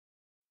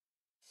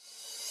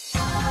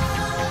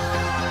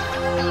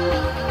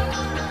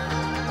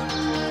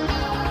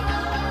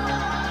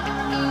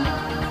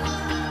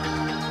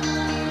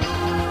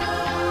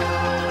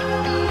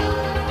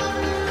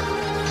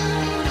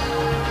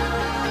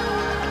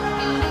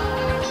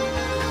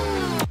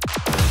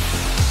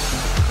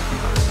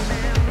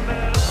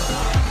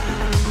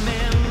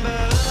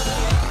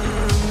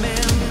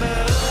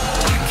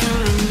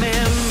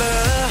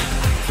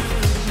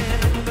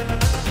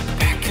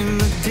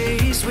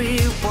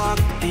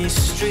walk these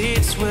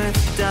streets with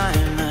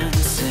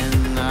diamonds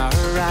in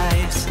our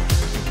eyes.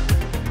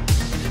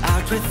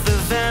 Out with the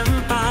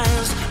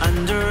vampires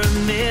under a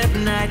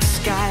midnight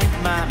sky.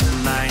 My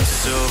mind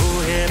so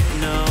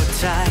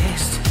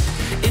hypnotized.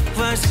 It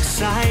was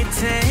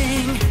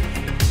exciting.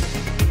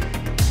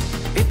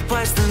 It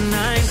was the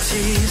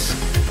 90s.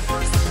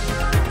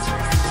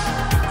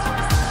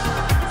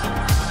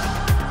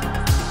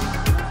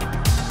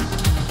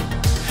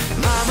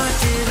 Mama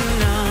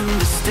didn't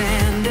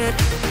understand it,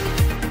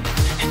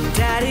 and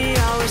Daddy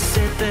always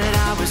said that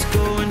I was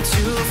going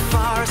too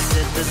far.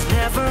 Said there's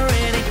never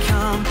any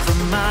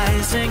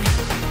compromising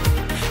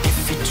if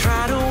you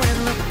try to win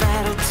the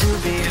battle to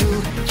be who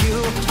you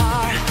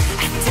are.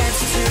 I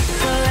danced to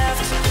the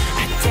left,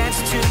 I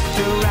danced to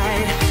the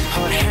right,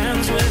 hold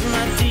hands with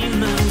my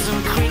demons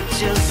and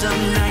creatures of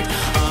night,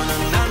 on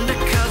an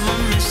undercover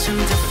mission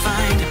to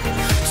find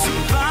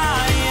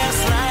somebody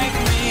else like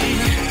me.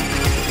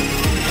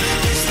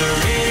 Is there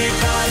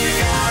anybody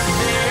out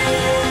there?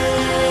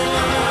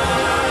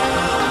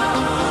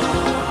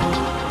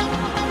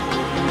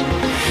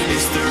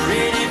 Is there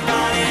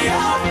anybody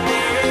out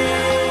there?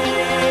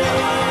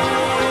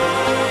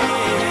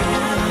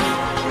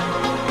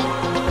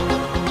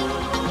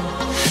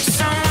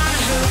 Someone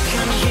who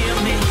can hear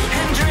me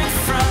and drink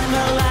from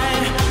the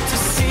light, to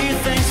see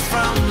things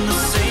from the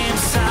same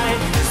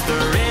side. Is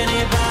there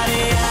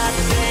anybody out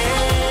there?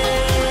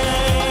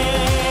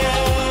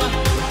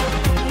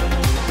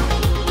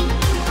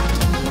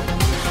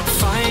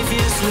 5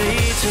 years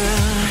later,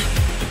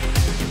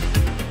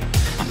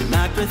 I'm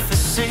out with the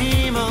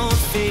same old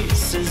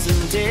faces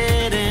and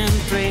dead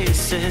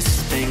embraces.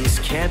 Things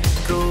kept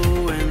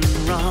going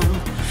wrong.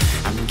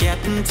 I'm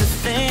getting to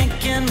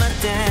thinking my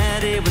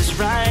daddy was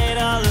right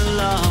all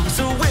along.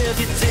 So will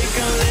you take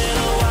a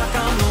little walk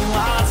on the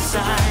wild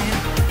side?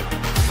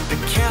 Be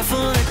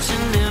careful that you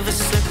never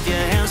slip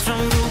your hands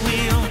from the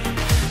wheel.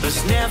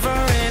 There's never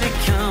any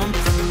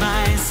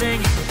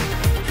compromising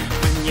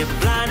when you're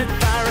blinded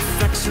by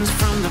reflections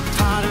from the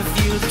part of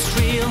you that's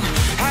real.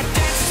 I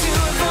dance to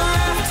the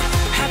left,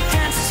 I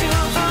dance to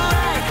the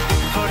right,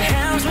 hold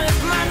hands with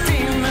my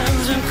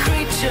demons and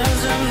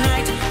creatures of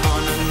night,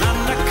 on an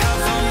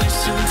undercover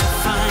mission to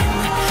find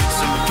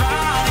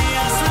somebody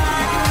else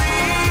like me.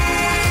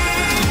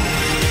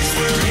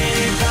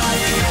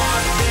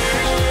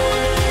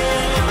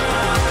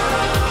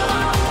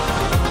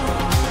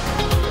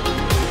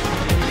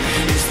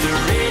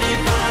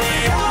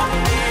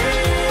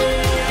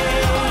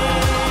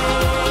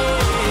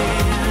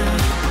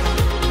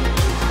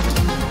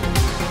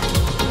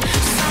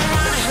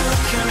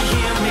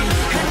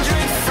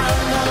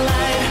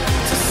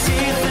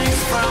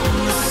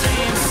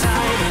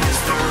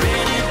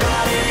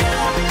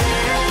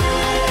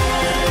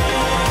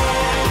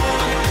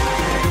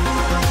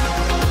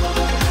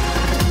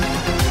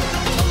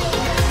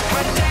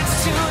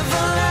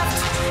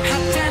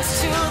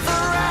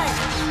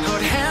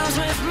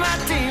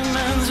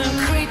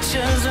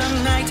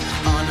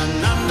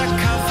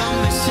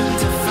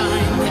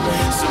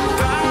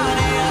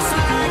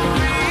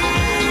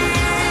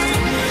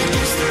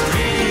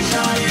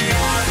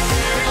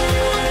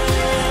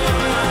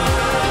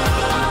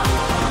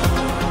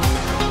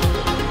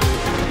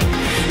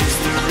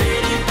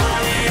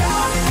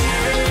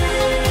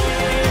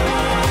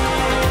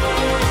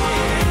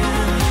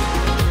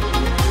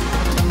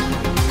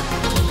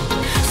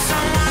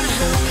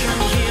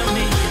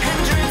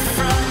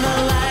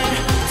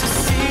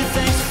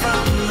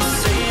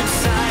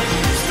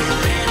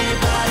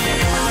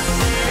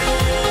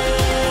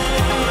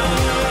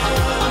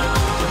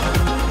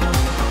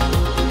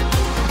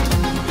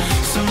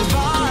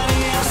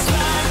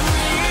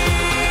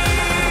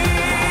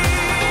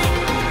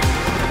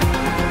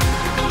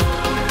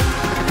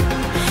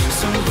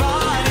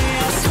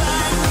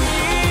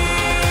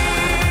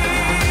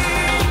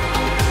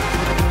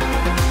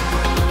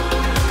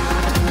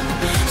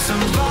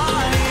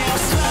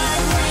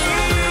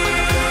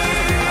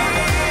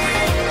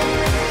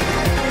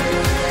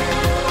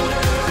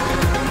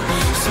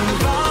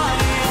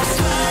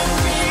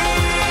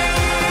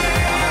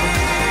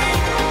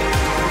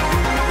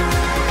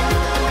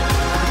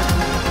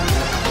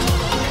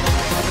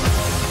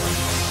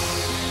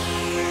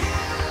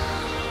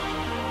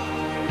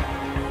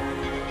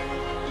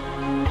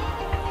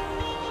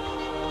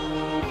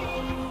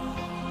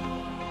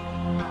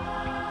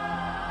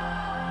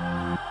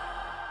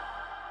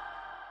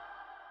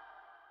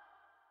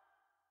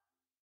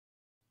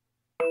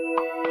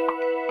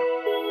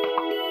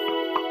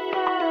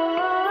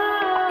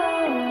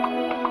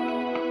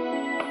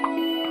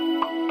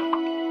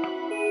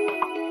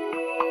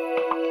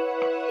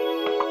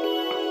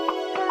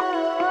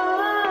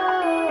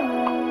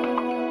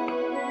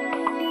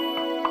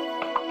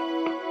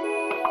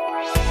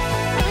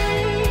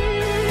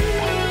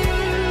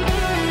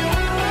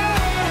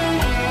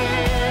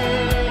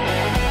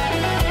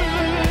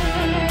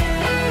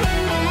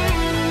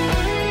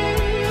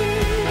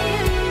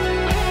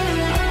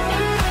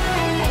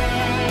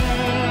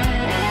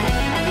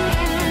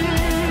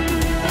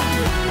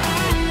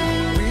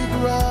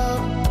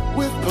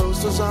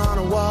 on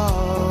our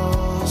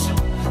walls.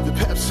 The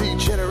Pepsi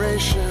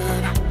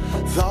generation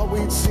thought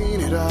we'd seen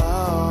it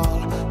all.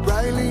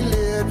 Brightly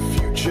lit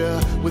future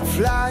with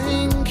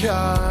flying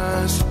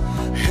cars,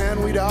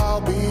 and we'd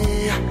all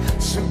be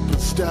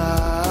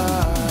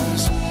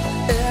superstars.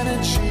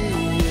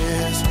 Energy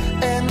is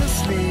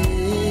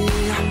endlessly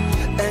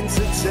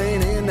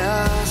entertaining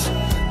us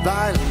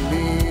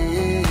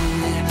violently.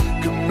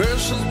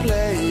 Commercials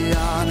play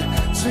on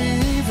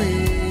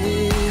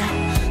TV,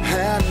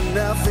 and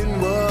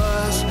nothing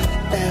was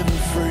ever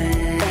free.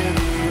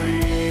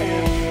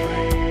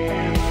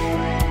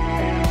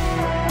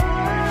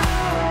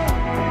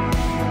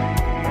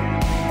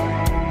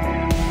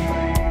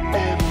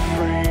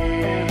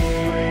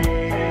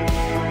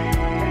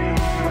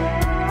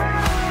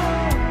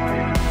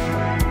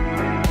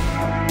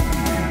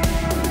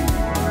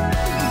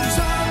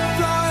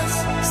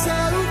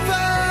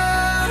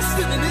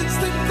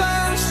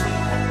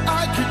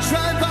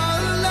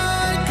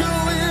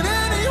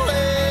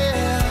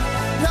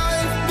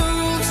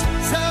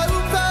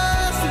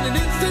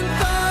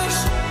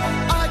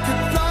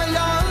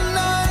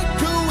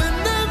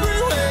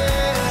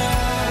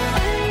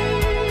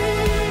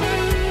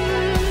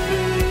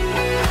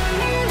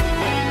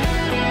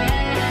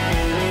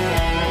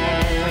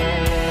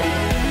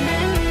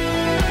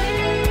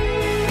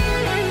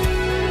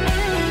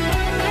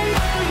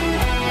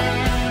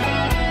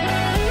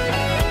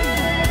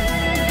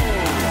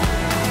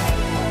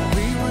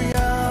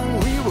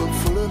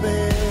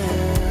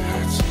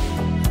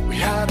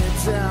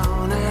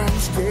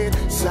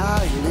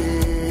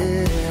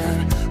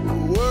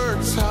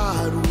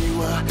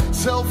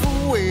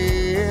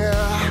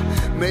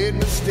 Made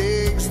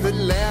mistakes that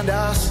land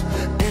us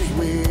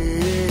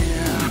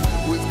anywhere.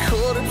 With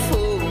corded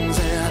phones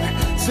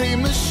and tape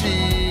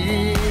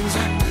machines,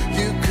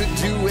 you could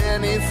do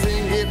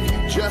anything if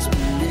you just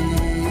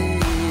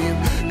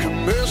believe.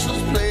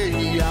 Commercials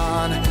play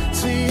on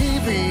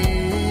TV,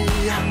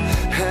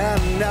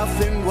 and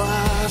nothing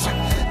was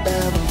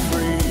ever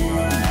free.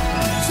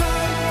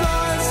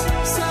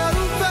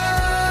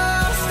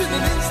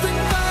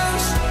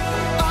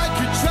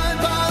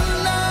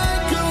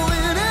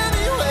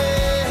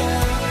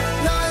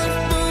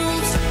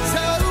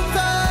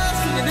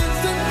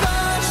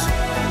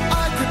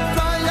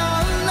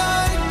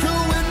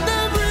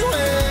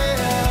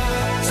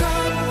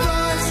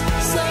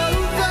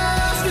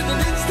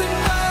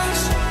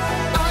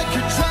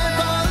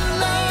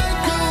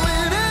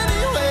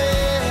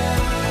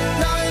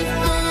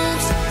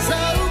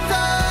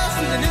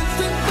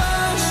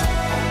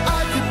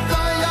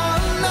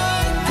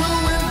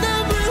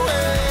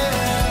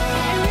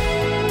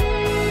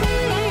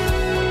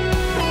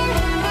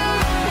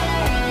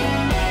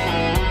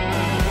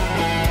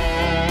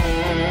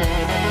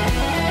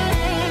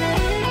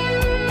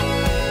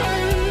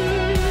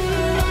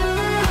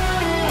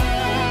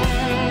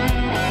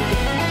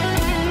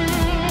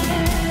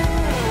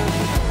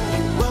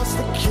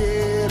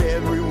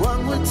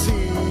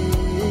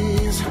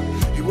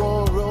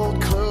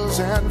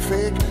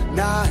 Fake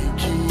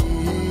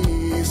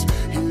Nikes.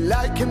 He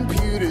liked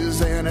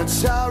computers and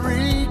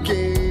Atari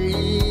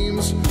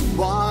games.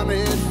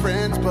 Wanted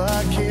friends,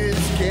 but kids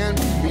can't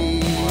be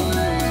me.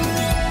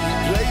 He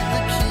played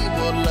the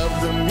keyboard, loved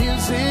the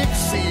music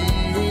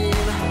scene.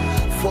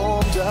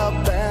 Formed a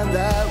band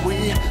that we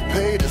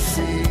pay to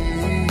see.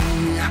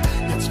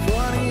 It's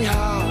funny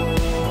how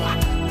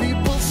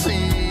people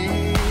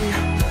see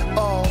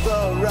all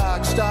the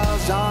rock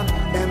stars on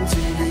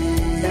MTV.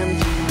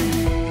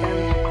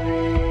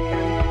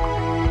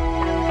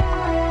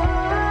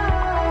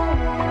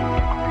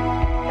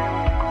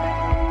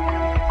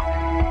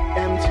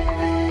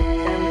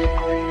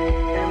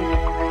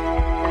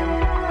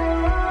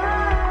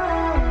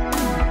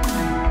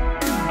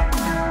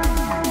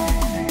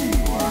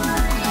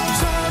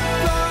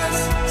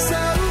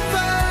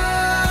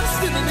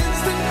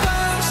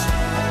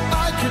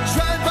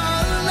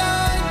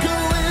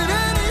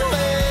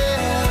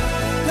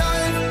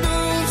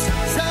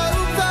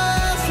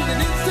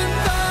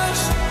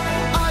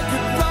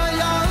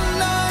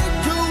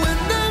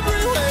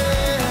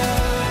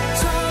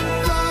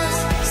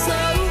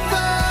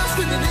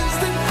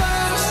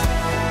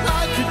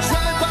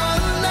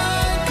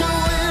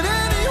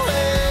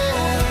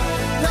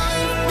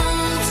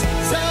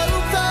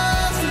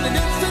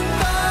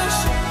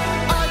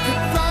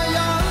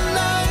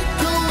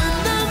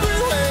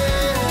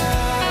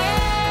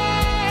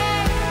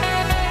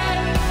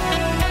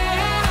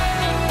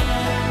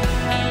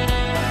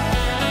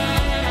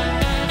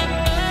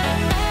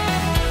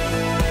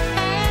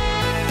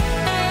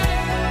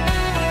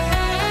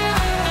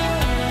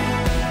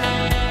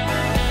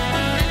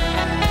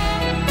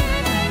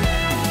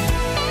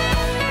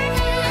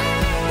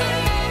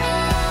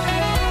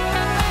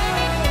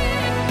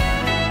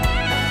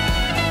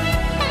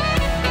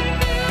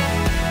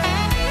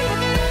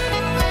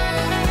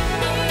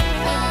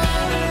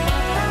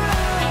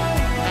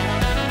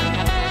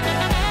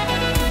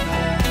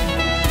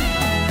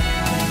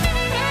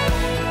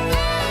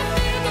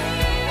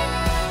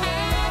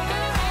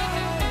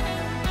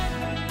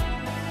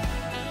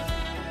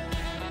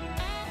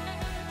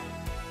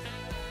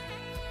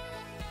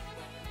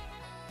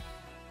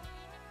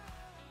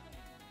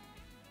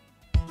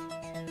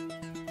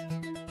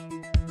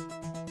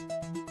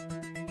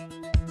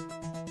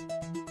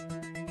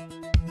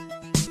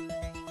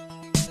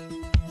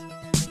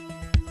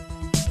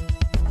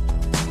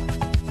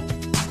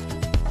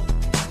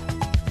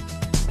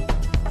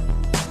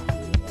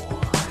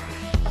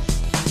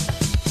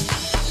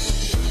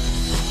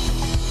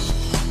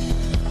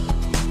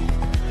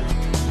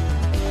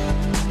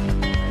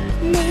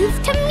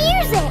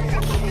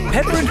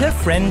 Pepper and her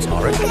friends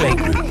are at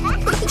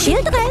playgroup.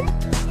 Children!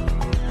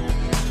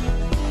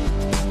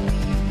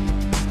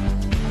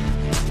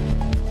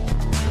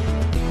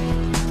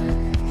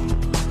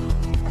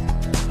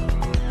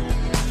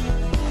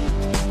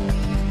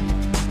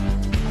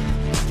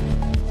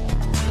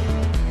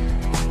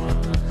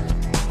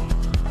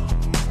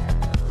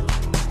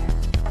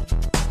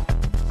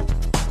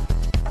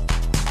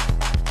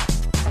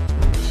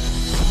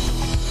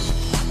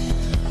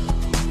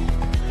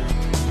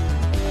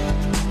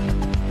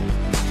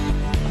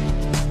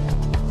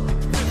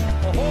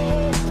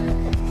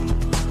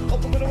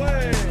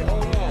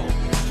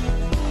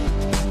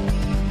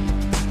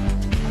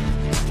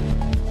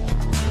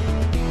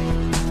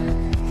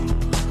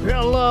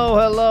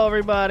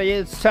 Everybody,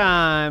 it's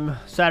time.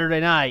 Saturday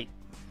night.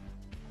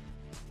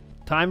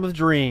 Time of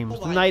dreams.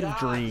 The night of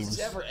dreams. Does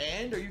it ever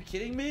end? Are you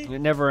kidding me? It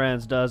never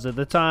ends, does it?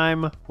 The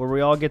time where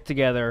we all get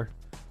together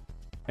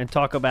and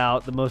talk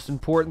about the most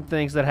important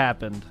things that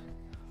happened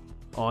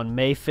on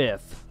May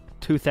 5th,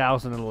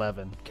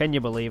 2011. Can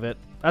you believe it?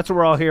 That's what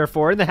we're all here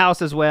for. In the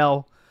house as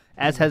well,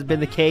 as has been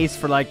the case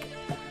for like,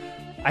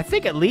 I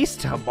think at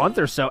least a month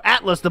or so.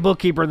 Atlas, the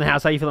bookkeeper in the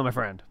house. How you feeling, my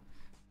friend?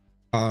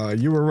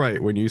 You were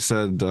right when you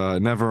said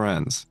it never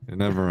ends. It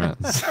never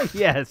ends.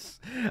 Yes,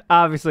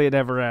 obviously it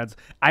never ends.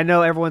 I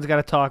know everyone's got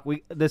to talk.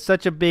 There's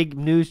such a big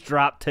news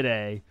drop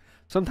today.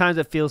 Sometimes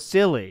it feels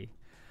silly,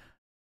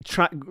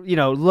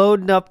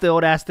 loading up the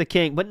old Ask the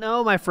King. But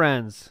no, my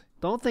friends,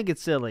 don't think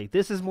it's silly.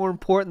 This is more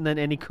important than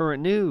any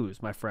current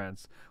news, my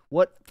friends.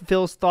 What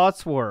Phil's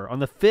thoughts were on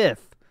the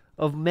 5th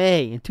of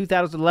May in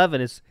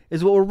 2011 is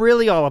what we're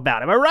really all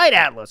about. Am I right,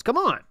 Atlas? Come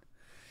on.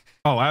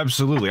 Oh,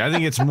 absolutely. I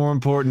think it's more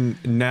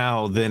important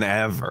now than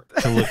ever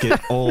to look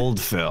at old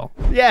Phil.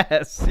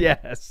 Yes,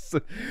 yes.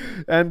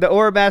 And the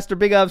Aura Master,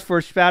 big ups for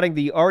spouting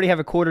the already have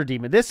a corner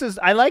demon.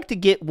 I like to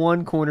get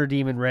one corner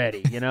demon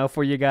ready,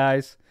 for you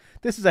guys.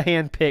 This is a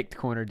hand-picked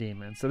corner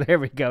demon. So there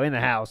we go, in the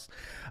house.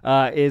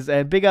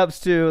 And big ups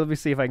to, let me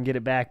see if I can get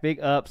it back. Big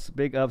ups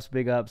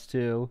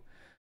to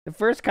the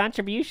first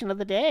contribution of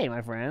the day,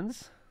 my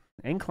friends.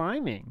 And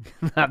climbing.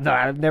 No,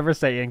 I'd never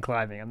say in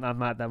climbing. I'm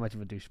not that much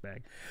of a douchebag.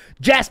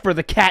 Jasper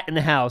the cat in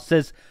the house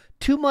says,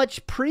 too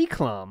much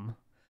pre-clum.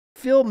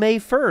 Phil May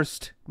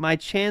 1st, my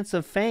chance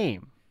of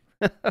fame.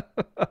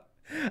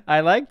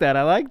 I like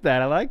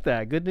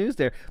that. Good news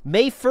there.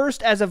 May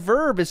 1st as a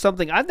verb is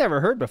something I've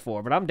never heard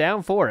before, but I'm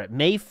down for it.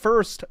 May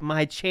 1st,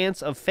 my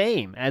chance of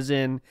fame. As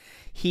in,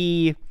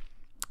 he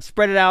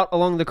spread it out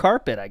along the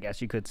carpet, I guess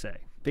you could say.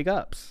 Big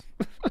ups.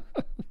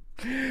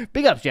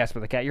 Big ups, Jasper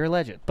the cat. You're a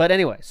legend. But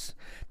anyways,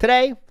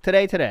 today,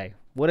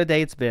 what a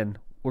day it's been.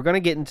 We're going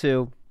to get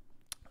into,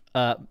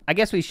 I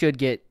guess we should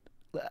get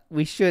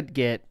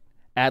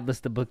Atlas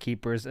the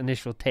bookkeeper's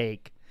initial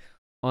take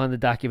on the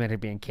documentary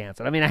being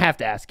canceled. I mean, I have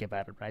to ask you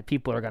about it, right?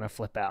 People are going to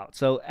flip out.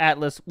 So,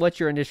 Atlas,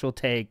 what's your initial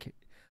take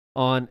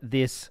on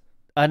this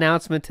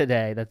announcement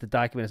today that the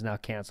document is now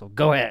canceled?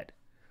 Go ahead.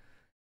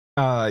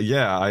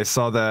 Yeah, I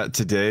saw that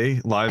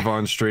today live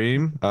on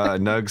stream.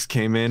 Nugs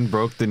came in,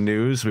 broke the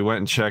news. We went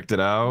and checked it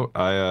out.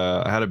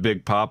 I had a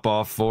big pop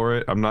off for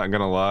it. I'm not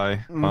gonna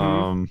lie.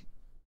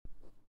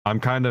 I'm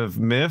kind of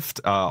miffed.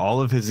 All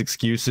of his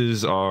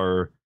excuses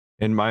are,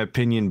 in my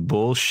opinion,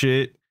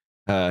 bullshit.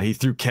 He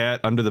threw Cat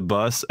under the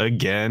bus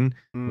again,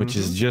 which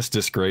is just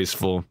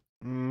disgraceful.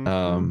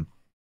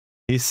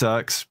 He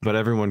sucks, but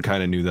everyone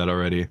kind of knew that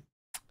already.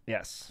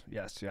 Yes.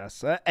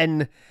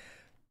 And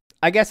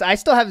I guess I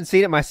still haven't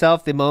seen it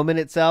myself, the moment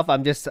itself.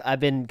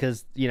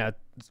 Because,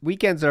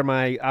 weekends are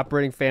my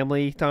operating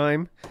family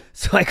time,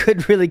 so I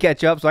couldn't really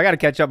catch up. So I got to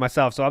catch up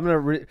myself. So I'm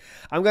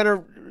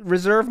gonna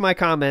reserve my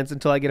comments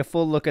until I get a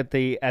full look at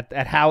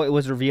at how it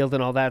was revealed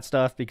and all that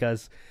stuff,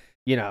 because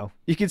you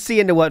can see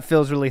into what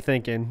Phil's really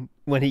thinking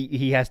when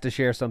he has to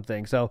share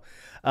something. So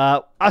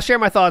I'll share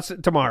my thoughts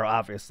tomorrow,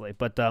 obviously.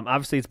 But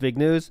obviously it's big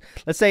news.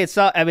 Let's say it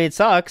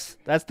sucks.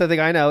 That's the thing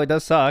I know. It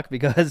does suck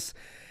because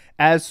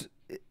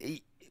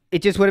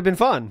it just would have been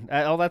fun.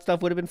 All that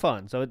stuff would have been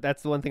fun. So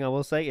that's the one thing I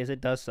will say is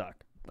it does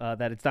suck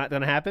that it's not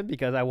going to happen,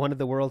 because I wanted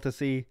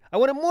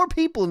more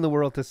people in the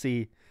world to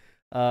see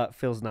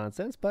Phil's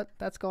nonsense, but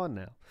that's gone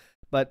now.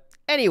 But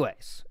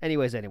anyways,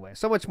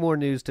 so much more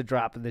news to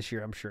drop this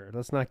year, I'm sure.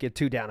 Let's not get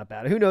too down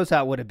about it. Who knows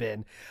how it would have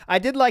been. I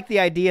did like the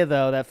idea,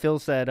 though, that Phil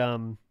said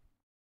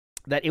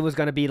that it was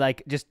going to be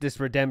like just this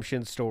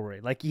redemption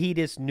story. Like he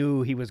just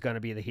knew he was going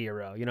to be the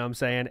hero, you know what I'm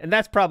saying? And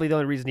that's probably the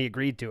only reason he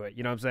agreed to it,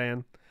 you know what I'm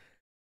saying?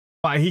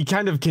 He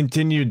kind of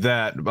continued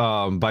that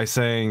by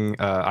saying,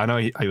 I know,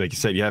 like you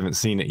said, you haven't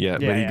seen it yet,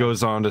 but he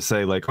goes on to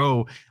say, like,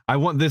 oh, I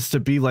want this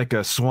to be like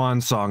a swan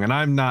song, and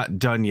I'm not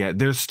done yet.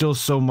 There's still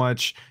so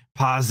much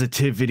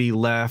positivity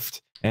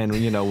left, and,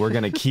 we're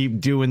going to keep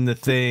doing the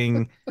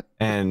thing,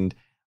 and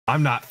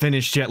I'm not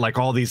finished yet like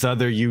all these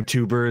other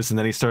YouTubers. And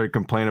then he started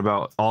complaining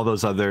about all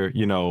those other,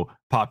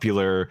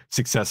 popular,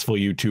 successful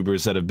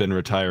YouTubers that have been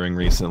retiring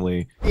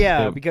recently.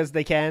 Yeah, So- because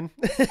they can,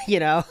 you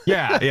know.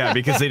 yeah,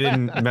 because they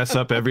didn't mess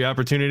up every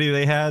opportunity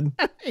they had.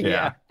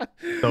 Yeah,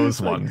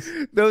 those ones.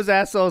 Those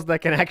assholes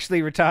that can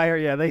actually retire,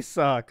 yeah, they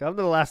suck. I'm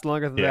gonna last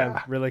longer than them.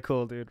 Yeah. Really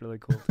cool, dude. Really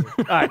cool.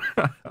 Dude. All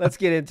right, let's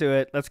get into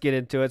it.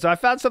 So I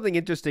found something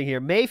interesting here.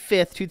 May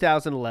 5th,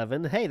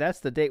 2011. Hey, that's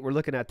the date we're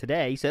looking at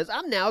today. He says,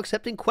 I'm now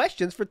accepting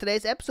questions for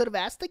today's episode of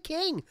Ask the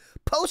King.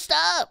 Post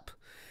up.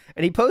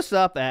 And he posts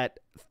up at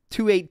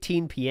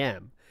 2:18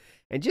 p.m.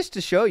 And just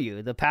to show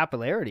you the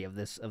popularity of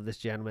this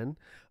gentleman,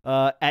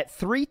 at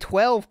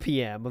 3:12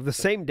 p.m. of the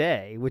same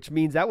day, which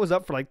means that was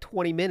up for like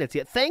 20 minutes.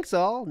 Yet, thanks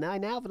all. Now I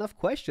have enough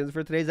questions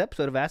for today's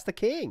episode of Ask the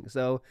King.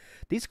 So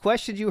these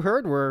questions you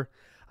heard were,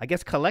 I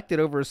guess, collected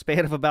over a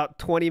span of about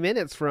 20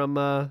 minutes from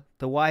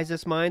the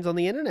wisest minds on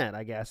the internet,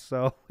 I guess.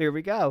 So here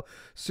we go.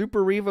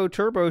 Super Revo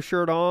Turbo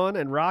shirt on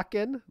and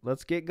rocking.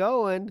 Let's get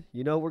going.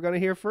 You know what we're going to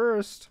hear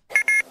first.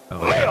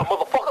 Oh, yeah.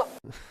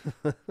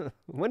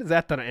 When is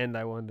that going to end,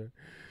 I wonder?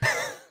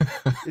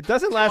 It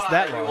doesn't last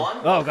that long. Everyone.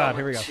 Oh, God,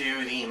 here we go.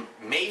 To the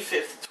May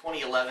 5th,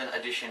 2011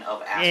 edition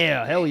of Ask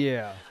Yeah, the hell King.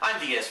 yeah. I'm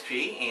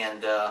DSP,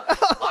 and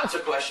lots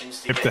of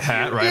questions to Tip get the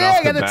hat to. right Yeah,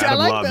 off I the got bat. I I'm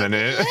like loving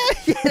that.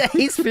 it. Yeah,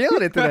 he's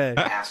feeling it today.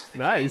 Ask the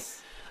Nice.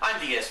 King. I'm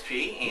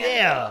DSP, and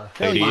Yeah,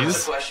 hell yeah. lots Ladies.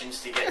 of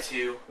questions to get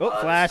to Oh,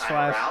 flash, this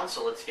time flash. around,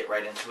 so let's get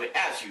right into it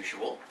as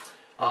usual.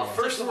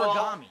 First of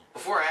all,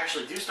 before I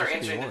actually do start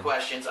answering the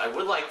questions, I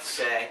would like to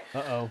say,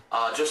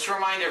 just to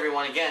remind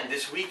everyone again,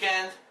 this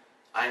weekend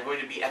I'm going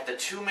to be at the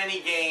Too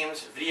Many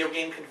Games video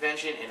game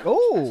convention in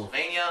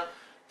Pennsylvania.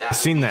 I've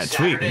seen that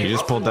tweet. You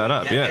just pulled that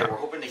up, yeah. We're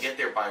hoping to get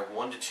there by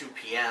 1 to 2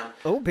 p.m.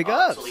 Oh, big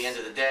ups. Until the end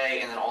of the day,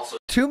 and then also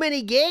Too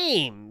Many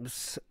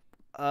Games.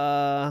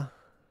 Stuck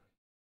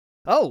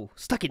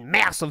in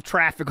massive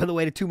traffic on the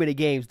way to Too Many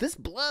Games. This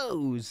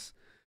blows.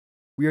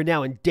 We are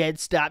now in dead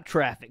stop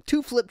traffic.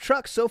 2 flip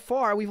trucks so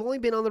far. We've only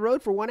been on the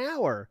road for 1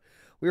 hour.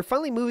 We are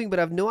finally moving, but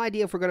I have no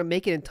idea if we're going to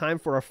make it in time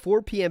for our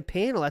 4 p.m.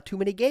 panel at Too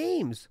Many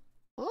Games.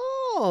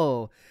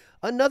 Oh,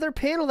 another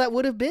panel that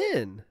would have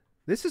been.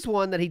 This is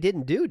one that he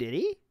didn't do, did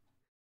he?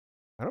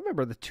 I don't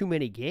remember the Too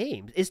Many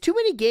Games. Is Too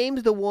Many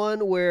Games the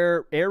one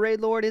where Air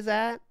Raid Lord is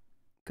at?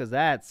 Because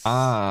that's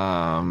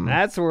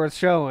where it's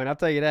showing. I'll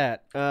tell you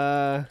that.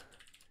 I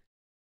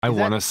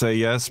want to say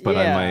yes, but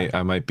Yeah.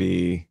 I might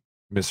be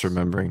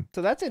misremembering.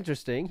 So that's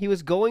interesting. He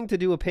was going to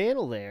do a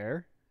panel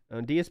there.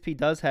 DSP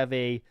does have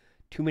a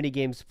Too Many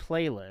Games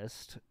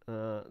playlist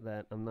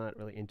that I'm not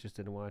really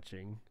interested in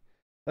watching.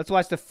 Let's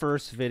watch the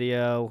first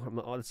video.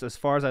 It's as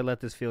far as I let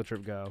this field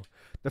trip go.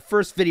 The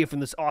first video from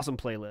this awesome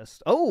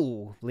playlist.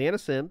 Oh, Leanna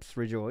Simps,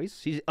 rejoice.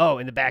 She's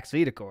in the back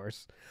seat, of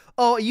course.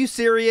 Oh, are you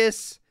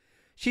serious?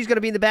 She's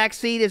gonna be in the back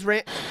seat as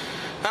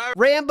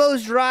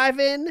Rambo's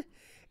driving,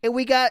 and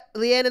we got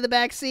Leanna in the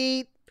back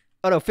seat.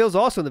 Oh no, Phil's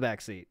also in the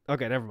back seat.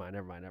 Okay, never mind.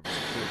 All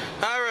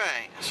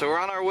right, so we're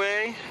on our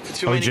way to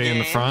Too Many OJ in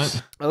the Games.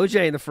 front.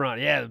 OJ in the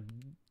front, yeah.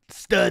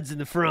 Studs in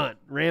the front.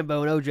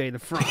 Rambo and OJ in the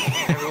front.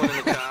 Everyone in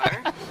the car.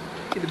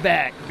 In the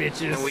back,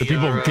 bitches. And we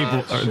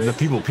The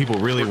people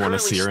really want to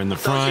see her in the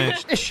front.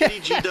 Shitty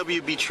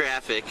GWB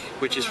traffic,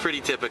 which is pretty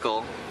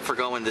typical for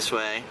going this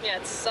way. Yeah,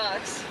 it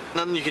sucks.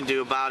 Nothing you can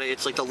do about it.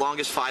 It's like the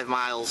longest 5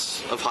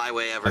 miles of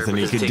highway ever. Nothing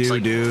you because it can takes do,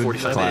 like dude.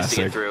 45 minutes to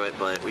Classic. get through it,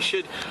 but we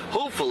should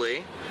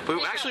hopefully. But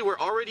we're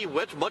already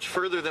much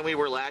further than we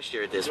were last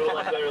year at this point.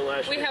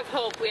 We have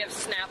hope. We have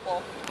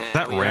Snapple. Yeah,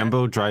 That we are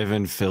Rambo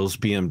driving Phil's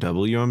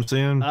BMW, I'm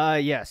saying?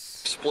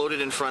 Yes. exploded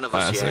in front of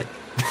us Classic.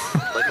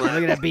 yet. Like,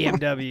 Look at that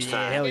BMW.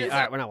 Yeah, hell yeah. All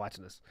right, we're not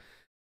watching this.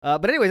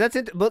 But anyways, that's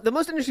it. But the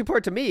most interesting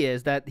part to me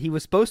is that he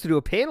was supposed to do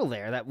a panel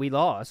there that we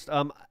lost.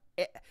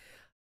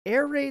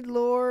 Air Raid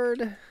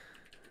Lord,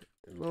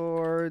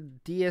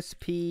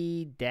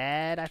 DSP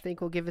Dad, I think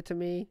will give it to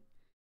me.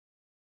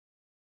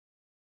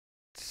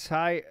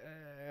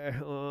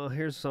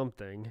 Here's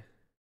something.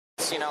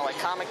 you know, like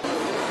comic.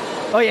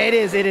 Oh yeah, it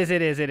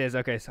is.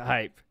 Okay, so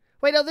hype.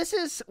 Wait, no, this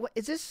is. What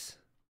is this?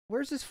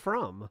 Where's this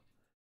from?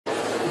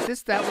 Is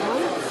this that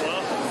one?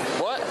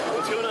 What?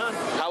 What's going on?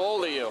 How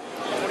old are you?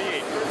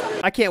 28.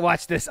 I can't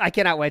watch this. I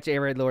cannot watch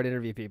Air Raid Lord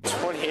interview people.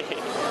 28. Yeah,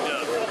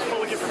 that's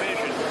public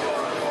information.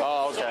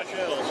 Oh, okay.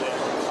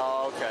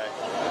 Oh, okay.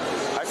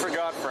 I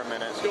forgot for a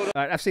minute. All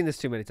right, I've seen this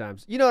too many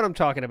times. You know what I'm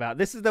talking about.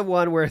 This is the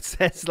one where it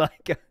says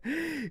like,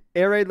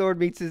 Air Raid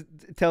Lord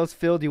tells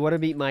Phil, "Do you want to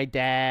meet my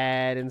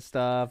dad?" and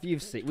stuff.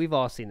 We've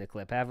all seen the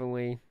clip, haven't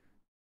we?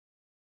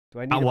 Do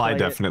I need to Well, I play it?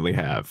 definitely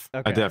have.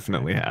 Okay. I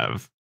definitely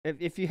have.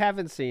 If you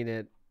haven't seen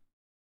it,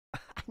 I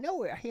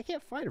know I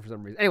can't find it for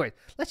some reason. Anyway,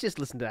 let's just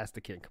listen to Ask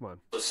the King. Come on.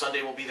 So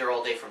Sunday we'll be there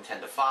all day from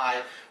 10 to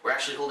 5. We're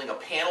actually holding a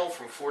panel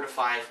from 4 to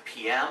 5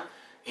 p.m.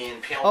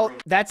 in panel room.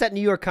 That's at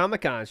New York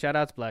Comic Con. Shout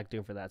out to Black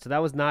Doom for that. So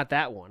that was not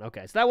that one.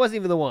 Okay, so that wasn't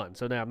even the one.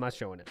 So now I'm not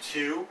showing it.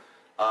 2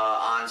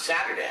 on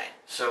Saturday.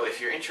 So if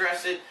you're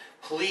interested,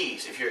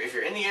 please, if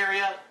you're in the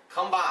area,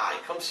 come by,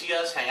 come see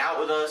us, hang out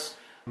with us.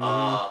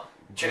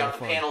 Check out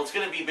the panel. It's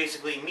going to be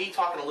basically me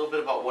talking a little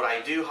bit about what I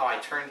do, how I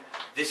turned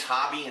this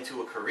hobby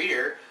into a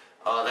career,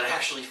 that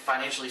actually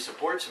financially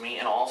supports me,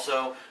 and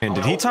also. And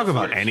did he talk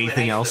about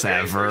anything else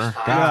ever?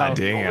 God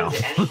damn.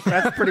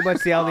 That's pretty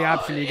much the only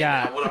option you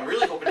got. What I'm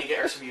really hoping to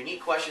get are some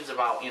unique questions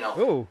about, you know,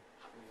 Ooh,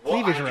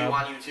 what I do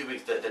on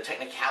YouTube, the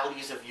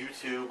technicalities of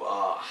YouTube,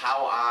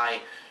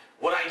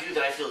 what I do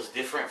that I feel is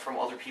different from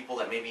other people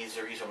that maybe is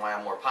the reason why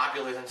I'm more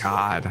popular than some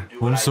other people who do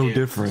what I'm I so do,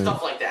 different.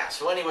 Stuff like that.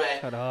 So anyway,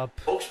 shut up.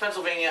 Oaks,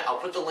 Pennsylvania, I'll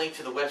put the link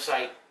to the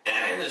website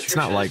in the description. It's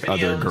not like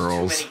other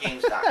girls.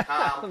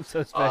 TooManyGames.com.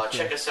 So special.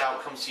 Check us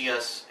out, come see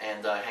us,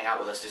 and hang out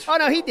with us this Oh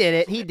no, week. he did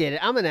it. He did it.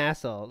 I'm an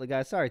asshole. The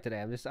guy, sorry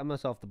today. I'm just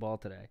off the ball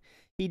today.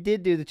 He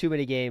did do the Too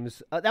Many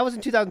Games. That was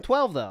in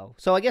 2012 though.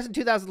 So I guess in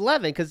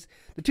 2011, because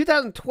the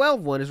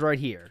 2012 one is right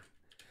here.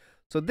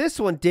 So this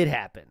one did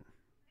happen.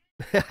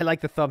 I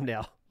like the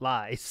thumbnail.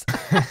 Lies.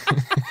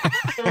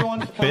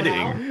 Everyone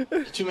Fitting.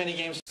 Too Many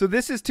Games. So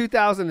this is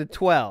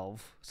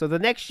 2012. So the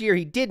next year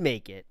he did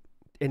make it,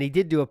 and he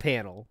did do a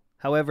panel.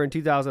 However, in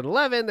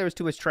 2011 there was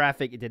too much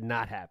traffic. It did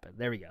not happen.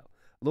 There we go.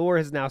 Lore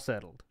has now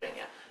settled.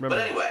 But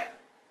anyway,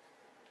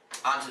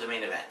 on to the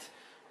main event.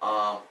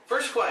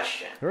 First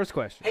question. First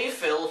question. Hey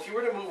Phil, if you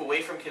were to move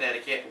away from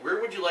Connecticut, where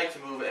would you like to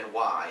move and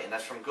why? And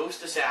that's from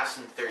Ghost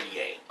Assassin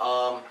 38.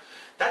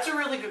 That's a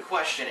really good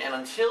question. And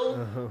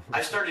until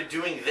I started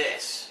doing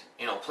this,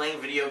 you know, playing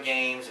video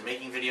games and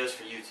making videos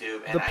for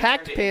YouTube, and The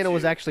packed panel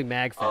was actually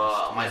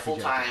MagFest. my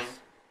full-time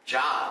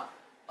job.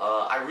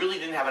 I really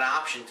didn't have an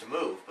option to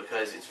move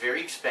because it's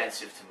very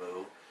expensive to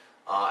move.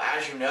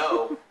 As you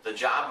know, the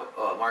job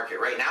market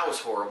right now is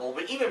horrible.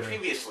 But even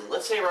previously,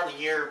 let's say around the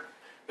year.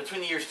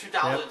 Between the years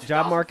 2000 and 2005,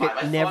 job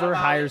market never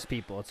hires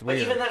people. It's weird.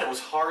 But even then, it was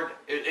hard.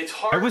 It's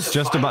hard. I was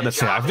just about to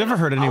say, I've never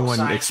heard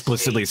anyone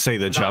explicitly say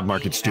the job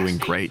market's doing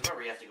great.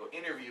 Remember, you have to go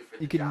interview for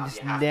the You can job.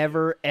 just You have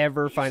never,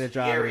 ever to find a use the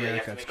job in area. You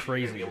America. have to It's make sure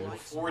you're crazy. gonna be able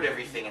to afford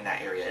everything in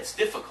that area. It's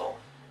difficult.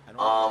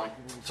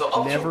 So up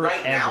to Never,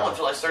 right now, ever.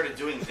 until I started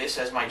doing this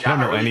as my I job, don't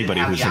know really anybody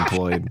didn't who's have the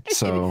option employed,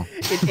 so.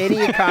 In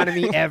any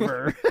economy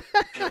ever.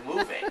 of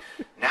moving.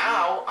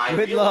 Now I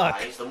Good realize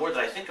luck. the more that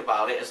I think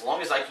about it, as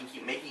long as I can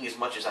keep making as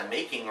much as I'm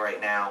making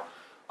right now,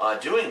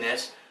 doing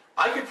this,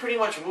 I could pretty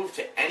much move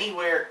to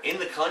anywhere in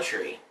the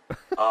country,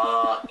 and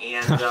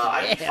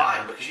I'd be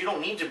fine because you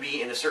don't need to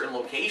be in a certain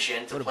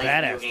location to play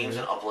video games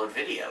and upload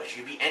videos.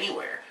 You can be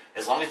anywhere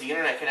as long as the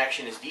internet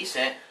connection is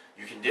decent.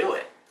 You can do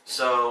it.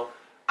 So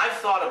I've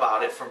thought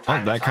about it from time to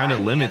time. That kind of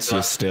limits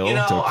you still you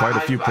know, to quite a few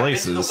I've been to the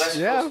places. West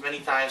Coast many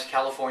times,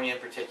 California in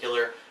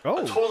particular.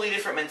 Oh. A totally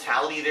different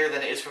mentality there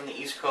than it is from the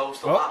East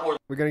Coast. A lot more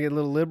We're gonna get a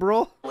little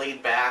liberal.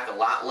 laid back, a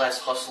lot less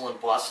hustle and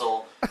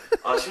bustle.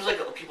 It seems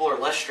like people are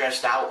less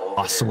stressed out over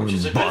Hustle there, which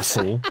is a and good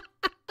bustle. thing.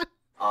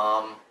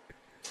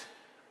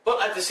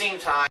 But at the same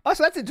time, Oh,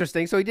 so that's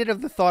interesting. So he did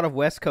have the thought of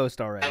West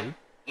Coast already.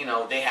 you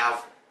know, they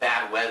have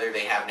bad weather,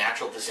 they have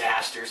natural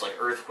disasters like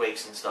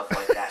earthquakes and stuff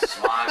like that,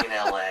 smog in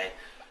LA.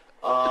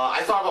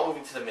 I thought about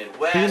moving to the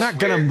Midwest. You're not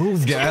gonna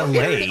move to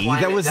LA.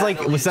 That was like,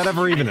 was that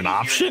ever even an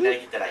option?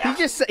 He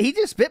just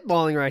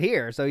spitballing right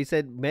here. So he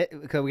said,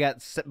 because we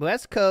got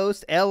West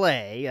Coast,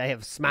 L.A. I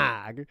have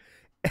smog,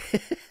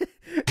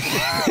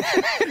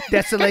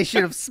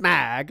 desolation of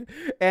smog,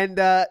 and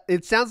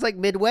it sounds like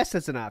Midwest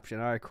is an option.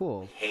 All right,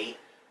 cool. Hate.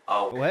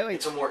 Wait.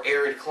 It's a more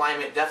arid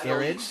climate.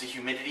 Definitely, Arid? it's the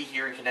humidity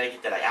here in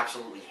Connecticut that I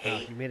absolutely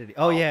hate. Humidity.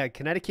 Oh yeah,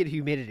 Connecticut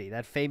humidity.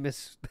 That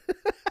famous.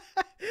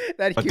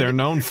 What they're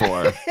known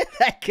for.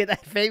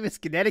 that famous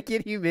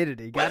Connecticut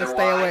humidity. Gotta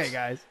stay away,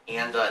 guys.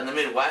 And in the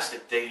Midwest,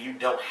 you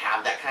don't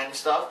have that kind of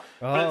stuff.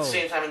 But at the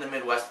same time, in the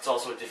Midwest, it's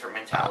also a different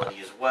mentality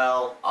as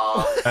well.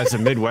 As a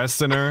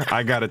Midwesterner,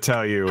 I gotta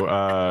tell you,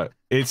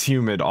 it's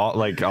humid a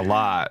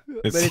lot.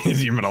 It's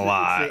humid a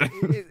lot.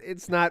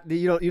 It's not.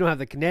 You don't have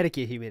the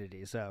Connecticut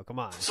humidity. So come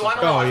on. So I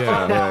don't know. Oh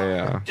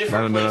yeah. I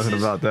don't know nothing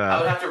about I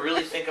would that. have to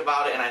really think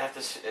about it, and I'd have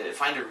to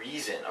find a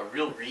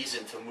real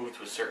reason to move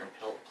to a certain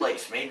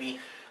place. Maybe.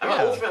 I mean,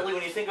 ultimately,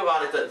 when you think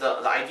about it,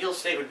 the ideal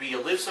state would be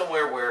you live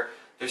somewhere where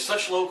there's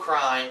such low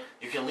crime,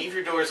 you can leave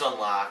your doors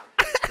unlocked,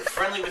 you're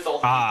friendly with all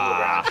the people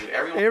around you.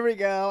 Everyone Here we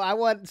go. I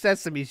want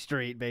Sesame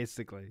Street,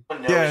 basically.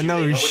 knows Yeah, you,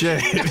 no they know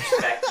shit. What you do,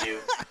 respect you.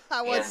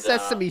 I want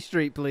Sesame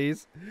Street,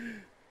 please.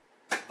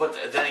 But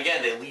then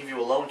again, they leave you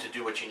alone to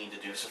do what you need to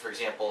do. So, for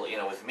example, you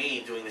know, with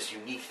me doing this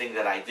unique thing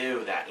that I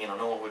do, that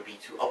no one would be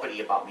too uppity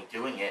about me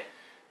doing it,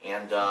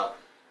 and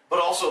but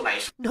also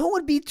nice. No one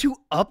would be too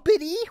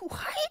uppity.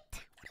 What?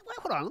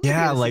 Hold on. Let me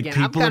hear this like again.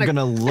 people are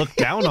gonna look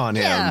down on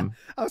him.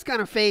 I was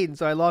kind of fading,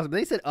 so I lost him.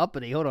 They said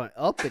uppity. Hold on,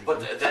 uppity. But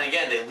then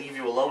again, they leave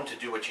you alone to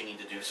do what you need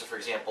to do. So, for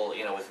example,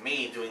 with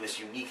me doing this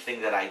unique thing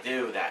that I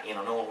do, that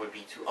no one would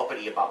be too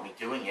uppity about me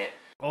doing it.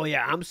 Oh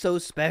yeah, I'm so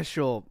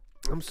special.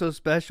 I'm so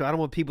special. I don't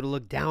want people to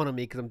look down on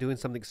me because I'm doing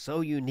something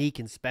so unique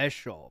and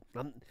special.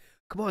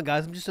 Come on,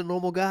 guys. I'm just a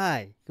normal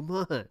guy. Come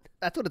on.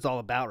 That's what it's all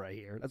about right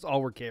here. That's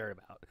all we're caring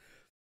about.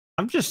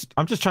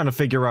 I'm just trying to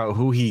figure out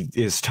who he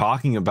is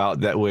talking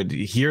about that would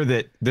hear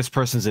that this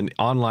person's an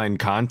online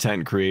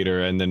content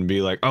creator and then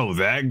be like, oh,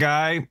 that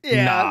guy?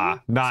 Yeah. Nah,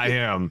 not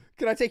him.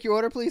 Can I take your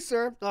order, please,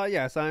 sir?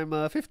 Yes, I'm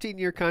a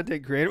 15-year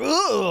content creator.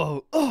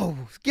 Oh,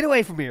 get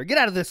away from here. Get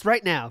out of this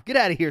right now. Get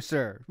out of here,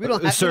 sir. We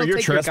don't have, sir, we don't you're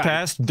take your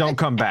trespassed. Don't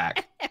come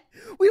back.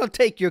 We don't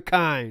take your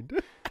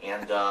kind.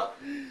 And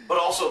but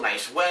also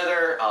nice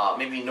weather,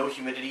 maybe no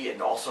humidity,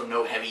 and also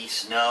no heavy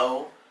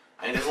snow.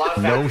 I mean, there's a lot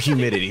of No factors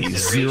humidity, to take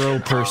into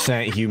consideration.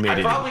 0%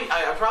 humidity.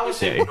 I'd probably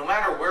say Okay. no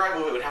matter where I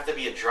move, it would have to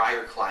be a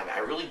drier climate. I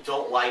really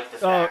don't like the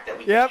fact that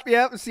we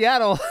Yep,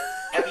 Seattle.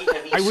 heavy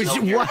I was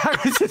snow here.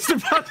 just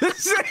about to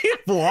say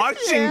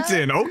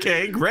Washington. Yeah.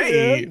 Okay,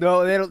 great. Yeah.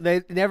 No, they don't.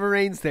 It never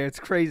rains there. It's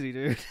crazy,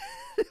 dude.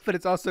 But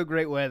it's also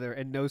great weather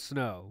and no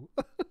snow.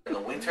 In the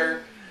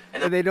winter,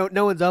 and they don't.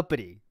 No one's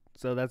uppity,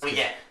 so that's. We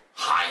get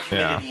high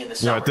humidity in the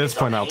summer. Yeah, at this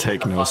point, I'll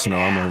take no snow.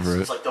 I'm over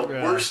it. It's like the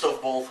worst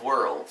of both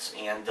worlds.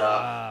 And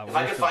if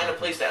I could find a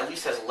place that at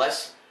least has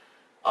less,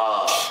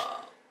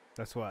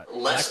 that's what.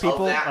 Less Black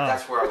people? of that.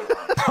 That's where I would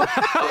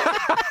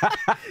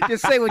want.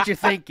 Just say what you're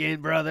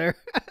thinking, brother.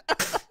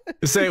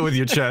 Say it with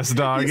your chest,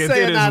 dog. You It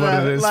say is what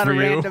it is a lot for of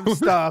you. random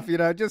stuff, you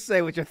know. Just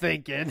say what you're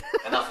thinking.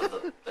 Enough of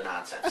the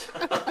nonsense.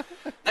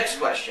 Next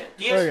question.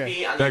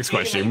 DSP, on the Next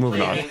question.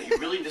 Moving on. game that you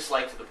really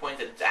dislike to the point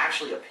that it's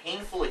actually a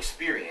painful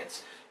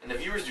experience, and the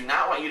viewers do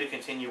not want you to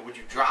continue. Would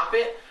you drop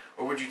it,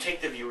 or would you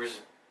take the viewers?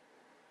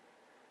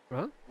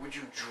 Huh? Would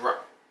you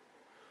drop?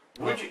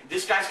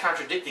 This guy's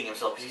contradicting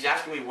himself because he's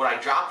asking me, would I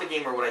drop the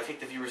game or would I take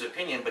the viewer's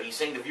opinion? But he's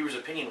saying the viewer's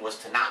opinion was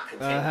to not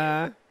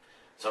continue.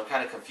 So I'm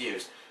kind of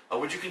confused.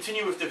 Would you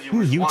continue if the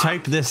viewers You won?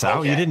 typed this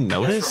out? You didn't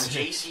notice? That's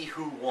from JC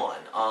Who Won.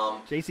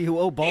 JC Who?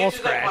 Oh, ball the answer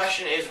scratch. To that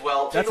question is,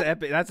 well, that's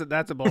epic.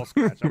 That's a ball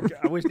scratch.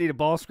 I wish need a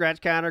ball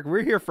scratch counter.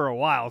 We're here for a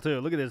while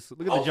too. Look at this.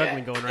 Look at the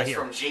juggling going right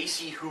here. That's from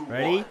JC Who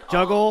Ready? Won.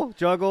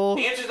 Juggle.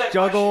 The answer to that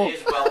juggle. question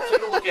is, well,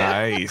 take a look at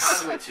Nice.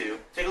 Conduit 2.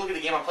 Take a look at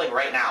the game I'm playing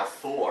right now,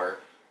 Thor.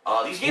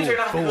 These games are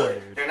not Thor,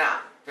 good. dude. They're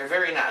not. They're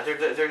very not.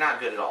 They're not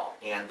good at all.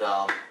 And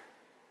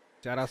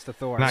shout outs to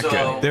Thor. Not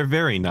good. They're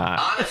very not.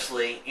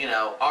 Honestly, you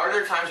know, are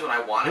there times when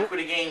I want to quit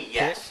a game?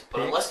 Yes.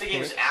 But unless the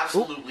game is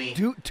absolutely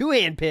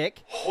two-hand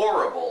pick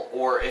horrible,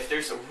 or if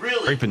there's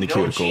really Raping the no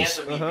cuticles. chance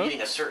of me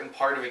beating a certain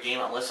part of a game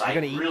unless I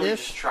gonna eat really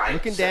this? just try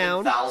Looking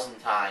 7,000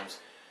 times,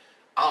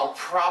 I'll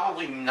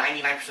probably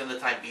 99% of the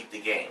time beat the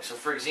game. So,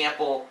 for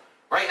example,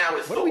 right now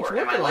with What are we Thor, am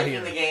I working on liking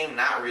here? the game?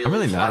 Not really. I'm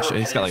really There's a not lot of sure.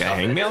 He's got like a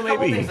repetitive stuff. hangnail, There's a couple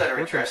maybe? things that are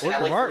interesting. I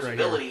work like of art Thor's right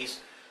here. abilities,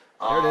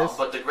 There it is.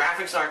 but the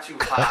graphics aren't too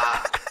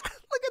hot.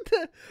 Look at the.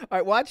 All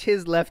right, watch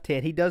his left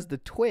hand. He does the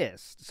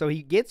twist, so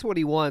he gets what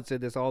he wants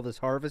in all this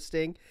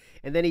harvesting,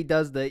 and then he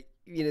does the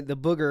the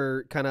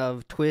booger kind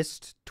of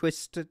twist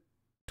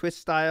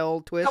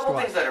style twist. A couple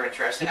things that are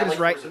interesting. Look at I his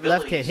like right Thor's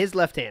left hand. abilities. His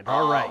left hand.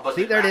 All right. But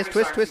See, the there it is. graphics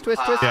Twist, aren't twist, too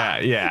twist, twist.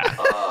 hot. Yeah.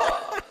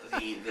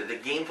 The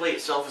gameplay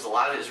itself is a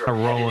lot of it is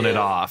repetitive. Rolling it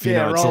off. You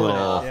Yeah, know, it's a rolling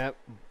little. it. Yep.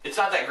 It's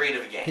not that great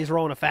of a game. He's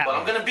rolling a fat But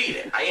one. I'm going to beat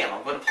it. I am.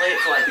 I'm going to play it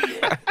till I beat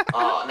it.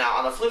 Now,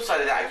 on the flip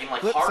side of that, a game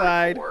like Flip Hardcore,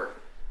 side.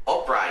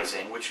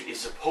 Uprising, which is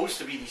supposed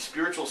to be the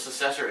spiritual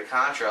successor to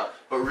Contra,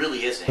 but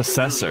really isn't.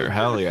 Successor,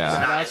 hell yeah. It's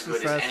not That's as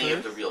good as any successor.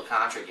 of the real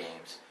Contra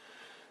games.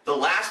 The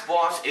last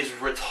boss is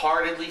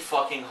retardedly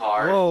fucking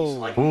hard. Whoa. He's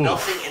like Oof.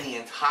 nothing in the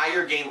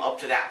entire game up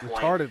to that point.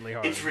 Retardedly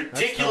hard. It's That's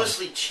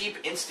ridiculously cheap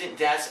instant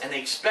deaths, and they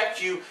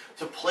expect you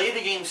to play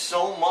the game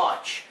so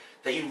much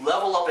that you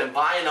level up and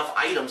buy enough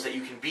items that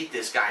you can beat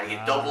this guy to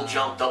get double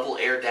jump, double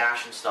air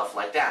dash, and stuff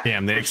like that.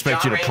 Damn, they Which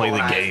expect you John to play the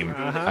Rainbow and I game. were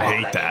doing the I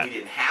hate game, that. We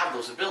didn't have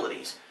those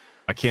abilities.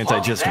 Why can't Fuck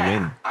I just that.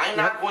 win? I'm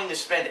not going to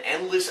spend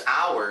endless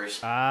hours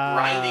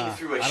grinding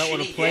through a I don't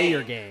wanna shitty play game,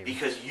 your game.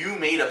 because you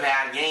made a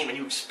bad game and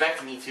you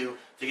expect me to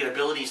get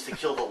abilities to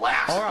kill the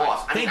last All right.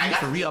 boss. I mean, Thank I you got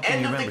for to the re-upping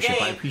end your of the membership.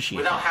 I game appreciate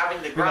without that. having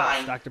to Good luck,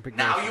 grind. Dr. Pignosis.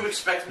 Now you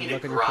expect me Good to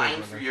luck in your grind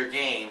program, through brother. your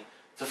game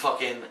to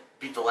fucking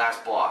beat the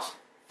last boss.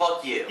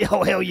 Fuck you.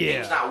 Oh, hell The yeah.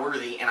 game's not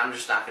worthy, and I'm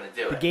just not going to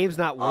do it. The game's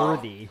not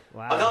worthy.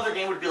 Wow. Another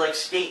game would be like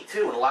Skate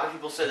 2, and a lot of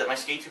people said that my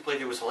Skate 2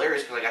 playthrough was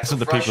hilarious because I got That's so what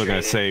the people are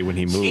gonna frustrated. say when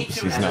he Skate moves.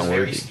 2 He's has not a very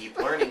worthy. steep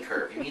learning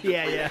curve. You need to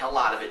Yeah, play yeah. the hell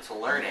out of it to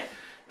learn it.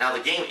 Now,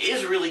 the game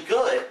is really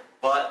good,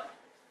 but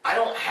I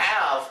don't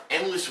have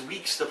endless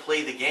weeks to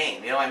play the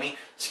game. You know what I mean?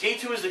 Skate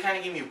 2 is the kind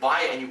of game you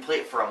buy it and you play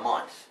it for a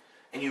month.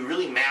 And you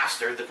really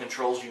master the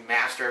controls, you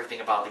master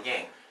everything about the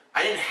game.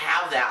 I didn't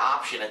have that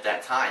option at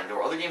that time. There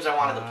were other games I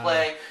wanted to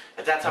play.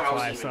 At that time, I that's why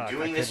wasn't I even suck.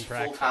 doing I this couldn't full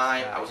practice.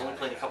 time. Yeah, I was only yeah,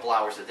 playing yeah. a couple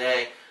hours a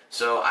day.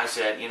 So I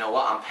said, you know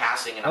what? I'm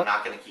passing and I'm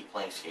not going to keep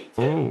playing Skate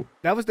 2. Ooh.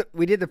 That was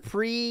we did the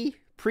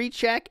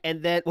pre-check,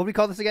 and then what do we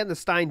call this again? The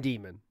Stein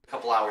Demon. A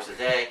couple hours a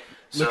day.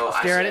 So Look, I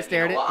stare at said, it,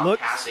 stare you know at it. what?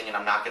 Look. I'm passing and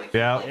I'm not going to keep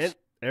Yeah. playing.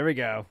 There we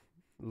go.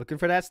 Looking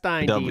for that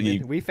Stein W-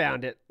 Demon. We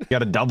found it. You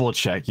gotta double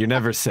check. You're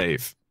never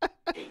safe.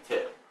 Skate 2.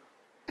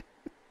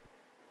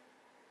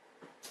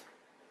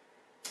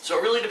 So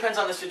it really depends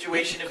on the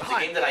situation. If it's a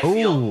game that I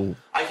feel Ooh.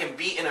 I can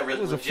beat in a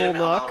was a full legitimate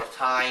knock. amount of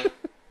time,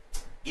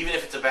 even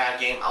if it's a bad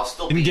game, I'll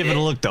still Didn't beat give it a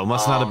look though.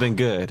 Must not have been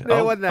good. No,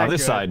 it wasn't that other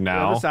good. side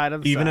now. Other side,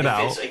 other Even side. it If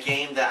out. it's a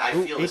game that I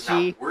Ooh, feel is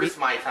itchy. not worth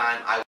my time,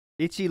 I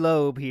Itchy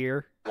Lobe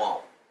here.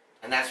 won't.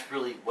 And and that's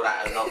really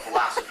what the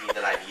philosophy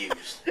that I've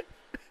used.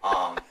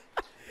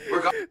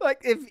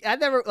 Like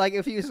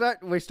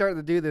we're starting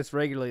to do this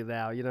regularly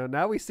now. You know,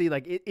 now we see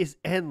like it is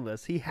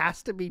endless. He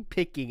has to be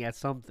picking at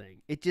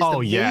something. It's just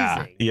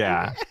amazing.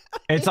 Yeah.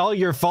 It's all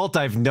your fault,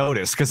 I've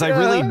noticed, because I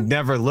really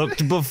never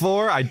looked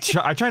before. I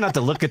try not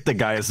to look at the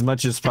guy as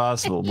much as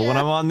possible, but when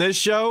I'm on this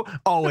show,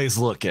 always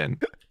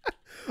looking.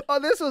 Oh,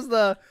 this was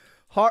the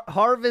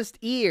harvest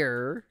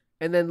ear,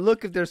 and then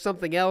look if there's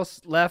something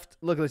else left.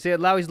 Look, let's see.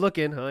 Now he's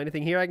looking. Huh?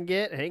 Anything here I can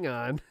get? Hang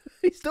on.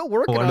 He's still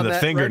working on One of the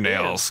that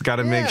fingernails. Got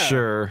to make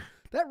sure.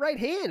 That right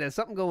hand has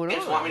something going on.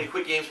 Games want me to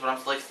quit games, but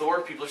I'm like Thor.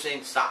 People are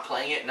saying stop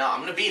playing it. No, I'm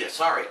gonna beat it.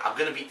 Sorry, I'm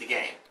gonna beat the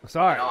game.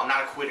 Sorry. I'm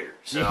not a quitter,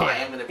 so I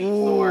am gonna beat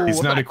Thor.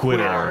 He's not a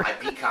quitter. I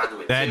beat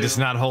Conduit That too. does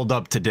not hold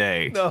up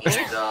today. No. And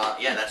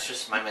yeah, that's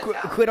just my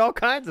mentality. Quit all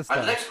kinds of stuff.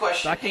 The next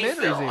question. Hey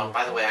Phil,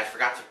 by the way, I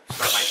forgot to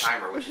start my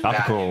timer, which is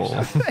bad Cool.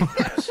 news.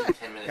 So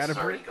 10 minutes is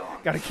already gone.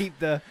 Gotta keep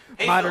the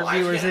Hey modern Phil,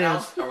 viewers I in.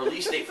 announced a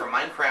release date for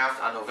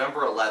Minecraft on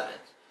November 11th.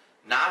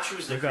 Notch,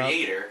 who's the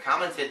creator,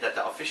 commented that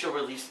the official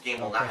release game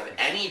will not have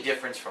any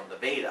difference from the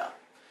beta.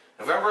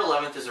 November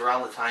 11th is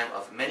around the time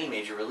of many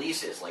major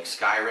releases like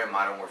Skyrim,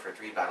 Modern Warfare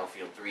 3,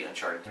 Battlefield 3,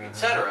 Uncharted 3,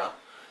 etc.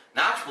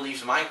 Notch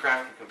believes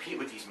Minecraft can compete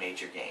with these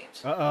major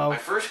games. My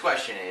first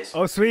question is...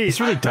 Oh, sweet. This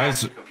really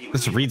does.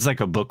 This reads like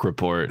a book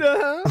report.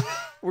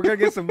 We're going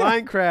to get some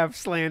Minecraft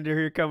slander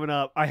here coming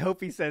up. I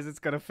hope he says it's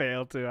going to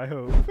fail, too. I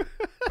hope.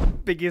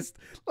 biggest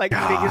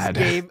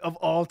game of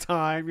all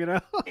time, you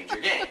know? Major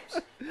games.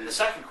 And the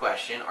second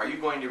question, are you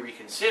going to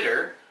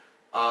reconsider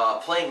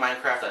playing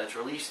Minecraft on its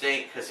release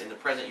date? Because in the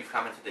present you've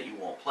commented that you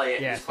won't play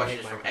it. This question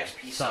is from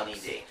XP Sunny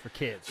D. For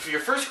kids. So for your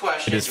first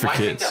question, do I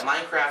think that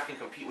Minecraft can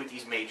compete with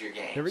these major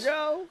games? Here we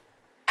go.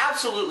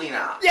 Absolutely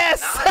not.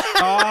 Yes!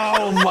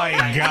 Oh my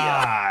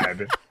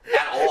god.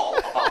 At all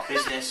about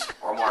business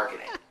or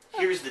marketing.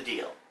 Here's the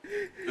deal.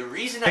 The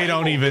reason that They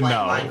don't even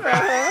know. Minecraft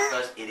is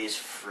because it is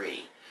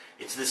free.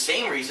 It's the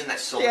same reason that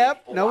so many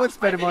people no watch one's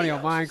spending my money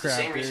on videos. Minecraft. It's the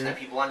same reason that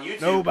people on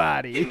YouTube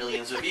Nobody. get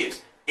millions of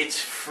views. It's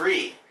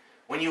free.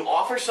 When you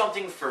offer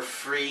something for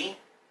free,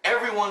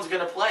 everyone's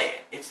going to play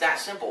it. It's that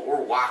simple.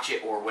 Or watch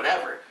it or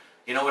whatever.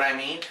 You know what I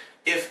mean?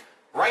 If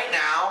right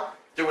now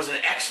there was an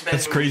X-Men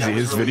That's movie crazy. that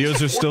was His videos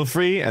released are still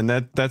free, and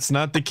that's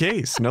not the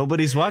case.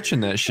 Nobody's watching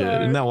that shit.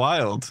 Isn't that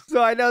wild?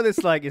 So I know this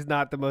is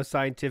not the most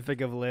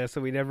scientific of lists,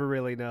 so we never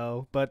really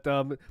know. But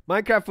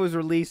Minecraft was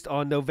released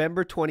on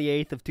November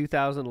 28th of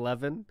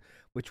 2011,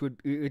 which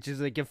is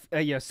like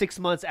 6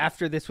 months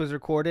after this was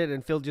recorded.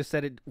 And Phil just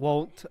said it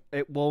won't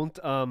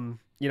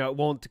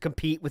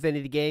compete with any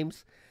of the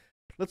games.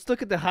 Let's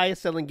look at the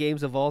highest selling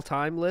games of all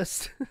time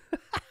list.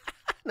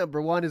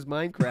 Number 1 is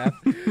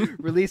Minecraft,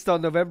 released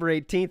on November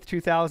 18th,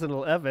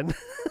 2011.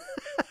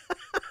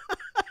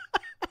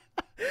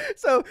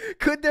 So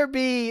could there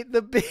be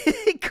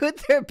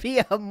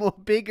a more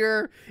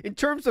bigger, in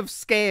terms of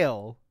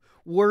scale,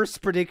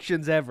 worst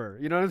predictions ever?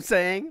 You know what I'm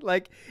saying?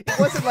 Like, it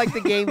wasn't like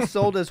the game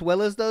sold as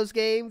well as those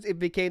games. It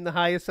became the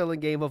highest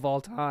selling game of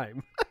all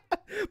time.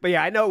 But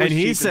yeah, I know it was and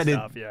he cheap said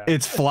and stuff,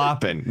 it's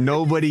flopping.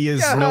 Nobody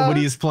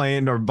is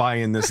playing or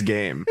buying this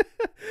game.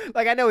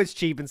 Like, I know it's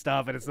cheap and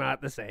stuff, and it's not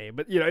the same,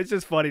 but it's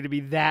just funny to be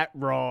that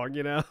wrong,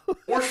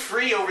 Or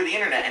free over the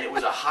internet, and it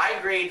was a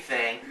high-grade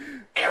thing.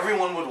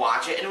 Everyone would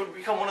watch it, and it would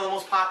become one of the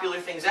most popular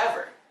things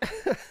ever.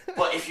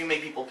 But if you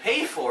make people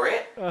pay for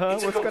it,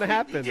 it's a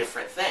completely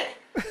different thing.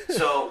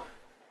 So,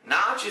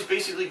 Notch is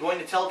basically going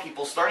to tell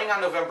people, starting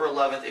on November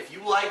 11th, if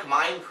you like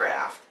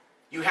Minecraft,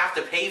 you have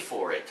to pay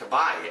for it to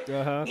buy it.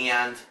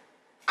 And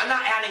I'm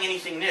not adding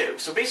anything new.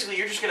 So basically,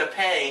 you're just going to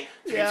pay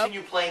to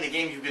continue playing the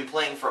game you've been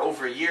playing for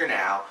over a year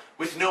now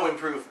with no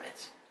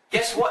improvements.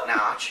 Guess what,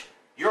 Notch?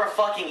 You're a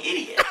fucking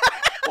idiot.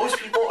 Most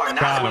people are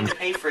not going to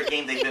pay for a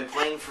game they've been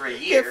playing for a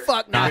year.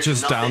 Notch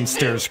is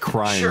downstairs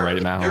crying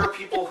right now. There are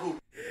people who...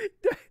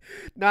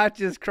 Not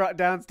just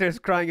downstairs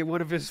crying in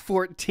one of his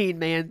 14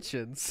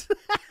 mansions.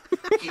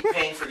 keep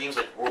paying for games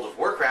like World of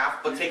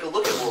Warcraft, but take a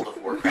look at World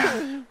of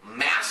Warcraft.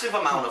 Massive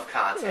amount of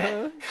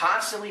content,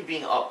 constantly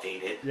being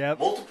updated,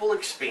 multiple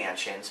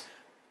expansions,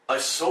 a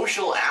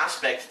social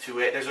aspect to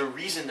it. There's a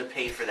reason to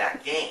pay for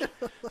that game.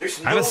 There's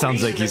no kind of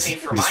sounds like reason he's to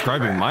pay for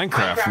describing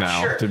Minecraft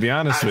now, sure. to be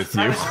honest with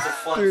you.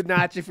 Dude,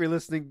 Notch, if you're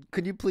listening,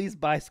 could you please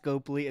buy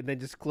Scopely and then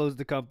just close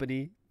the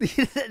company?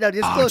 No,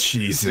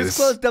 Jesus. Just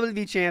close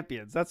WB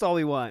Champions. That's all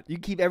we want. You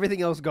keep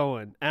everything else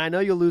going. And I know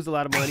you'll lose a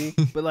lot of money,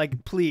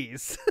 but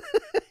please.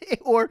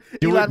 Or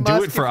Elon Musk.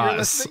 Do it for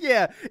us.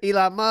 Yeah,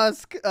 Elon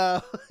Musk,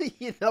 Mark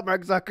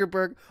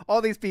Zuckerberg,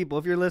 all these people.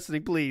 If you're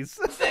listening, please.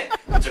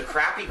 It's a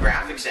crappy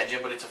graphics engine,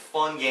 but it's a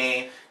fun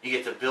game. You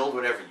get to build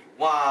whatever you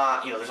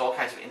want. There's all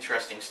kinds of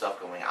interesting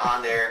stuff going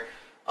on there.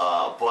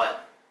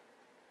 But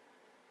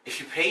if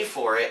you pay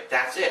for it,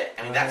 that's it.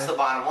 I mean, that's the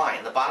bottom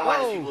line. The bottom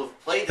line is people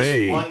have played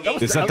this one game.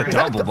 Is that the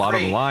double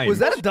bottom line? Was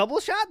that a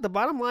double shot? The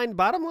bottom line?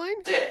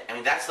 That's it. I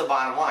mean, that's the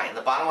bottom line.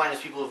 The bottom line is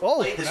people have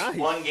played this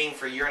one game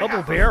for a year and a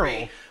half for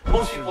free.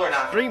 Most people are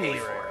not going to pay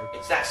for it.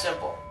 It's that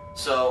simple.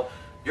 So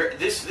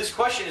This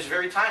question is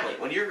very timely.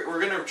 When we're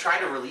going to try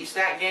to release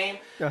that game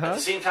at the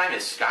same time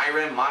as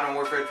Skyrim, Modern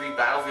Warfare 3,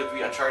 Battlefield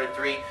 3, Uncharted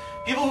 3,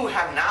 people who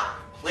have not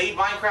played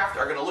Minecraft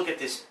are going to look at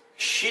this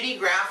shitty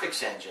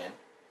graphics engine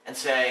and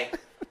say,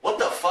 what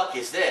the fuck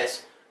is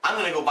this? I'm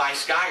going to go buy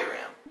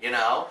Skyrim, you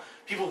know?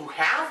 People who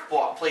have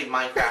played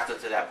Minecraft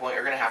up to that point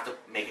are going to have to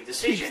make a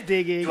decision.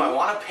 Do I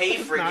want to pay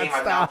for a game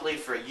I've not played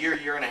for a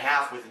year and a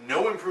half with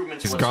no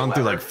improvements whatsoever? He's gone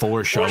through like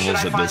 4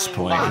 shovels at this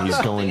point. He's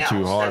going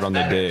too hard on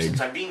the dig.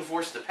 Since I'm being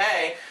forced to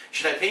pay,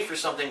 should I pay for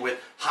something with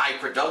high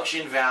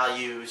production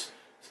values,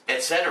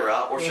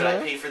 etc., or should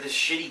I pay for this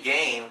shitty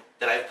game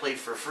that I've played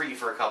for free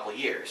for a couple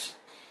years?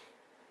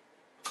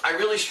 I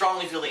really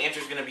strongly feel the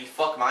answer is going to be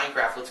fuck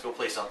Minecraft, let's go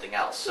play something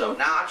else. So,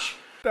 Notch.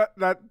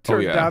 That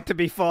turned out to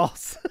be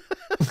false.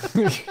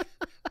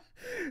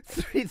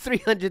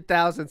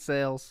 300,000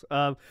 sales.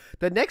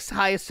 The next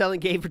highest selling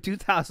game for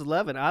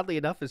 2011, oddly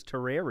enough, is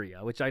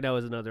Terraria, which I know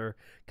is another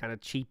kind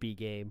of cheapy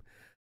game.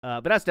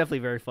 But that's definitely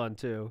very fun,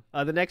 too.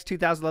 The next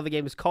 2011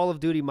 game is Call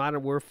of Duty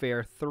Modern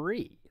Warfare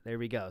 3. There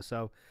we go.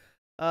 So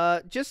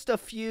just a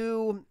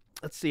few...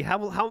 Let's see.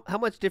 How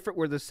much different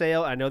were the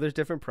sale? I know there's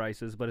different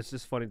prices, but it's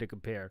just funny to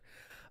compare.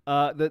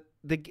 The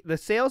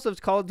sales of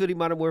Call of Duty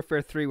Modern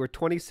Warfare 3 were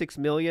 26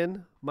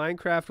 million.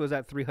 Minecraft was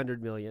at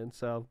 300 million.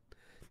 So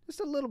just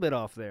a little bit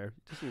off there.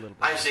 Just a little bit.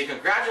 I say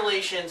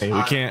congratulations. Hey,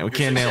 we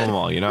can't nail them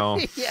all, you know.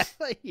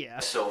 yeah.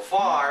 So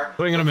far,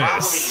 we're gonna the problem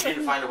miss. is you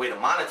didn't find a way to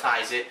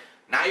monetize it.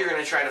 Now you're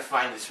going to try to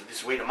find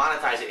this way to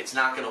monetize it. It's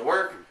not going to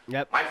work.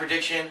 Yep. My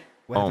prediction: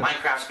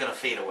 Minecraft's going to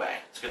fade away.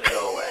 It's going to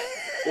go away.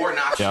 Or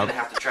Notch is going to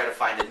have to try to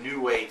find a new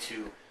way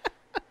to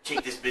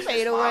take this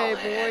business model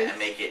and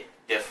make it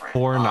different.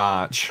 Poor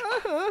Notch.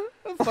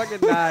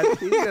 Fucking Notch.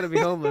 He's going to be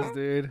homeless,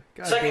 dude.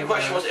 God Second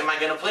question was, am I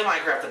going to play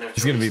Minecraft? And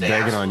he's going to be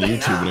begging on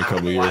YouTube in a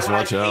couple years.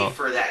 Watch out. Why would I pay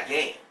for that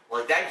game?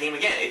 Like, that game,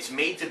 again, it's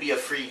made to be a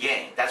free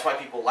game. That's why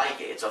people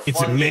like it. It's a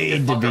fun game.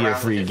 It's made to be a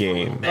free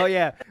game. Oh,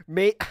 yeah.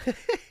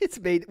 It's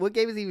made. What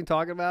game is he even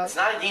talking about? It's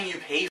not a game you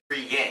pay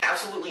free game.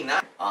 Absolutely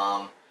not.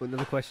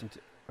 Another question.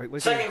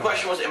 Right, second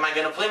question was, am I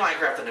going to play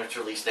Minecraft on its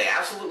release day?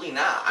 Absolutely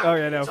not. Oh,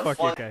 yeah, no, fuck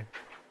you, okay.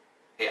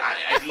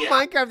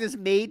 Minecraft is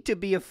made to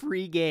be a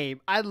free game.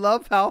 I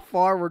love how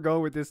far we're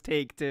going with this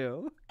take,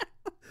 too.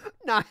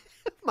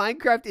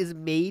 Minecraft is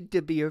made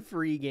to be a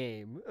free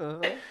game.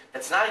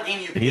 It's not a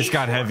game you pay He's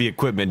got heavy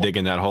equipment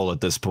digging that hole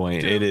at this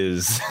point. Dude, it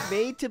is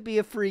made to be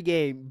a free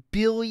game.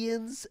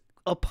 Billions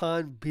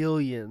upon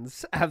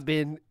billions have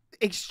been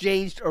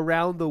exchanged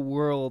around the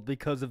world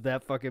because of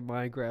that fucking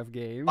Minecraft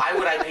game. Why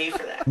would I pay for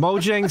that?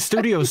 Mojang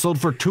Studios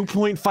sold for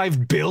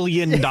 $2.5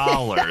 billion,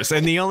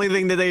 and the only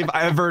thing that they've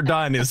ever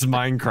done is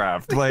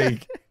Minecraft.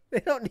 Like, they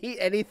don't need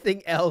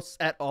anything else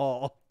at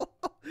all.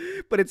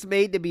 But it's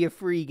made to be a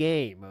free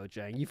game,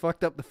 Mojang. You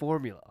fucked up the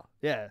formula.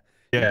 Yeah.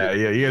 Yeah,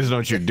 you guys know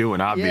what you're doing,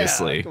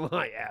 obviously. Yeah, come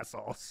on,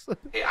 assholes.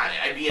 Hey,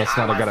 that's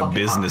not I got a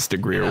business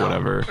degree or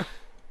whatever.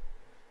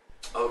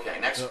 Okay,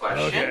 next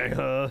question.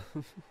 Okay.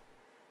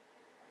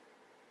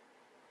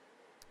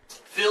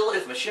 Phil,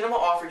 if Machinima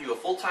offered you a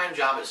full-time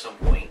job at some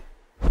point,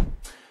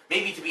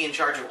 maybe to be in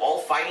charge of all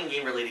fighting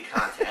game-related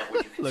content,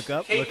 would you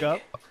consider look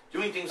up.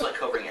 Doing things like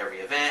covering every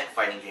event,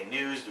 fighting game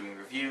news, doing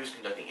reviews,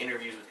 conducting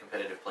interviews with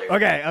competitive players?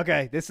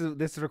 Okay.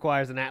 This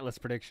requires an Atlas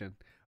prediction.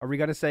 Are we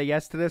going to say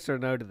yes to this or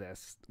no to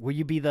this? Will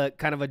you be the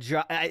kind of a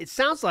job? It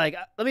sounds like.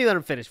 Let me let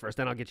him finish first,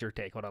 then I'll get your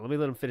take. Hold on. Let me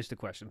let him finish the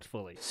questions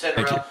fully.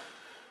 Etc.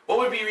 What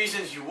would be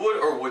reasons you would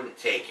or wouldn't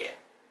take it?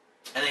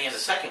 And then he has a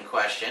second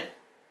question.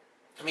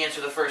 Let me answer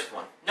the first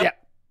one. Nope. Yeah.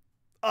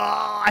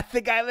 Oh, I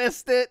think I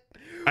missed it.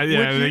 I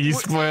think you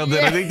spoiled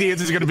it. I think the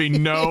answer is going to be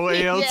no,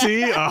 ALT.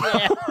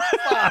 Fuck.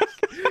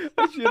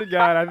 I should have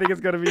got it. I think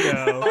it's going to be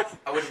no.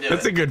 I wouldn't do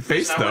That's a good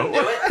face, though.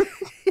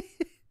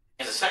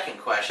 Here's a second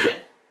question.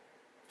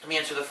 Let me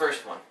answer the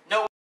first one.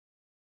 No.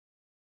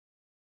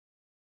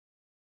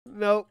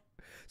 Nope.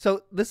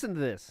 So listen to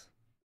this.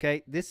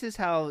 Okay, this is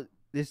how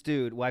this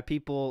dude. Why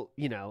people,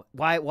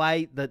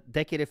 why the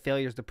Decade of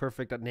Failure is the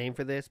perfect name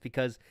for this,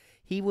 because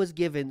he was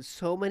given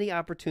so many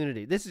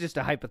opportunities. This is just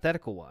a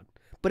hypothetical one,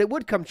 but it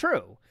would come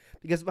true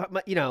because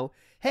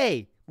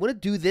hey, want to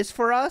do this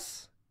for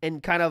us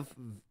and kind of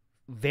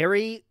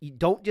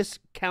don't just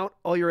count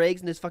all your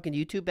eggs in this fucking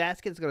YouTube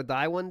basket. It's gonna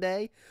die one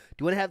day.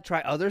 Do you want to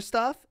try other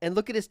stuff? And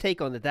look at his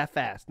take on it that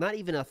fast. Not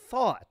even a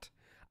thought.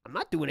 I'm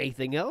not doing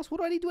anything else. What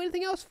do I need to do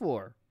anything else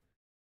for?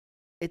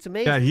 It's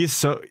amazing. Yeah,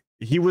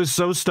 he was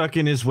so stuck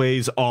in his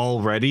ways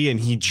already, and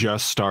he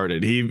just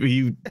started.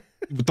 He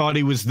thought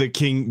he was the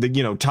king,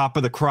 top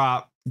of the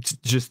crop,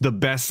 just the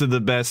best of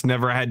the best,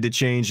 never had to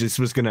change. This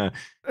was gonna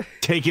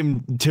take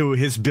him to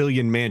his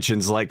billion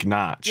mansions like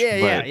Notch.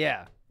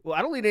 Yeah. Well,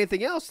 I don't need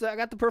anything else. I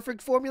got the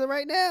perfect formula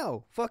right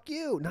now. Fuck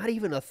you. Not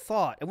even a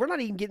thought. And we're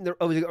not even getting there.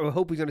 Oh, I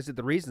hope he's going to say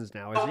the reasons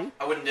now, is he?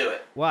 I wouldn't do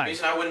it. Why? The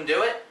reason I wouldn't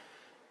do it,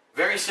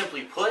 very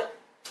simply put,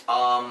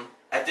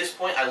 at this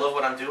point, I love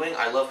what I'm doing.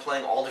 I love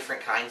playing all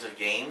different kinds of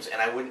games,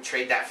 and I wouldn't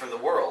trade that for the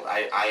world.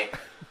 I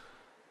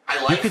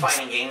like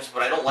fighting games,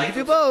 but I don't like it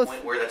to the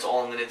point where that's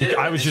all I'm going to do.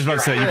 I was just about to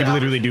say, you could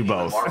literally do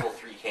both. Marvel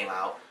 3 came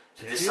out,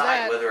 to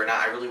decide whether or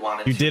not I really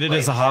wanted to. You did it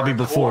as a hobby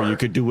before. You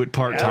could do it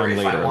part-time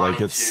later.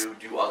 Like it's to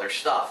do other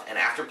stuff. And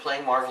after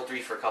playing Marvel 3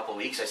 for a couple of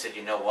weeks, I said,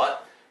 you know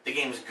what? The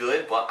game's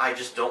good, but I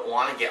just don't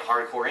want to get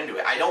hardcore into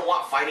it. I don't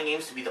want fighting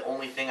games to be the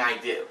only thing I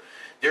do.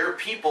 There are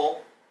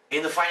people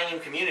in the fighting game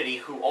community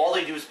who all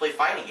they do is play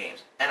fighting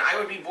games. And I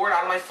would be bored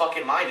out of my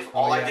fucking mind if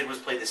all I did was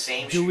play the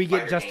same Street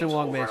Fighter games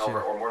over and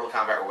over, or Mortal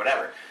Kombat or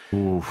whatever.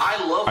 Oof,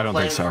 I love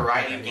playing so. the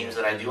variety of games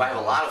that I do. I have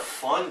a lot of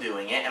fun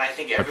doing it, and I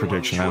think everyone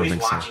enjoys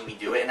watching me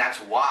do it, and that's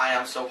why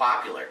I'm so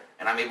popular.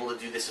 And I'm able to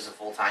do this as a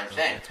full-time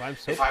thing.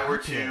 If I were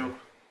to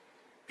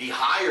be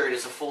hired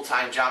as a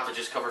full-time job to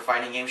just cover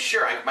fighting games,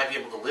 sure, I might be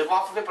able to live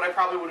off of it, but I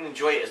probably wouldn't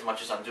enjoy it as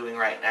much as I'm doing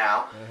right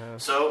now.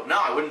 So, no,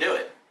 I wouldn't do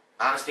it.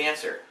 Honest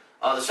answer.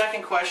 The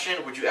second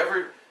question, would you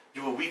ever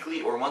do a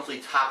weekly or monthly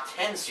top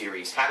 10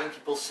 series, having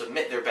people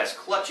submit their best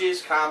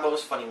clutches, combos,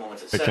 funny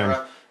moments,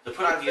 etc., to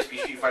put on DSP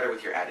Street Fighter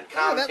with your added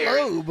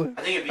commentary?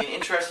 I think it'd be an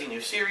interesting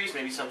new series,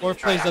 maybe something to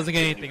try out. Doesn't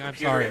get anything, I'm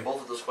sorry. And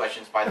both of those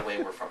questions, by the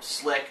way, were from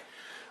Slick.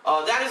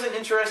 That is an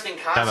interesting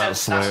concept.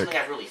 It's not something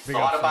I've really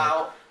thought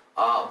about,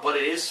 but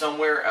it is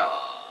somewhere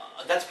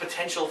that's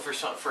potential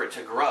for it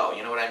to grow.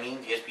 You know what I mean?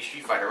 DSP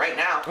Street Fighter. Right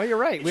now, you're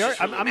right.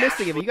 I'm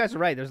missing it, but you guys are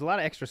right. There's a lot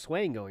of extra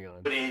swaying going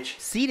on.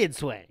 Seated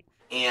swaying.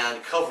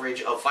 And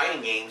coverage of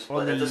fighting games,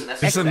 but that doesn't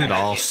necessarily... Isn't it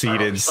all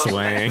seated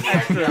swaying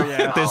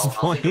at this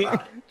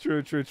point?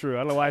 True. I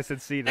don't know why I said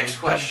seated. Next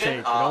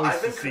question.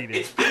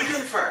 It's been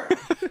confirmed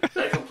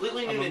that a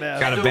completely new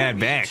got a bad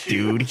back,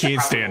 dude. He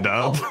can't stand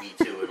up.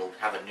 It'll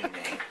have a new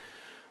name.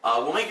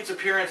 Will make its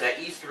appearance at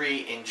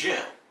E3 in June.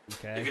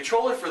 The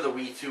controller for the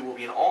Wii 2 will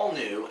be an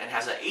all-new and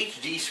has an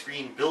HD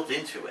screen built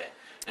into it.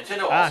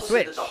 Nintendo also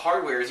said that the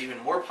hardware is even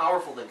more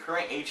powerful than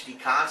current HD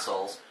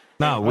consoles.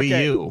 No,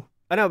 Wii U.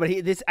 I know, but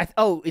is it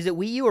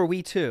Wii U or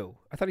Wii 2?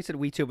 I thought he said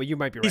Wii 2, but you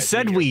might be right. He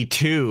said Wii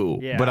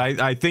 2, but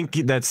I think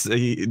that's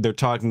they're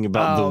talking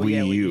about the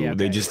Wii U.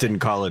 They just didn't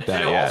call it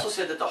that yet. Also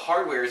said that the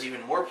hardware is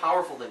even more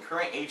powerful than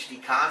current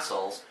HD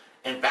consoles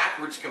and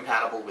backwards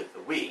compatible with the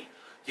Wii.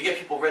 To get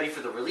people ready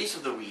for the release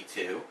of the Wii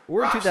 2,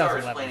 Rockstar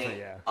is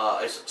planning,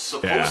 is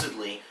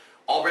supposedly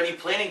already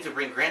planning to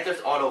bring Grand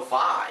Theft Auto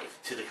 5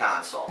 to the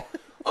console.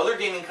 Other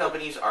gaming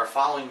companies are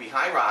following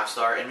behind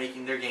Rockstar and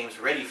making their games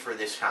ready for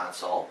this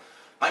console.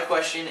 My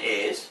question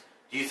is,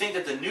 do you think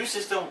that the new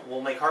system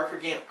will make hardcore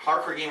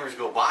gamers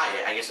go buy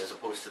it, I guess, as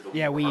opposed to the Wii?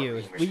 Yeah, Wii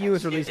U. Wii U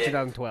was released in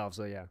 2012,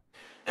 so yeah.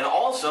 And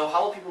also,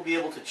 how will people be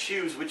able to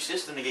choose which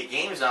system to get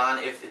games on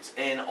if it's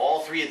in all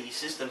three of these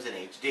systems in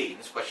HD?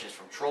 This question is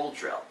from Troll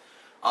Drill.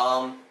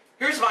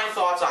 Here's my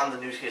thoughts on the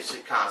new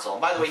console.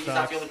 And by the way, he's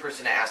not the only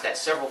person to ask that.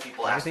 Several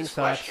people asked this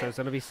question. Everything sucks, so it's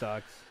gonna be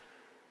sucks.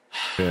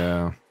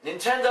 Yeah.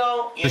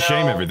 Nintendo, it's a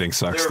shame everything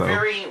sucks, they're though.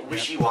 very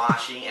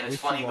wishy-washy, and it's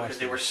funny because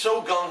they were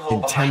so gung-ho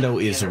Nintendo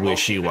is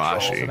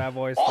wishy-washy.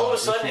 All of a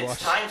sudden,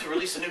 it's time to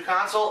release a new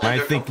console, and I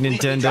think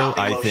Nintendo,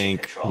 I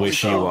think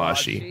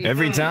wishy-washy.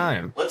 Every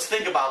time. Let's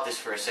think about this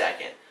for a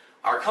second.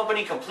 Our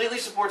company completely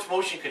supports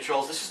motion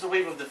controls. This is the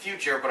wave of the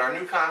future, but our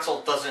new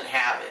console doesn't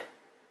have it.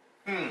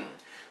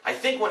 I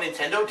think what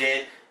Nintendo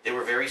did, they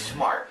were very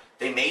smart.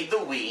 They made the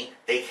Wii,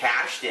 they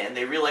cashed in,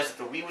 they realized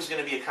that the Wii was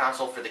going to be a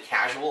console for the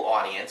casual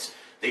audience.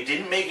 They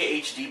didn't make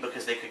it HD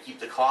because they could keep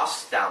the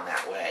costs down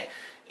that way.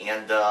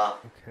 And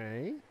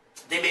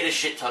they made a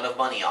shit ton of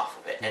money off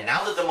of it. And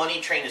now that the money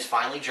train is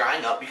finally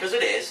drying up, because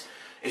it is,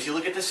 if you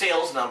look at the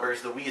sales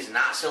numbers, the Wii is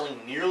not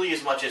selling nearly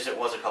as much as it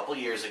was a couple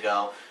years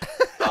ago.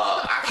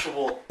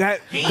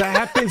 That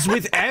happens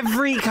with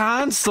every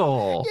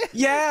console.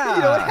 Yeah.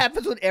 You know what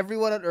happens when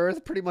everyone on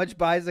Earth pretty much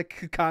buys a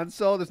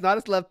console? There's not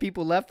as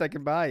people left that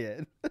can buy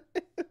it.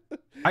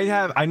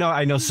 I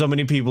know so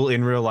many people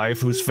in real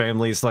life whose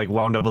families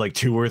wound up with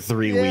 2 or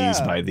 3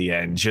 Wiis by the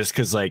end, just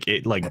because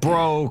it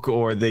broke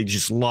or they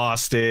just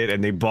lost it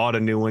and they bought a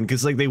new one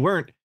because they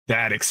weren't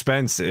that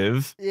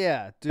expensive.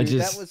 Yeah, dude,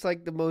 that was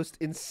the most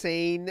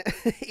insane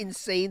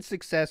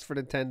success for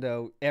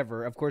Nintendo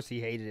ever. Of course,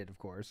 he hated it, of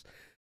course.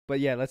 But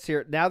yeah, let's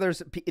hear it. Now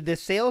the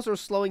sales are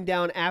slowing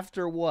down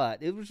after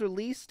what? It was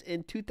released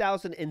in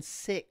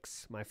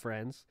 2006, my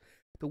friends.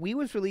 The Wii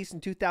was released in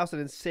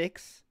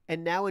 2006,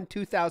 and now in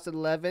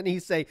 2011,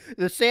 he's saying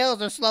the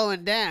sales are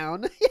slowing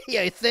down.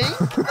 You think?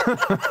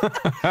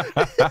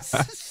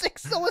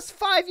 Almost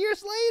 5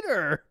 years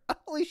later.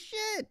 Holy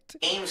shit!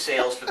 Game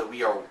sales for the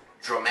Wii are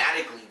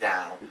dramatically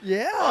down.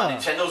 Yeah.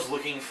 Nintendo's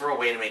looking for a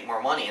way to make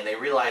more money, and they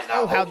realize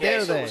now, okay,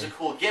 so it was a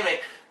cool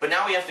gimmick, but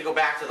now we have to go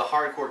back to the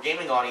hardcore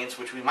gaming audience,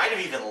 which we might have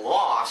even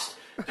lost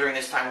during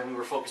this time when we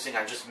were focusing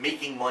on just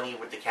making money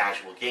with the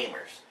casual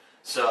gamers.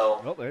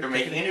 So they're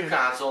making a new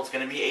console. It's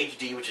going to be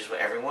HD, which is what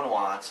everyone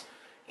wants,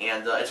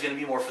 and it's going to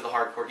be more for the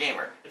hardcore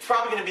gamer. It's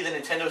probably going to be the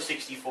Nintendo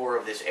 64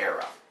 of this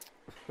era.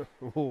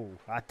 Ooh,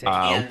 hot take.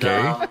 What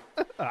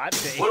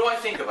do I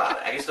think about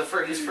it? I guess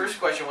his first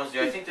question was,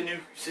 do I think the new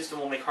system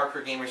will make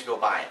hardcore gamers go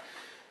buy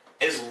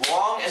it? As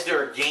long as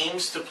there are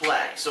games to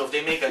play. So if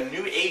they make a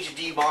new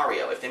HD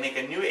Mario, if they make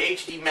a new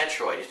HD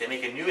Metroid, if they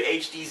make a new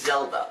HD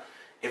Zelda,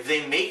 if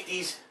they make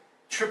these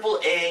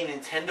AAA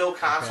Nintendo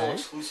console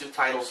exclusive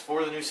titles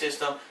for the new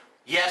system,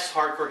 Yes,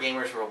 hardcore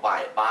gamers will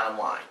buy it. Bottom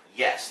line,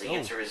 yes. The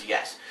answer is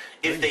yes.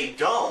 If they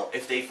don't,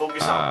 if they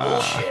focus on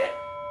bullshit,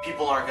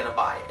 people aren't going to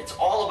buy it. It's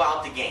all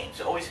about the games.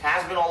 It always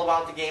has been all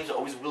about the games. It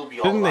always will be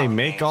all Didn't about they the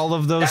make games. all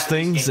of those That's what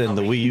these things game and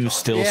the Wii companies U keep on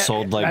still doing.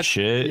 sold like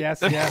shit?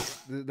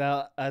 Yes.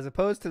 Now, as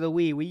opposed to the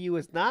Wii U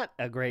was not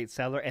a great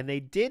seller, and they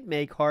did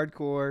make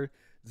hardcore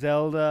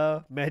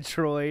Zelda,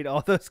 Metroid,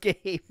 all those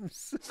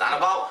games. It's not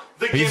about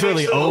the games. He's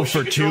really 0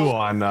 for 2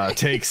 on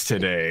takes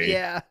today.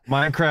 Yeah.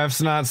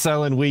 Minecraft's not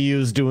selling, Wii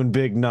U's doing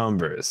big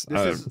numbers.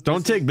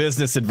 Don't take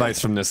business advice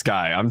from this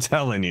guy. I'm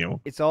telling you.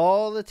 It's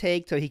all the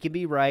take so he can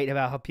be right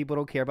about how people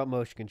don't care about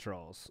motion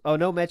controls. Oh,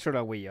 no Metroid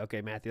on Wii U.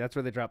 Okay, Matthew, that's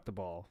where they dropped the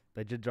ball.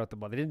 They did drop the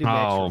ball. They didn't do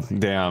Metroid. Oh,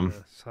 damn.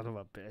 Son of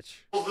a bitch.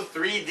 Well, the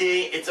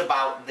 3D, it's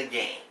about the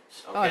games.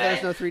 Okay? Oh,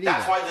 there's no 3D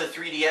That's now. why the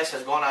 3DS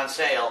has gone on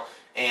sale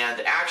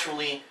and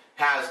actually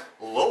has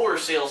lower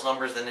sales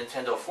numbers than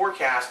Nintendo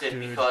forecasted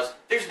because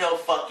there's no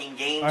fucking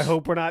games. I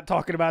hope we're not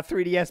talking about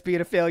 3DS being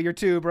a failure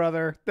too,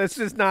 brother. This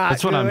is not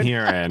That's what good. I'm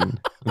hearing.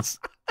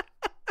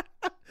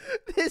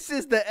 This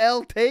is the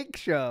L Take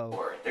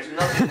show. There's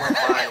nothing more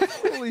fun.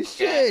 Holy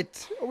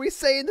shit. Are we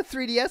saying the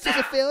 3DS is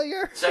a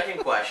failure? Second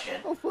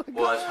question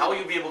was how will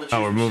you be able to choose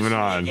we're moving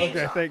on. games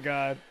Okay, on? thank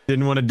God.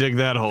 Didn't want to dig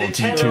that hole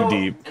too Nintendo,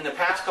 deep. in the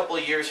past couple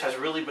of years, has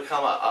really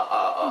become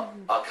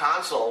a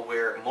console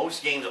where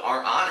most games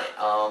aren't on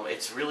it.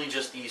 It's really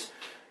just these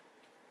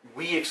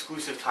Wii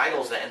exclusive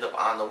titles that end up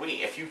on the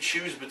Wii. If you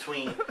choose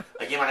between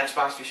a game on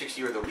Xbox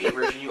 360 or the Wii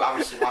version, you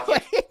obviously want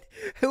the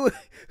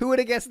Who would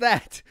have guessed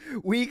that?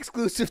 Wii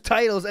exclusive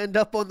titles end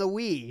up on the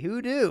Wii.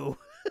 Who knew?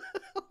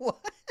 What?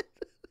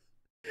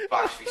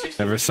 Xbox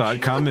 360. Never saw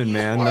it coming,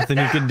 man. Nothing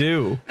you could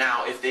do.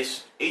 Now, if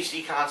this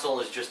HD console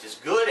is just as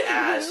good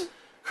as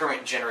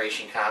current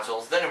generation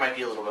consoles, then it might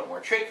be a little bit more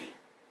tricky.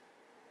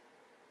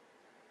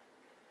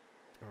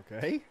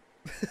 Okay.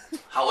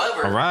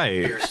 However, All right.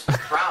 here's the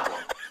problem.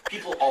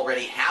 People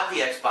already have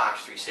the Xbox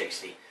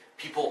 360.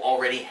 People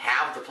already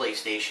have the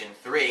PlayStation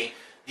 3.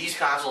 These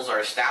consoles are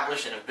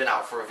established and have been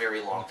out for a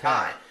very long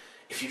time.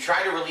 If you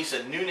try to release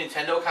a new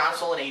Nintendo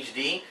console in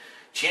HD,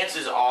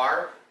 chances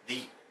are the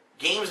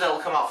games that will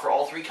come out for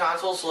all three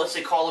consoles, so let's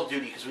say Call of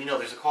Duty, because we know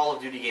there's a Call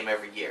of Duty game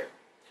every year.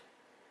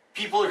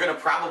 People are going to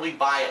probably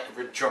buy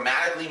it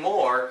dramatically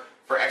more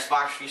for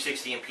Xbox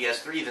 360 and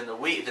PS3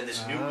 than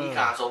this new Wii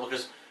console,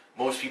 because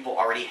most people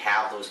already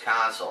have those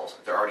consoles.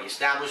 They're already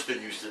established. They're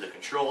used to the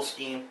control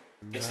scheme.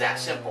 It's that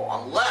simple.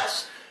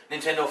 Unless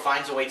Nintendo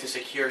finds a way to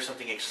secure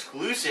something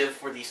exclusive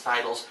for these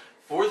titles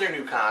for their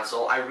new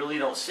console, I really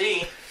don't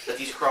see that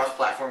these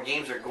cross-platform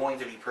games are going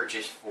to be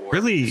purchased for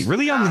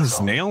Really on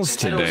his nails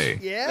Nintendo's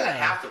today. gonna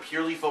have to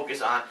purely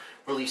focus on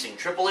releasing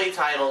AAA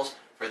titles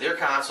for their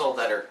console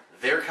that are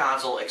their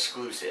console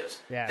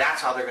exclusives. Yeah.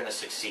 That's how they're going to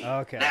succeed.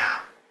 Okay.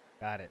 Now,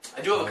 Got it.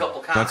 I do have a couple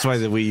comments. That's why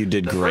the Wii U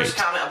did The great. first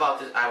comment about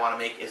this I want to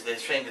make is they're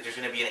saying that there's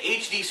going to be an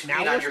HD screen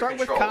Now on we're your starting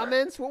with controller.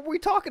 comments? What were we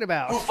talking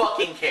about? Who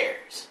fucking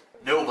cares?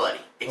 Nobody.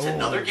 It's Oh.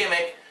 another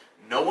gimmick.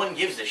 No one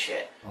gives a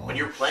shit. When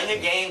you're playing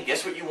a game,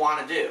 guess what you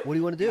want to do? What do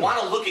you want to do? You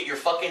want to look at your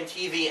fucking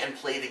TV and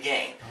play the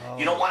game.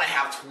 You don't want to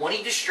have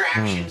 20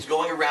 distractions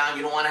going around.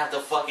 You don't want to have to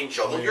fucking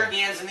juggle your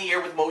hands in the air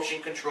with motion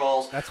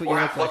controls. That's what or you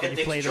have look like fucking when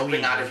you play things the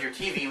jumping Wii, out right? of your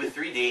TV with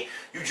 3D.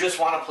 You just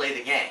want to play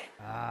the game.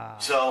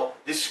 So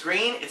this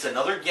screen, it's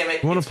another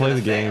gimmick. You want to It's play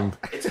gonna the fail. game.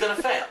 It's going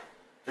to fail.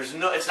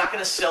 It's not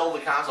going to sell the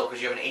console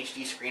because you have an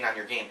HD screen on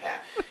your gamepad.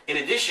 In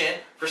addition,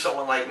 for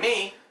someone like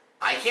me,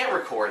 I can't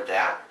record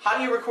that. How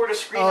do you record a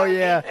screen on your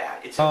gamepad?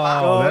 It's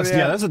impossible. Oh,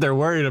 that's what they're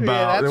worried about.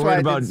 that's They're why worried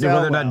it about didn't sell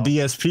whether or not well.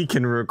 DSP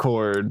can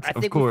record. I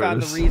think of course. we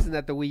found the reason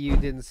that the Wii U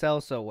didn't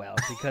sell so well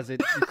is because you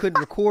couldn't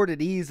record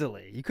it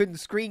easily. You couldn't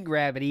screen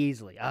grab it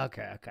easily.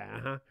 Okay.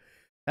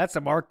 That's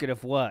a market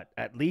of what?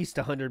 At least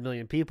 100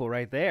 million people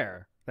right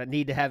there that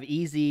need to have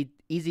easy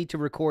to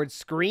record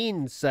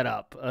screen set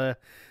up.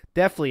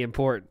 Definitely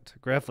important.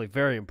 Definitely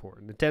very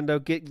important.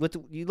 Nintendo,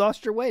 you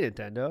lost your way,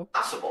 Nintendo.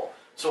 Possible.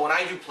 So when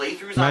I do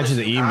playthroughs Imagine on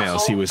the this new emails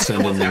console, he was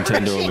sending no one's ever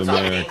gonna Nintendo see of it's on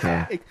the America.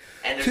 gamepad.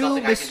 And there's To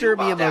nothing I can do Mr.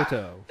 about that.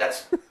 Miyamoto.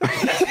 That's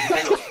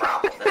Nintendo's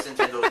problem. That's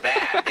Nintendo's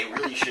bad. They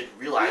really should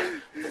realize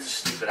that's a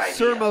stupid idea.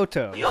 Sir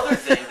Moto. The other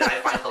thing that I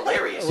find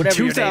hilarious Whatever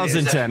your name is.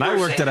 2010, I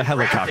worked at a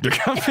helicopter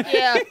company.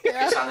 Yeah.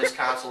 graphics on this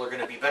console are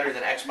going to be better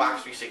than Xbox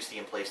 360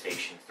 and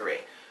PlayStation 3.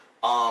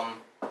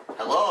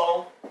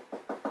 Hello?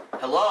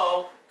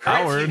 Current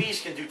Howard.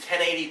 TVs can do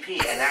 1080p,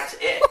 and that's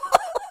it.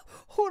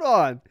 Hold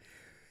on.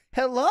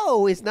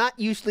 Hello is not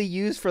usually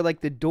used for like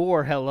the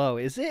door hello,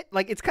 is it?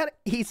 Like it's kind of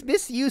he's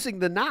misusing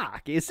the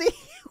knock, is he?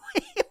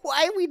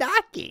 Why are we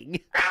knocking?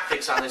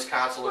 Graphics on this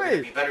console are going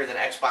to be better than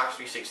Xbox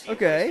 360 and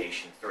Okay.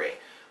 PlayStation 3.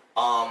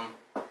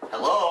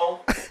 Hello?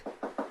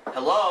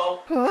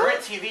 Current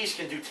TVs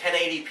can do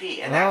 1080p,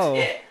 and that's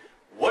it.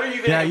 What are you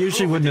going to Yeah, I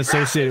usually wouldn't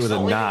associate it with a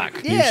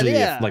knock. Yeah, Usually,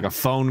 yeah. like a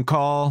phone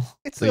call.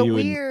 It's so a you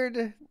would-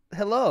 weird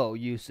hello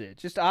usage,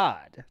 just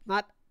odd.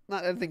 Not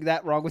not anything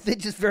that wrong with it.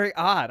 Just very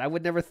odd. I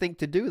would never think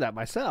to do that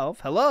myself.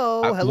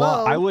 Hello.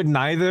 Well, I wouldn't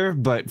either,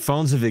 but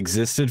phones have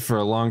existed for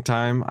a long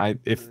time.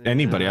 If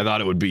anybody, I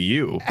thought it would be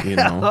you. You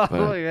know.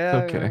 Oh,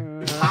 yeah. Okay.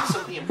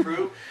 Possibly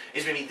improve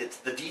is maybe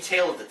the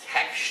detail of the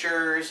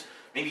textures.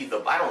 Maybe the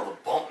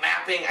bump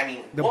mapping. I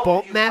mean, The what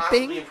bump could you possibly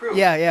mapping? improve?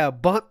 Yeah,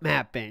 bump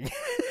mapping.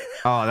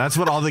 Oh, that's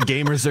what all the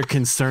gamers are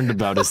concerned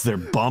about is their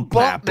bump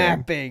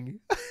mapping.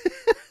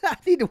 I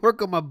need to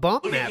work on my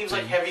bump Look at mapping. games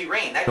like Heavy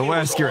Rain. That Go game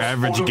was ask your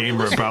almost average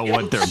gamer photorealistic. about It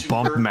what looked their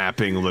super bump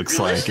mapping looks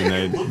like, realistic. and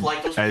It they looked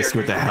like those ask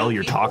what the characters hell were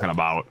you're real talking people.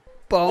 about.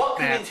 Bump What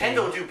could mapping.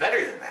 Nintendo do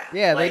better than that?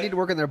 Yeah, Like, they need to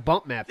work on their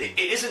bump mapping. It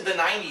isn't the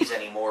 90s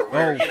anymore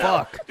where, Oh, you know,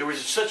 fuck. there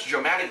was such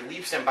dramatic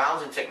leaps and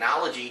bounds in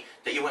technology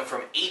that you went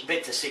from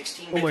 8-bit to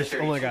 16-bit to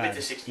Oh my 32-bit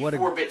God. to What a-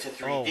 64-bit to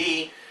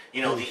 3D,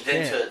 you know, Holy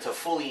then shit. to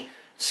fully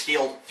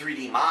scaled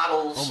 3D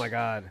models. Oh my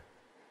god.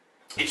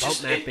 It's Bump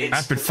just mapping.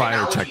 Rapid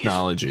fire technology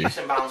technology. is leaps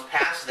and bounds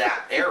past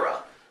that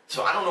era.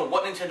 So I don't know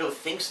what Nintendo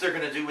thinks they're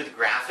going to do with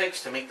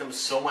graphics to make them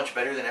so much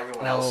better than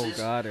everyone else's.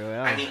 Oh god,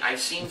 yeah. I mean, I've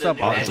seen What's the up,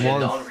 new Bob? engine, Well,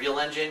 the Unreal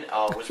Engine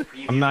was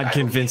previewed. I'm not I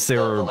convinced they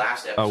believe, were the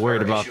last episode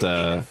worried or about issue of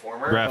Game the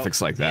Informer.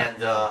 graphics like that.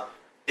 And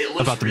it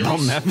looks About the really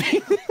bump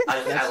mapping.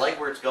 I like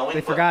where it's going.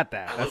 They but forgot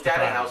that. I That's looked the at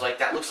it and I problem. was like,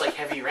 that looks like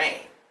Heavy Rain.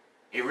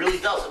 It really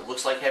does. It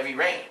looks like Heavy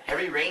Rain.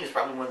 Heavy Rain is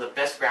probably one of the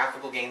best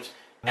graphical games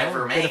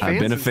ever made. I've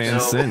been a fan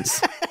So-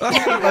 since.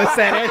 Both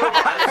said it.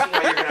 I don't see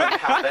how you're going to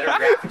have better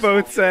graphics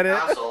Both on said your it.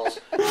 consoles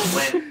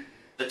when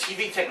the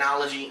TV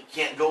technology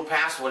can't go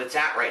past what it's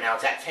at right now.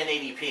 It's at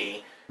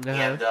 1080p,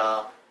 and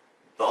the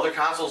other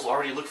consoles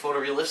already look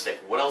photorealistic.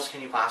 What else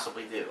can you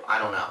possibly do? I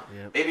don't know.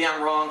 Yep. Maybe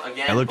I'm wrong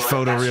again. I looked but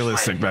that's just my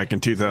photorealistic opinion. back in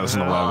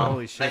 2011.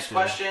 Holy shit, Next dude.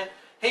 question.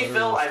 Hey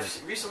Phil,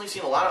 I've recently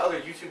seen a lot of other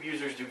YouTube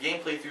users do game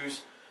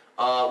playthroughs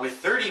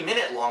with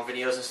 30-minute long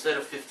videos instead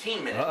of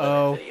 15-minute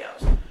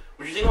videos.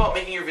 Would you think about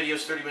making your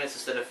videos 30 minutes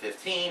instead of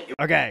 15?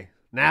 Okay,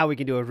 now we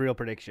can do a real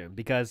prediction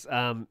because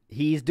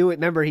he's doing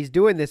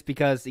this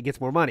because he gets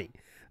more money.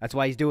 That's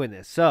why he's doing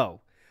this.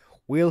 So,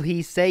 will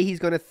he say he's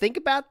going to think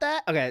about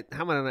that? Okay,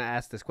 how am I going to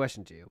ask this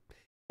question to you?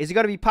 Is he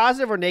going to be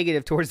positive or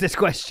negative towards this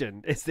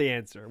question? It's the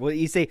answer. Will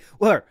he say,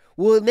 well,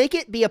 will it make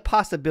it be a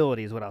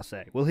possibility is what I'll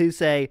say. Will he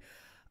say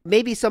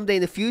maybe someday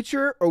in the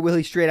future, or will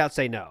he straight out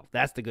say no?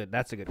 That's a good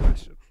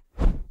question.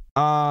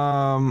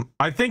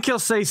 I think he'll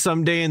say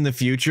someday in the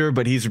future,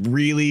 but he's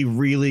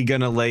really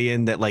gonna lay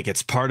in that like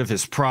it's part of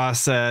his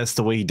process,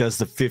 the way he does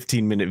the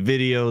 15-minute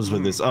videos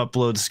with his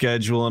upload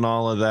schedule and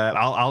all of that.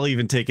 I'll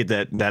even take it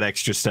that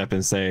extra step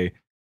and say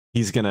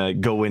he's gonna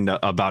go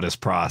into about his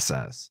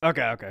process.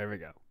 Okay, here we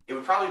go. It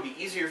would probably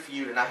be easier for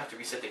you to not have to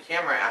reset the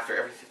camera after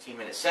every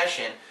 15-minute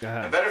session,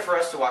 and better for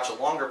us to watch a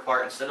longer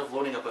part instead of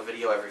loading up a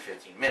video every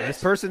 15 minutes.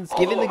 This person's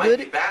Although giving the it might good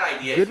be a bad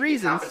idea good if you get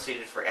reasons.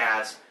 compensated for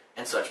ads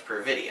and such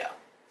per video.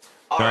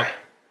 All Yep. right,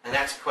 and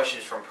next question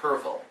is from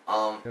Pervil.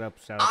 Get up,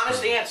 shout out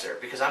Honest to him. answer,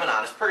 because I'm an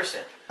honest person.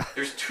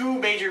 There's two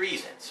major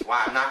reasons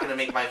why I'm not going to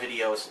make my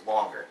videos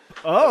longer.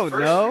 Oh, The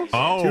first no. reason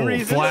Oh, Two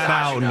reasons? flat is, as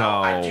out you know,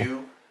 I no.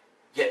 do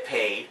get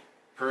paid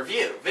per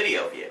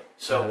video view.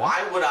 So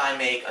why would I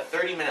make a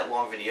 30-minute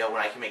long video when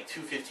I can make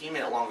two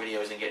 15-minute long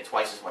videos and get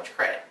twice as much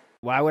credit?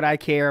 Why would I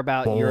care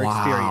about your Wow.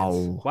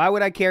 experience? Why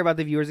would I care about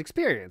the viewer's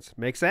experience?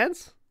 Make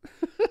sense?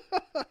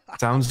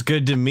 Sounds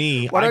good to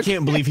me. Why I don't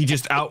can't believe he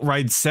just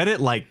outright said it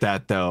like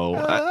that, though.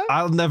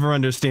 I'll never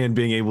understand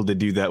being able to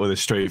do that with a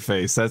straight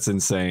face. That's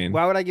insane.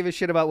 Why would I give a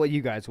shit about what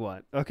you guys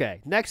want?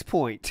 Okay, next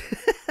point.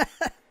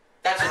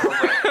 That's a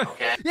no-brainer,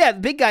 okay? Yeah,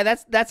 big guy,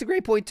 that's a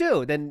great point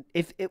too. Then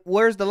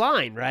where's the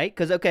line, right?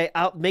 Because okay,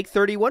 I'll make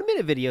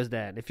 31-minute videos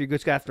then if you're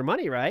just after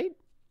money, right?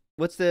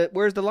 Where's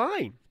the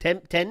line?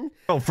 10?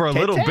 Oh, for a 10,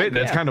 little 10, bit,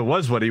 that yeah. kind of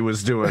was what he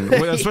was doing,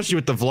 Well, especially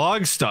with the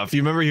vlog stuff.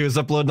 You remember he was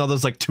uploading all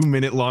those like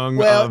 2-minute long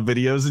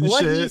videos and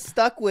what shit. he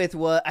stuck with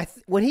was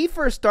when he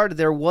first started,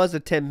 there was a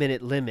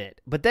 10-minute limit,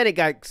 but then it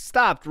got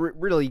stopped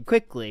really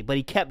quickly. But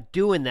he kept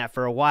doing that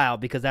for a while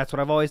because that's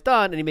what I've always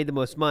done, and he made the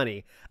most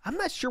money. I'm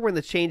not sure when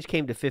the change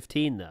came to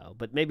 15 though,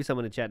 but maybe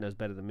someone in chat knows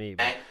better than me.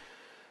 Okay?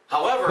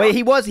 However, But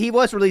he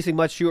was releasing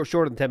much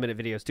shorter than 10-minute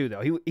videos too,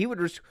 though. He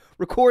would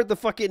record the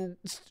fucking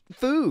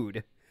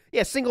food.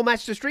 Yeah, single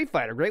match to Street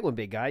Fighter, great one,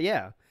 big guy.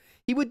 Yeah,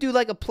 he would do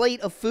like a plate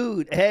of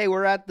food. Hey,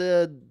 we're at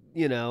the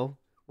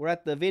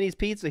Vinny's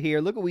Pizza here.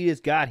 Look what we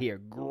just got here.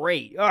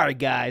 Great. All right,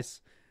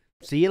 guys.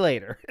 See you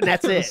later. And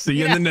that's it. See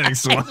you in the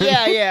next one.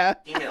 Yeah.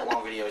 15-minute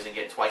long videos and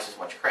get twice as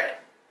much credit.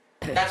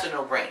 That's a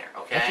no-brainer,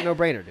 okay? That's a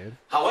no-brainer, dude.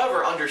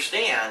 However,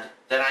 understand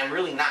that I'm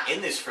really not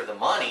in this for the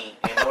money.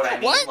 You know what I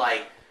mean? What?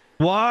 Like,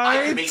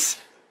 I could make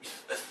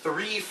What?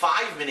 3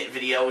 5-minute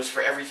videos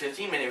for every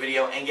 15-minute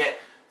video and get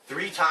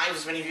 3 times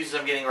as many views as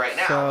I'm getting right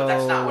now. But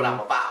that's not what I'm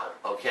about,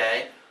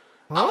 okay?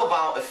 I'm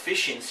about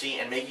efficiency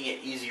and making it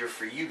easier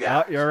for you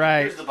guys. Oh, you're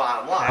right. Here's the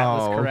bottom line. That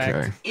was Oh, correct.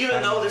 okay.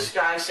 Even though this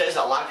guy says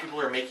a lot of people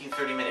are making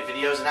 30-minute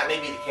videos, and that may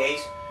be the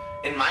case,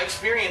 in my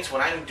experience,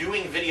 when I'm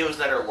doing videos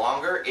that are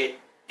longer, it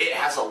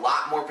has a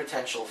lot more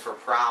potential for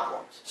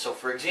problems. So,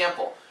 for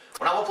example,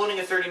 when I'm uploading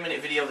a 30-minute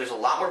video, there's a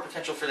lot more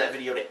potential for that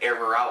video to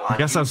error out on I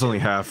guess YouTube. that's only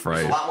half right.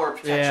 There's a lot more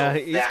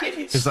potential that it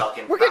gets stuck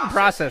in We're getting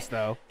processed,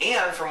 though.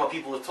 And from what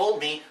people have told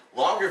me,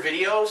 longer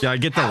videos. Yeah, I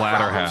get the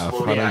latter half.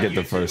 I don't get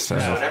the first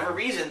half. For whatever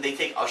reason, they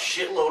take a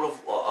shitload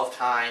of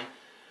time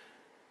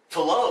to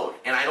load,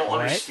 and I don't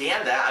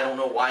understand that. I don't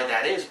know why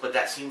that is, but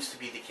that seems to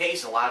be the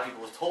case. And a lot of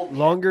people have told me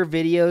longer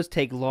videos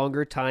take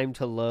longer time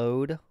to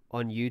load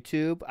on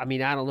YouTube. I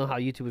mean, I don't know how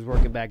YouTube was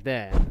working back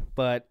then,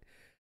 but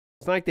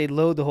it's not like they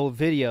load the whole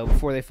video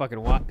before they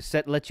fucking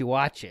let you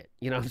watch it.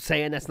 You know what I'm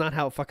saying? That's not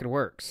how it fucking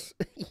works.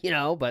 You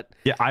know, but...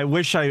 Yeah, I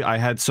wish I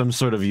had some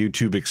sort of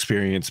YouTube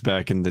experience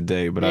back in the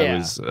day, but I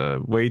was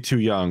way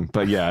too young.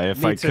 But yeah,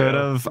 if I could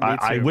have,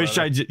 I wish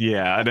I...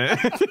 Yeah.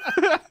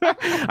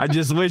 I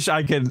just wish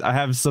I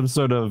have some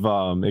sort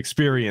of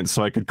experience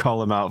so I could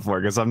call him out for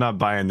it, because I'm not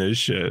buying this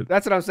shit.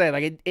 That's what I'm saying.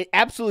 Like, it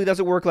absolutely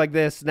doesn't work like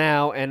this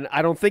now, and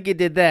I don't think it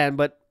did then,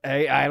 but...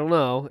 Hey, I don't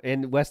know.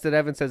 And Weston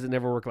Evans says it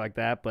never worked like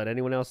that, but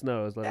anyone else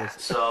knows.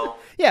 So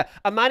yeah,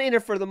 I'm not in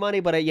it for the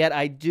money, but yet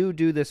I do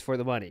this for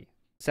the money.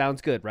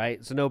 Sounds good, right?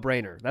 It's a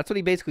no-brainer. That's what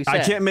he basically said.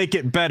 I can't make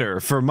it better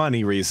for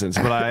money reasons,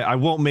 but I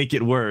won't make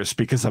it worse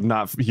because I'm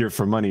not here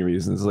for money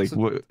reasons. Like,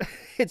 what?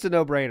 It's a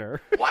no-brainer.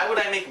 Why would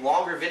I make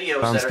longer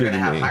videos that are going to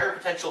have higher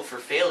potential for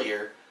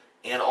failure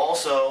and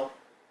also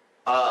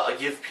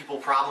give people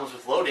problems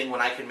with loading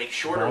when I can make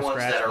shorter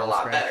ones that are a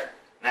lot better?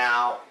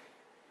 Now,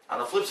 on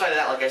the flip side of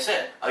that, like I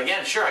said,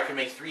 again, sure, I can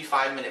make 3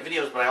 5-minute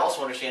videos, but I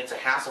also understand it's a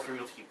hassle for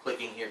people to keep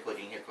clicking here,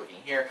 clicking here, clicking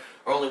here,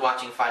 or only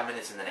watching 5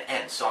 minutes and then it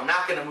ends. So I'm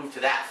not going to move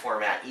to that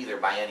format either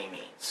by any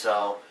means.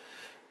 So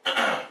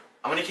I'm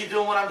going to keep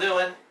doing what I'm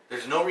doing.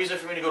 There's no reason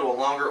for me to go to a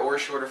longer or a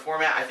shorter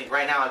format. I think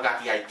right now I've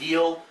got the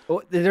ideal.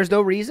 Oh, there's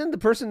no reason? The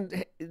person,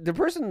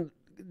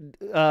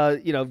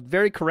 you know,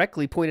 very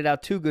correctly pointed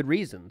out 2 good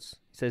reasons.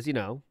 He says, you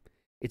know,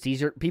 it's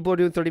easier. People are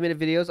doing 30-minute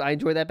videos. I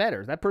enjoy that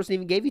better. That person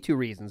even gave you 2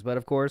 reasons, but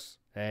of course,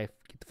 hey,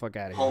 get the fuck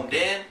out of here. Homed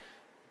in,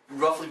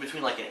 roughly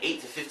between like an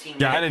 8 to 15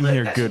 minute. Yeah, I didn't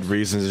hear good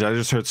reasons. I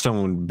just heard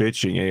someone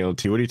bitching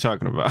AOT. What are you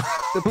talking about?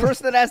 The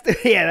person that asked,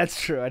 yeah, that's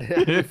true. I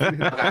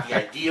got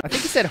the idea. I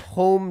think he said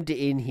homed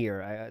in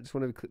here. I just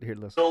want to hear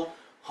listen.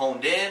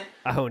 Homed in.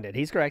 I honed it.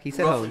 He's correct. He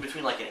said roughly honed.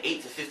 Between like an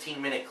 8 to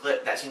 15 minute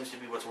clip. That seems to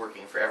be what's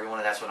working for everyone,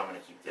 and that's what I'm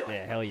going to keep doing.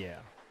 Yeah, hell yeah.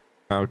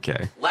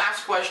 Okay.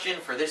 Last question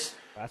for this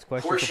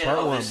portion for part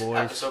of this 1, boys.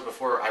 episode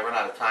before I run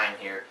out of time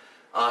here.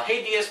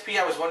 Hey DSP,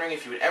 I was wondering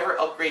if you would ever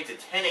upgrade to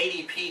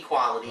 1080p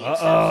quality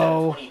instead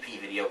of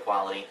 720p video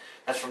quality.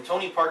 That's from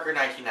Tony Parker,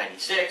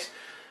 1996.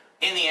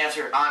 And the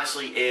answer,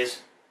 honestly,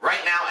 is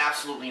right now,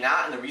 absolutely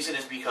not. And the reason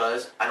is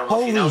because, I don't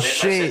know if you know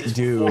this, I said this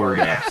before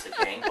in Ask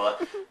the King,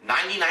 but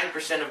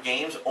 99% of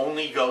games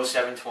only go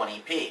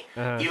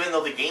 720p. Even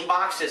though the game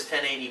box says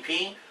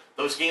 1080p,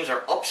 those games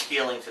are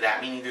upscaling to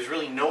that, meaning there's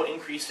really no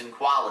increase in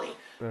quality.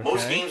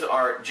 Most games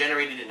are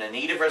generated in a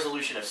native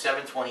resolution of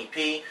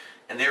 720p,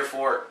 and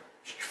therefore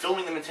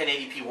filming them in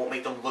 1080p won't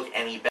make them look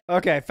any better.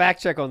 Okay,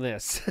 fact check on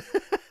this.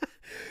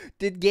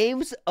 Did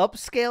games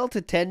upscale to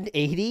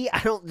 1080?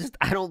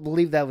 I don't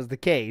believe that was the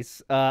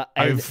case.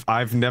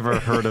 I've never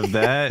heard of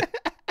that.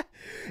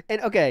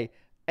 And okay,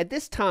 at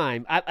this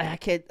time, I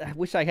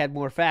wish I had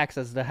more facts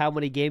as to how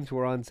many games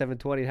were on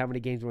 720 and how many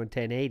games were on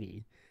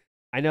 1080.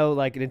 I know,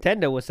 like,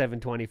 Nintendo was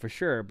 720 for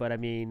sure, but I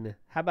mean,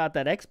 how about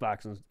that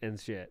Xbox and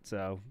shit?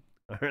 So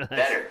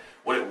better.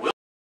 What it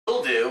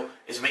will do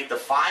is make the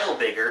file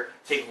bigger,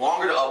 take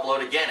longer to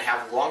upload, again,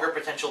 have longer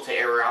potential to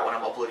error out when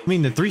I'm uploading. I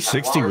mean, the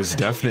 360 was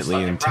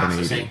definitely in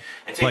 1080,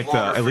 like the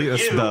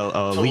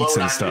elites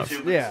and stuff.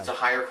 Yeah, it's a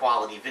higher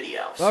quality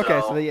video.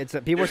 Okay,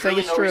 so people are saying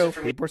it's true.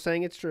 People are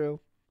saying it's true.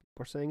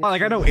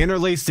 Like, I know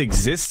interlaced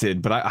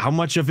existed, but how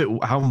much of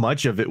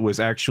it was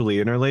actually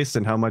interlaced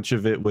and how much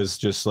of it was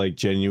just like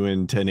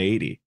genuine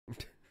 1080?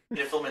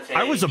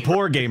 I was a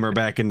poor gamer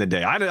back in the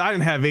day. I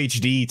didn't have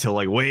HD till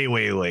like way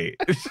late.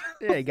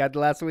 Yeah, you got the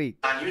last week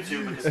on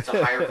YouTube because it's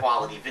a higher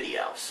quality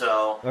video.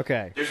 So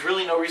okay, there's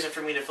really no reason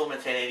for me to film in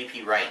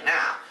 1080p right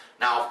now.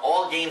 Now, if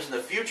all games in the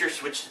future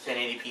switch to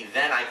 1080p,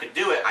 then I could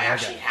do it. I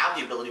actually have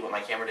the ability with my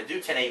camera to do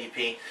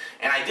 1080p,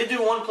 and I did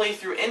do one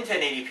playthrough in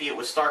 1080p. It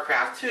was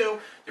StarCraft 2.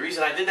 The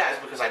reason I did that is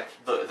because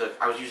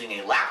I was using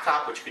a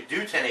laptop which could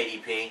do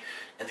 1080p,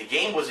 and the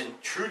game was in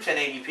true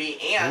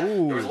 1080p,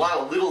 and there was a lot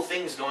of little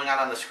things going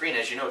on the screen.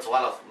 As you know, it's a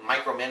lot of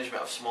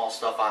micromanagement of small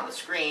stuff on the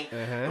screen.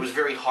 It was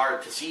very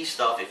hard to see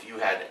stuff if you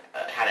had it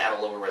at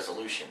a lower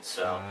resolution.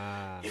 So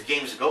if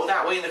games go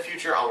that way in the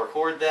future, I'll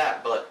record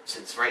that, but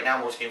since right now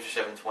most games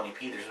are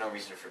 720p, there's no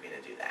reason for me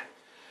to do that.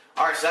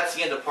 Alright, so that's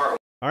the end of part 1.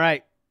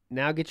 Alright,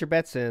 now get your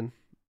bets in.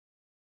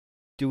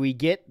 Do we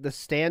get the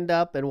stand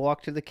up and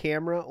walk to the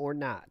camera or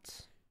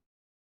not?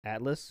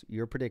 Atlas,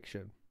 your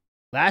prediction.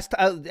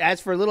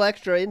 As for a little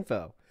extra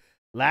info,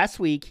 last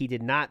week he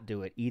did not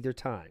do it either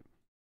time.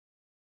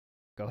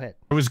 Go ahead.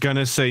 I was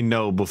gonna say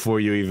no before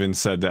you even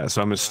said that,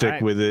 so I'm gonna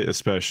stick with it,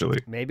 especially.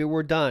 Maybe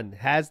we're done.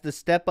 Has the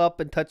step up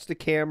and touch the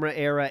camera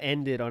era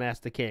ended on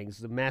Ask the King?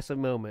 It's a massive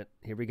moment.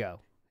 Here we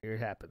go. Here it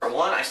happens. For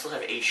one, I still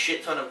have a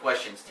shit ton of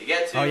questions to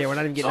get to. Oh yeah, we're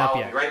not even getting so up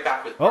I'll yet. be right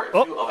back with part 2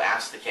 of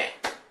Ask the King.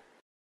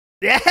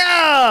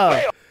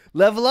 Yeah!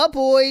 Level up,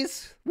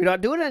 boys. We're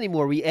not doing it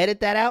anymore. We edit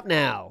that out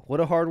now. What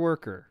a hard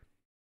worker.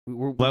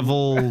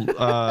 Level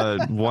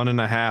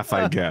 1.5,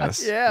 I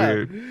guess.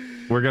 Yeah.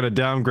 We're gonna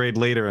downgrade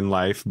later in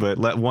life, but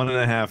let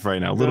 1.5 right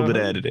now. A little bit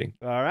of editing.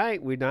 All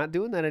right, we're not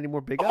doing that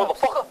anymore. Big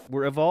ups.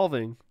 We're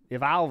evolving. All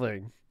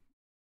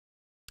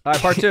right,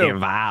 part 2.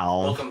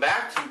 Evolve. Welcome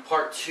back to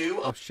part 2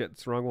 Oh of shit,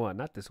 it's the wrong one.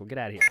 Not this one. Get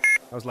out of here.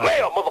 I was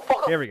laughing.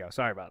 Here we go.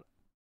 Sorry about it.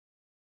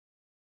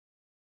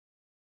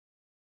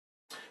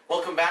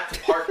 Welcome back to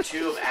part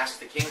 2 of Ask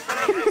the King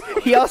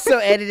for He also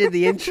edited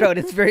the intro, and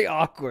it's very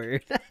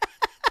awkward.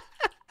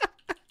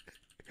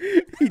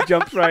 He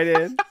jumps right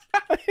in.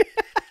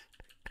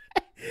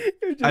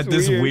 At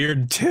this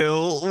weird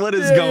till. What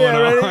is going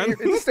on?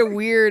 It's just a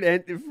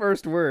weird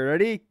first word.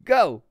 Ready?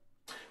 Go.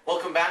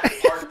 Welcome back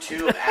to part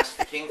 2 of Ask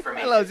the King for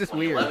May Hello, just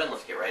weird. 2011.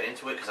 Let's get right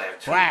into it because I have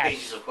 2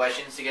 pages of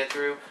questions to get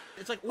through.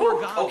 It's like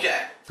origami.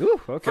 Okay.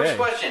 Ooh, okay. First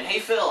question. Hey,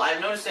 Phil,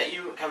 I've noticed that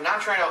you have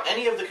not tried out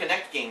any of the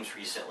Connect games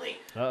recently.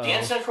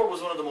 Dance Central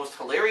was one of the most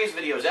hilarious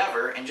videos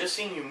ever, and just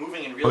seeing you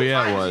moving in real time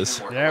yeah, it is was.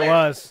 even more Yeah, it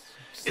hilarious. was.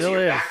 Still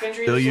your is. back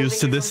injury Still that's used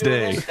to holding you this from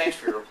doing day. this? Thanks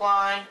for your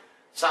reply.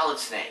 Solid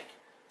Snake.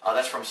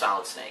 That's from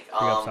Solid Snake.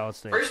 Solid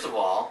Snake. First of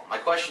all, my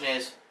question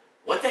is,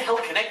 what the hell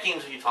Connect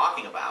games are you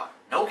talking about?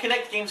 No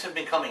Connect games have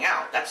been coming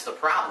out. That's the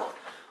problem.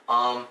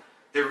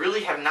 There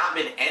really have not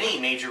been any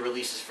major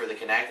releases for the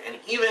Connect, and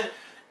even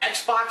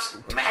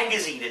Xbox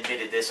Magazine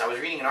admitted this. I was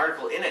reading an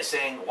article in it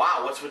saying,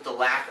 wow, what's with the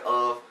lack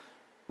of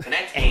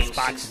Connect games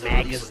since the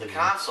release of the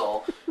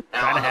console?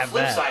 Now, on the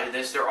flip side of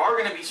this, there are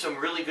going to be some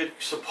really good,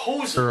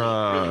 supposedly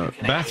really good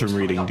Connect bathroom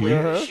games reading, coming up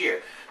dude. later this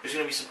year. There's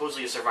going to be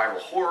supposedly a survival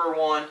horror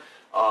one,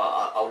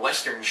 a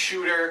Western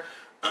shooter.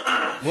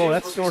 Whoa,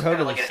 that's Snort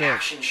Hogan like an sick.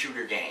 action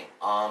shooter game.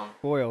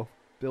 Boyle.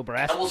 Bill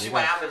Brass. And we'll see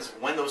what happens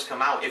when those come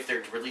out, if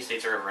their release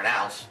dates are ever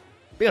announced.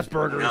 Biggest Who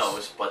burgers.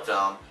 knows? But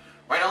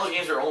right now, the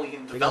games are only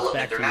in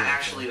development. They're not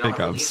actually on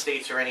release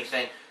dates or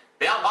anything.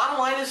 But yeah, bottom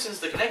line is, since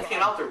the Kinect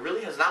came out, there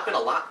really has not been a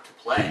lot to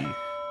play.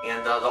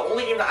 And the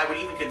only game that I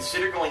would even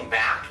consider going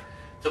back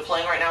to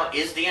playing right now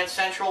is Dance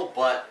Central,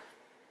 but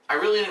I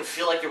really didn't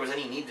feel like there was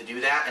any need to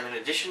do that. And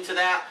in addition to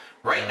that,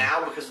 right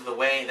now, because of the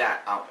way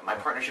that my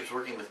partnership's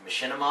working with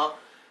Machinima,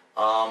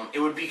 it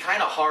would be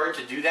kind of hard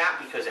to do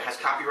that because it has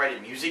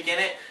copyrighted music in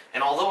it.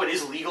 And although it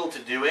is legal to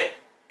do it,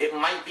 it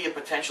might be a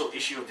potential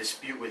issue of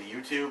dispute with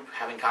YouTube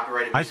having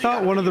copyrighted music. I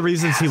thought one of the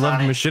reasons he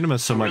loved Machinima so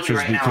So much really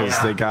was right now, because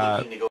we're they not got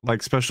looking to go-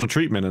 like special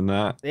treatment in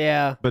that.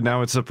 Yeah. But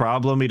now it's a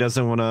problem. He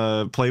doesn't want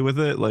to play with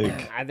it.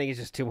 Like, I think it's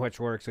just too much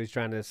work, so he's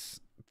trying to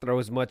throw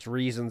as much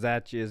reasons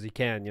at you as he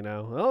can, you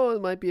know. Oh,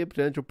 it might be a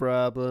potential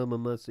problem. I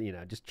must, you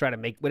know, just try to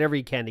make whatever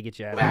he can to get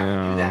you out of back it.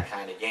 and do that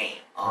kind of game.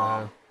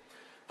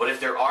 But if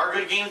there are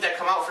good games that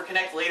come out for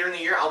Kinect later in the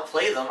year, I'll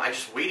play them. I'm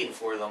just waiting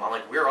for them. I'm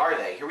like, where are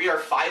they? Here we are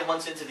 5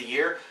 months into the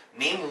year.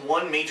 Name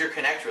one major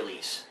Kinect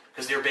release.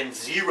 Because there have been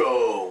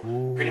zero.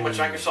 Ooh. Pretty much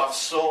Microsoft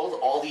sold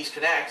all these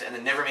Kinect and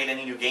then never made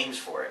any new games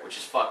for it, which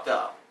is fucked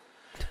up.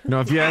 no,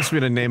 if you asked me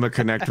to name a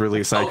Connect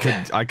release, I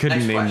couldn't Next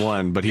name question.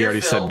 one. But he Dear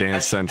already Phil, said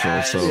Dance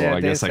Central, so Yeah,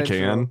 I Dance guess I Central.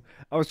 can.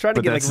 I was trying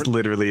to But get that's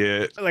literally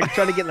it. like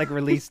trying to get like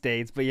release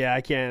dates, but yeah,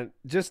 I can't.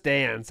 Just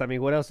Dance. I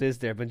mean, what else is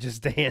there but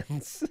just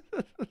Dance?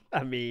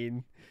 I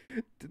mean,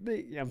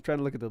 I'm trying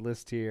to look at the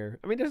list here.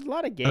 I mean, there's a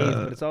lot of games,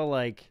 but it's all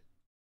like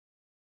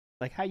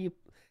how you.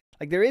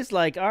 Like there is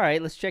like, all right,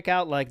 let's check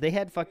out. Like they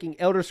had fucking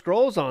Elder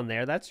Scrolls on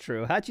there. That's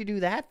true. How'd you do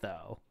that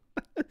though?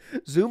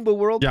 Zumba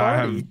World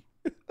Party.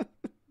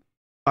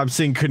 I'm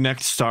seeing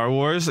Connect Star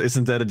Wars.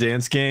 Isn't that a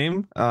dance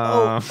game?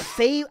 I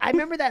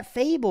remember that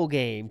Fable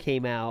game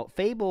came out.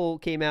 Fable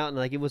came out and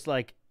like it was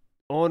like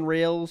on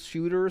rails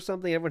shooter or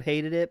something. Everyone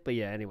hated it, but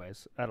yeah.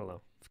 Anyways, I don't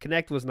know.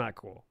 Connect was not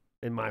cool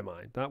in my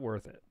mind. Not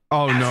worth it.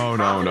 Oh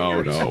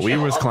no! We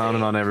was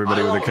clowning on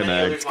everybody with a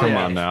Connect. Come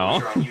on now.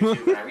 On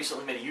YouTube, and I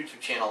recently made a YouTube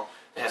channel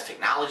that has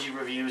technology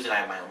reviews, and I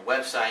have my own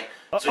website.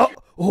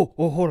 Hold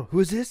on. Who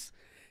is this?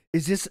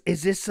 Is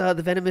this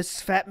the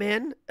venomous fat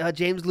man,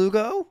 James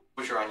Lugo?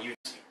 Which are on YouTube.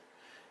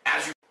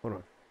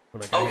 Hold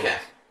on. Okay.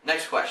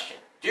 Next question,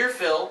 dear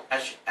Phil,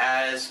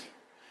 as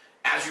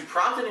you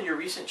prompted in your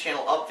recent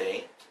channel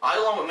update, I,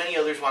 along with many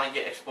others, want to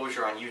get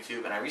exposure on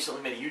YouTube, and I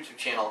recently made a YouTube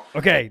channel.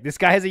 Okay, this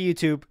guy has a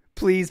YouTube.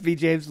 Please be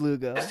James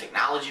Lugo. Has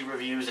technology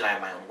reviews, and I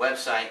have my own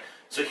website.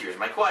 So here's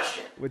my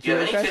question: do you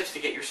have any tips to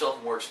get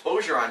yourself more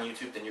exposure on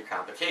YouTube than your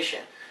competition?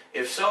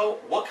 If so,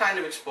 what kind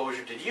of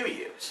exposure did you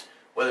use?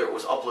 Whether it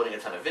was uploading a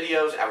ton of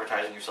videos,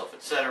 advertising yourself,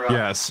 etc.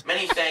 Yes.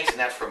 Many thanks, and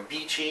that's from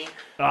Beachy.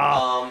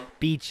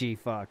 Beachy,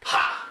 fuck.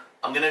 Ha!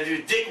 I'm gonna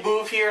do dick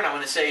move here, and I'm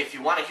gonna say if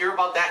you want to hear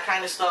about that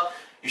kind of stuff,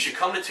 you should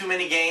come to Too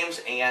Many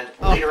Games, and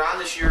later on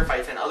this year, if I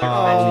attend other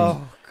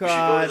conventions, you should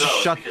go to those.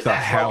 Shut the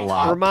hell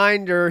up.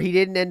 Reminder: he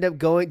didn't end up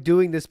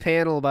doing this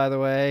panel, by the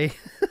way.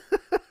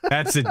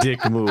 That's a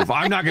dick move.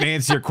 I'm not gonna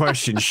answer your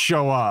question.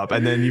 Show up,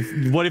 and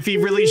then what if he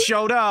really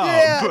showed up?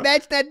 Yeah,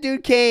 imagine that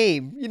dude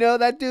came. You know,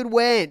 that dude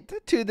went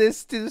to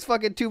this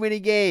fucking too many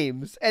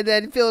games, and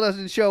then Phil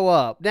doesn't show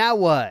up. Now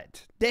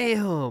what?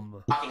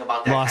 Damn.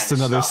 Lost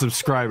another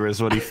subscriber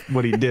is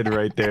what he did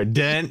right there.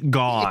 Dent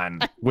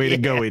gone. Way to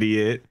go,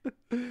 idiot.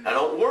 Now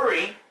don't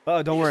worry.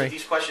 Oh, don't worry. If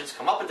these questions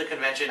come up at the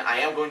convention, I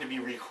am going to be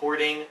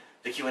recording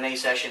the Q&A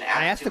session at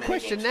I asked the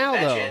question now,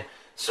 though.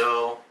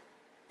 So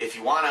if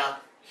you want to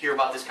hear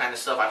about this kind of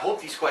stuff, I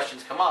hope these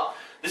questions come up.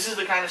 This is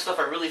the kind of stuff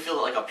I really feel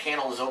that like a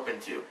panel is open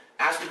to.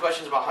 Ask me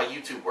questions about how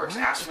YouTube works.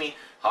 What? Ask me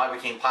how I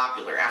became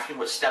popular. Ask me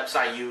what steps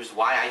I used,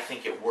 why I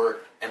think it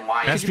worked, and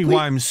why. Ask me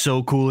why I'm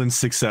so cool and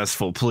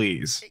successful,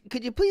 please.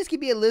 Could you please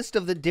give me a list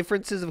of the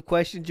differences of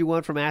questions you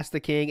want from Ask the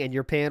King and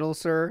your panel,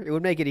 sir? It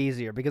would make it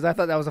easier, because I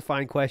thought that was a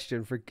fine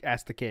question for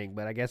Ask the King,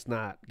 but I guess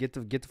not. Get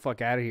the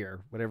fuck out of here,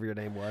 whatever your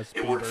name was.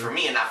 It worked for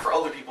me and not for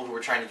other people who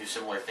were trying to do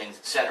similar things,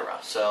 etc.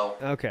 So.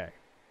 Okay.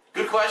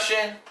 Good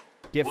question.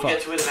 We'll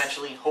get to it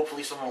eventually.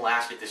 Hopefully someone will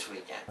ask it this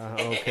weekend.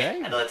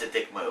 Okay. I know that's a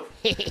dick move.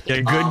 Yeah,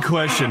 good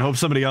question. Hope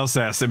somebody else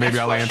asks it. Maybe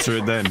I'll answer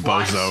it then,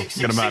 bozo.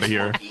 Get him out of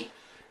here.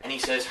 And he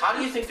says, how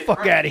do you think the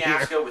current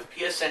fiasco with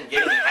PSN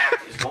getting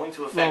hacked is going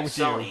to affect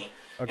Sony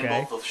in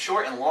both the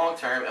short and long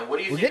term? And what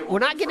do you think? We're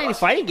not getting any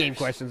fighting game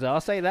questions, though.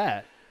 I'll say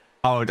that.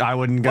 Oh, I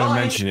wasn't gonna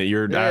mention it.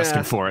 You're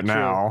asking for it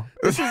now.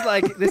 This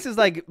is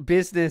like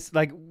business,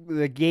 like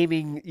the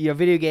gaming,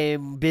 video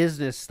game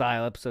business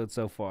style episode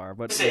so far.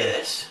 But say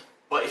this.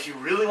 But if you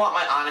really want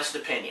my honest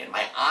opinion,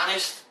 my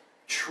honest,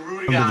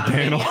 true to God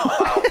opinion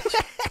about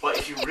it. But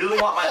if you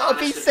really want my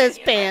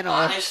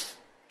honest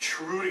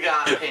true to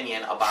God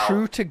opinion about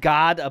true to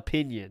God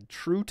opinion.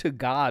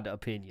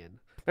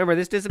 Remember,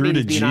 this doesn't mean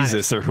he's being honest.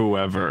 Jesus or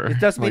whoever. It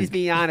doesn't mean he's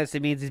being honest.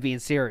 It means he's being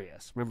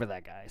serious. Remember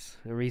that, guys.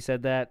 Remember he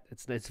said that?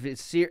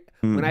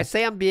 When I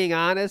say I'm being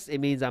honest, it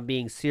means I'm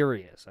being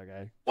serious.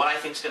 Okay. What I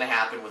think's going to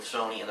happen with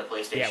Sony and the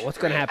PlayStation. Yeah, what's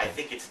going to happen? I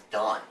think it's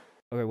done.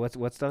 Okay,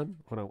 what's done?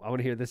 Hold on, I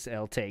want to hear this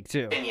L take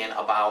too. Opinion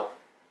about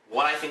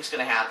what I think's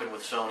going to happen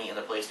with Sony and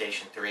the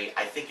PlayStation 3.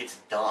 I think it's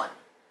done.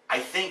 I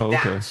think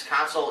that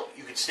console,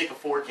 you could stick a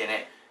fork in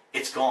it.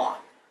 It's gone.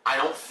 I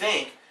don't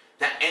think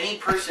that any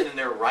person in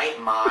their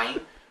right mind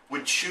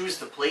would choose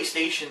the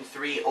PlayStation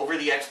 3 over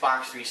the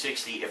Xbox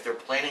 360 if they're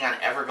planning on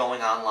ever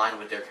going online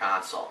with their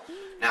console.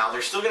 Now,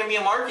 there's still going to be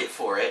a market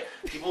for it.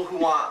 People who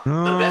want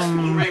the best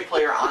Blu-ray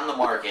player on the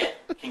market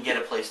can get a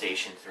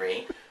PlayStation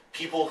 3.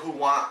 People who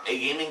want a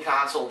gaming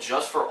console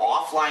just for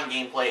offline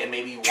gameplay and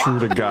maybe want True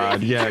to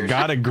God. Yeah,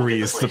 God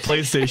agrees. The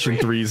PlayStation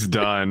 3's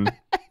done.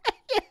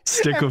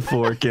 Stick a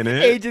fork in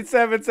it. Agent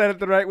 7 said it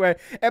the right way.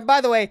 And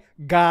by the way,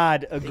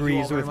 God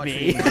agrees with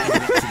me. Today.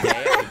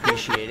 I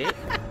appreciate it.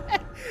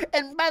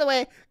 And by the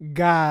way,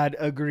 God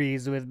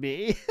agrees with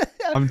me.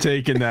 I'm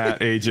taking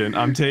that, Agent.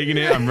 I'm taking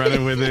it. I'm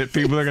running with it.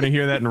 People are going to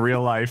hear that in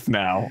real life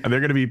now, and they're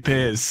going to be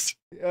pissed.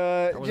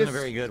 That wasn't a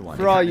very good one.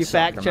 For all you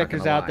fact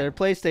checkers out there,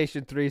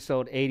 PlayStation 3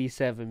 sold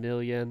 87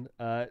 million.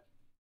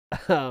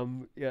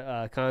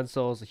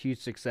 Console's a huge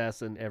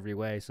success in every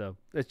way, so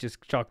let's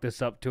just chalk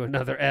this up to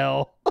another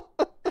L.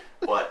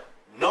 But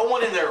no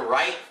one in their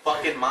right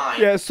fucking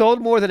mind. Yeah, it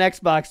sold more than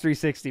Xbox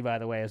 360, by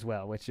the way, as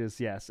well, which is,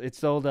 yes, it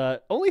sold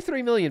only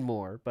 3 million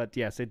more, but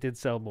yes, it did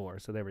sell more,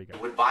 so there we go.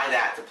 Would buy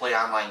that to play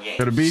online games.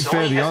 But to be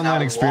fair, the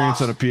online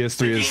experience on a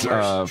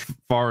PS3 is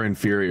far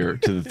inferior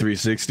to the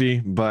 360,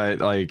 but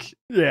like,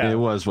 it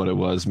was what it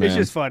was, man. It's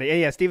just funny.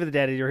 And yeah, Steve of the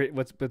Dead,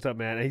 what's up,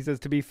 man? And he says,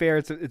 to be fair,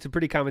 it's a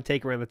pretty common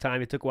take around the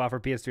time. It took a while for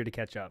PS3 to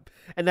catch up.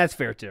 And that's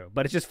fair, too.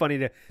 But it's just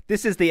funny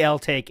this is the L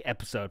take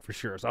episode for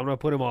sure, so I'm going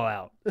to put them all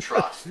out.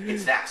 Trust.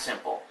 It's that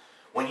simple.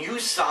 When you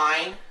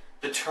sign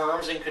the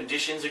terms and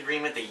conditions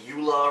agreement, the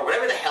EULA, or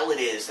whatever the hell it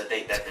is that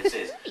this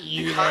is,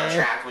 the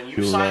contract, when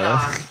you sign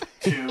on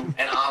to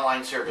an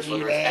online service,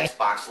 whether it's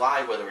Xbox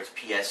Live, whether it's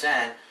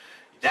PSN,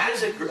 that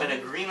is an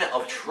agreement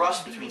of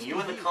trust between you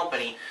and the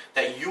company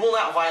that you will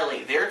not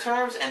violate their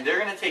terms, and they're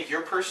going to take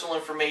your personal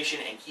information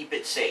and keep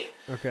it safe.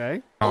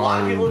 Okay. A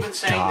lot of people have been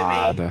saying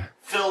to me,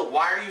 Phil,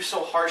 why are you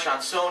so harsh on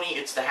Sony?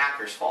 It's the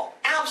hacker's fault.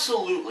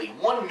 Absolutely,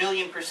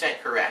 1,000,000%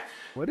 correct.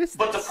 What is this?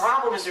 But the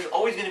problem is there's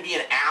always going to be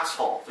an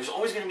asshole. There's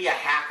always going to be a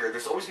hacker.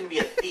 There's always going to be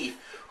a thief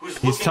who's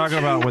He's talking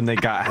about when they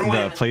got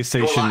the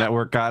PlayStation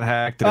Network got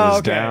hacked and it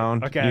was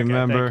down. Okay, you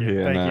remember?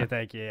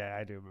 Thank you. Yeah,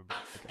 I do remember.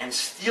 And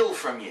steal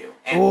from you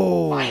and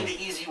find the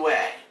easy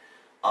way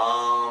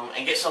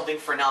and get something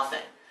for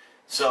nothing.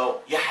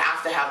 So you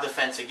have to have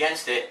defense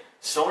against it.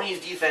 Sony's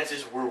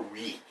defenses were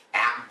weak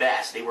at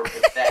best. They were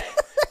pathetic.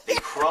 They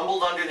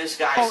crumbled under this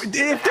guy's... Oh,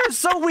 if they're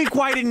so weak,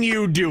 why didn't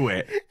you do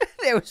it?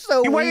 They were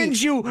so weak. Why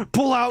didn't you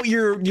pull out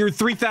your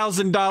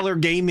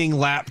 $3,000 gaming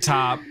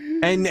laptop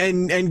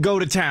and go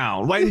to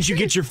town? Why didn't you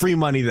get your free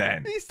money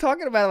then? He's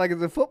talking about it like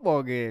it's a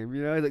football game.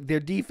 You know, like their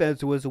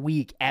defense was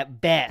weak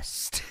at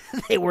best.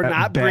 They were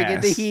not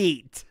bringing the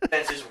heat.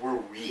 Defenses were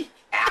weak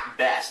at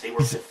best. They were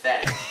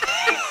pathetic.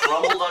 They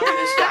crumbled under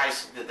this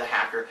guy's, the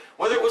hacker.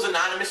 Whether it was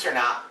anonymous or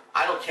not,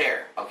 I don't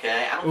care,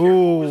 okay? I don't care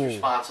who was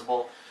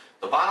responsible.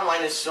 The bottom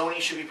line is Sony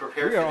should be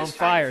prepared We for are on this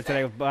fire kind of today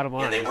thing. with bottom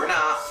line. And they were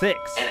not. 6.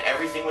 And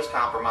everything was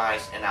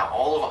compromised, and now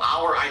all of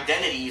our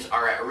identities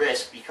are at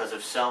risk because of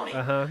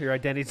Sony. Your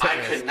identity's I at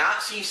risk. could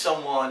not see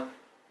someone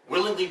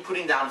willingly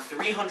putting down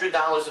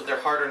 $300 of their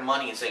hard-earned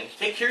money and saying,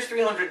 here's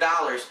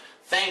 $300,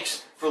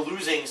 thanks for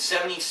losing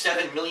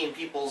 77 million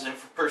people's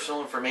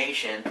personal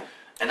information,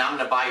 and I'm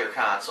going to buy your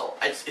console.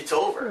 It's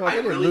over. Well, I they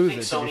didn't really lose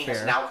think it, to be Sony has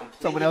fair. now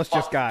completely Someone else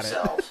just fucked got it.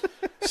 themselves.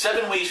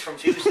 7 ways from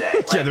Tuesday.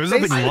 Yeah, there's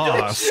nothing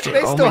lost.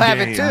 They still have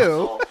it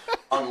too.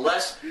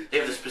 Unless they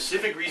have the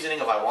specific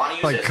reasoning of I want to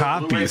use Like it as a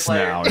Blu-ray copies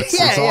player. now.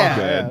 It's all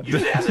good.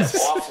 Use it as an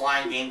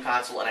offline game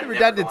console, and I'm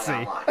never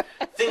going online.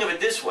 Think of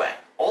it this way.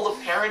 All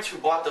the parents who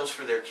bought those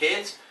for their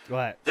kids,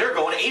 they're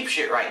going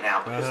apeshit right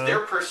now because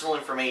their personal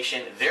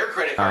information, their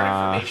credit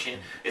card information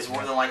is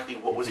more than likely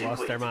what was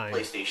input into the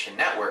PlayStation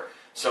Network.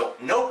 So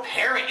no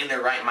parent in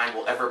their right mind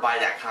will ever buy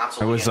that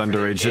console. I was again for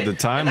their underage at the kid,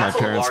 time. and My that's a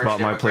parents large bought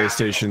my demographic of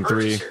PlayStation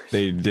 3. purchasers.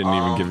 They didn't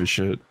even give a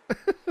shit.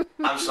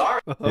 I'm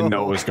sorry. Didn't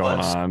know what was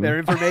going on. Their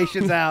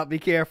information's out. Be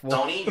careful.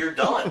 Sony, you're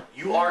done.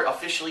 You are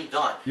officially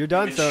done. You're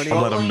done, Sony.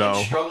 I'll let them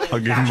know. I'll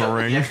give them a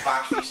ring.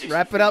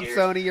 Wrap it up,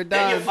 Sony. You're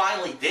done. Then you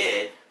finally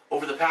did.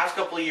 Over the past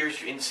couple of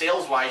years, in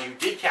sales-wise, you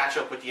did catch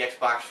up with the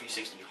Xbox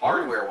 360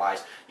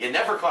 hardware-wise. You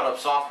never caught up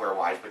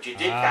software-wise, but you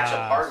did catch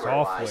up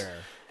hardware-wise.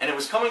 And it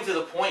was coming to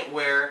the point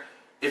where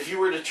if you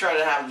were to try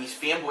to have these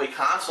fanboy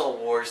console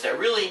wars that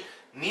really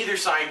neither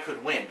side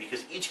could win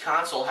because each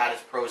console had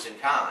its pros and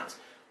cons.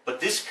 But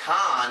this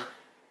con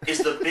is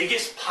the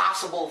biggest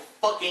possible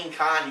fucking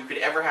con you could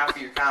ever have for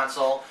your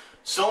console.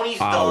 Sony's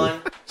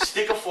done.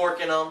 Stick a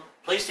fork in them.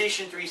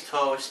 PlayStation 3's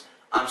toast.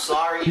 I'm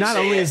sorry. Not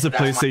only is the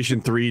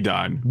PlayStation 3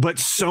 done, but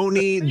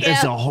Sony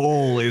as a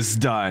whole is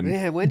done.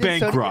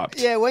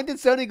 Bankrupt. When did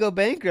Sony go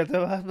bankrupt?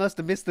 I must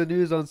have missed the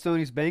news on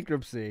Sony's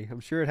bankruptcy. I'm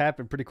sure it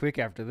happened pretty quick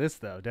after this,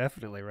 though.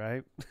 Definitely,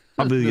 right?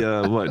 Probably,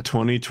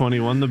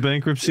 2021 the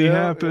bankruptcy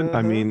happened?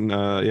 I mean,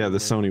 the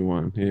Sony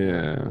one.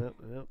 Yeah.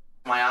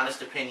 My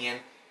honest opinion,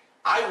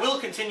 I will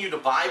continue to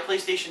buy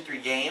PlayStation 3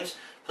 games,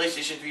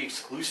 PlayStation 3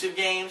 exclusive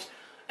games,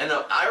 and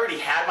I already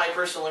had my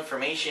personal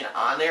information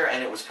on there,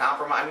 and it was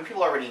compromised. I mean,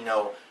 people already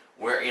know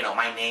where,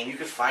 my name. You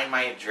could find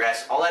my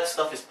address. All that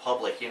stuff is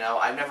public,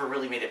 I've never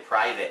really made it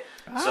private.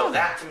 So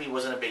that, to me,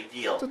 wasn't a big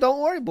deal. So don't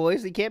worry,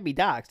 boys. He can't be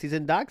doxxed. He's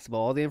indoxable.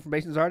 All the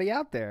information's already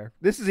out there.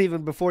 This is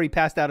even before he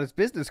passed out his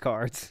business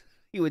cards.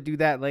 He would do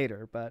that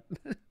later, but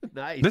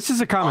nice. This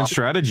is a common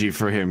strategy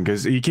for him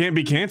because he can't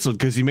be canceled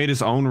because he made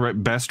his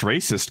own best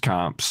racist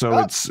comp.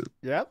 So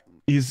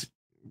he's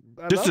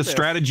just a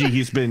strategy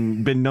he's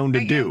been known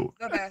to do.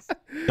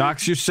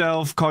 Dox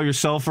yourself, call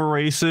yourself a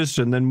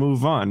racist, and then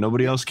move on.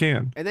 Nobody else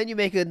can. And then you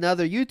make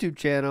another YouTube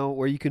channel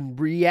where you can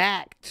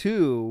react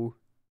to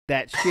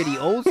that shitty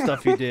old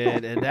stuff you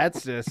did, and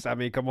that's just, I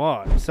mean, come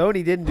on.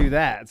 Sony didn't do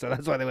that, so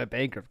that's why they went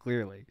bankrupt,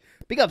 clearly.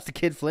 Big ups to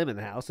Kid Flim in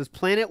the house. Does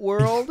Planet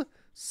World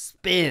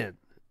spin?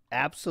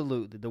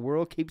 Absolutely. The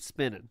world keeps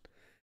spinning.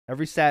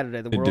 Every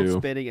Saturday, the world's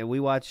spinning, and we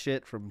watch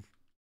shit from,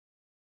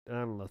 I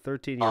don't know,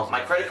 13 years ago.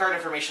 My credit card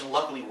information,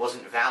 luckily,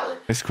 wasn't valid.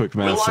 It's quick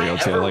math, so I'll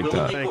say I like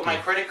that. Will I put my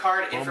credit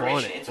card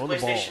information into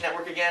PlayStation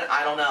Network again?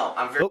 I don't know.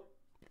 I'm very...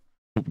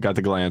 Got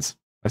the glance.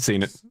 I've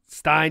seen it.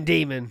 Stein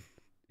Demon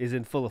is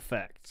in full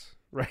effect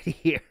right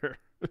here.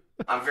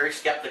 I'm very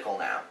skeptical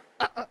now.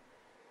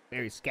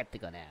 Very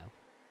skeptical now.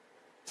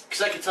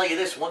 Because I can tell you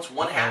this, once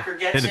one hacker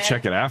gets in... Had to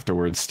check it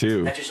afterwards,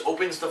 too. That just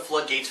opens the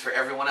floodgates for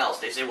everyone else.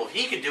 They say, well, if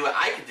he could do it,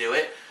 I could do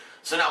it.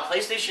 So now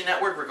PlayStation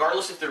Network,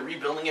 regardless if they're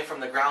rebuilding it from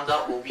the ground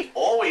up, will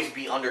always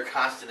be under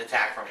constant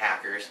attack from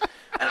hackers.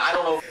 And I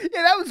don't know...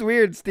 Yeah, that was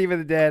weird, Steve of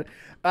the Dead.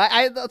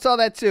 I saw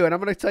that, too, and I'm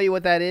going to tell you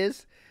what that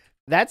is.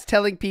 That's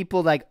telling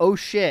people, like, oh,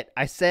 shit,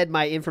 I said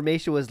my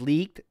information was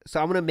leaked,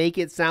 so I'm going to make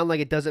it sound like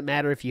it doesn't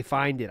matter if you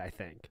find it, I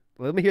think.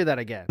 Let me hear that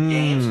again.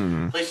 Games,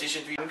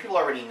 PlayStation 3, people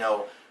already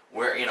know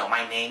where,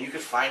 my name. You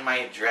could find my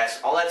address.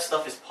 All that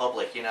stuff is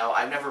public,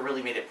 I've never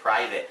really made it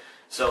private.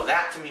 So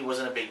that, to me,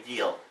 wasn't a big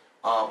deal.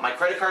 My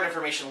credit card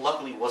information,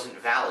 luckily, wasn't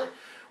valid.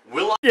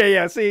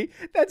 Yeah, see,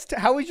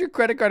 how is your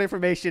credit card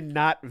information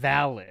not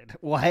valid?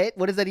 What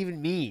does that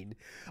even mean?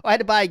 Oh, I had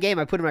to buy a game,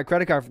 I put in my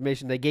credit card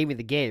information, they gave me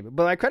the game,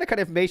 but my credit card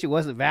information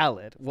wasn't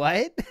valid.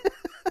 What?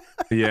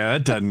 Yeah,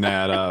 that doesn't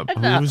add up.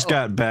 Who's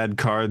got bad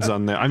cards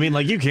on there? I mean,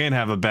 like, you can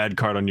have a bad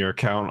card on your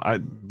account,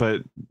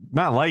 but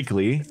not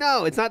likely.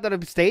 No, it's not that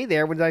it'll stay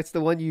there when that's the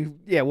one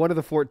one of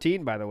the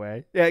 14, by the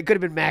way. Yeah, it could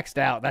have been maxed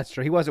out. That's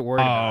true. He wasn't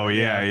worried about it.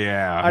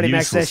 Yeah. I already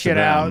maxed that shit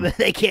out.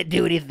 They can't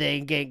do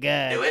anything. Can't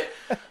go. Do it.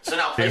 So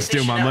now PlayStation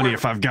steal my money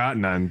if I've got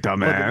none,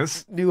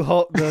 dumbass. Well, new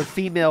Hulk, the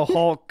female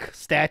Hulk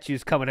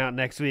statue's coming out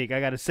next week. I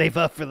got to save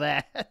up for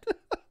that.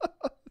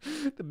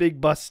 The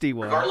big busty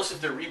one. Regardless if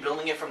they're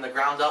rebuilding it from the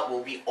ground up,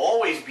 will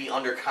always be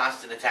under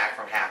constant attack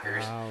from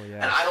hackers. Oh, yeah.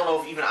 And I don't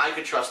know if even I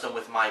could trust them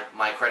with my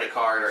credit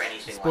card or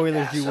anything Spoilers,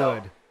 like that. You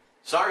would.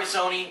 Sorry,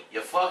 Sony.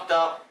 You fucked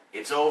up.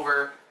 It's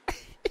over.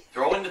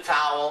 Throw in the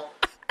towel.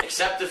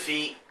 Accept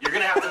defeat. You're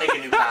going to have to make a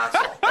new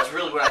console. That's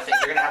really what I think.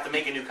 You're going to have to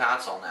make a new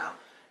console now.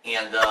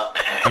 And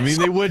I mean,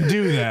 they would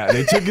do that.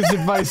 They took his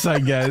advice, I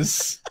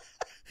guess.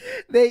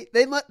 They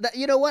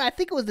you know what? I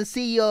think it was the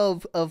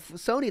CEO of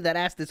Sony that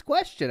asked this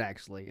question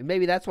actually, and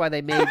maybe that's why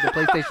they made the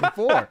PlayStation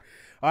 4. All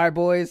right,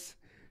 boys,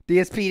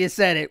 DSP just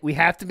said it. We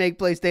have to make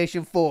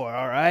PlayStation 4.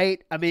 All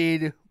right. I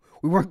mean,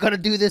 we weren't gonna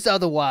do this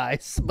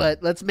otherwise,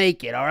 but let's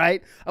make it. All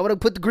right. I want to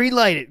put the green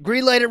light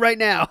it right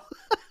now.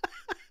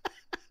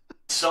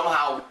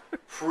 Somehow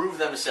prove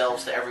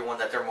themselves to everyone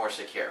that they're more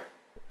secure.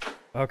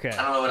 Okay.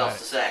 I don't know what else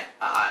to say.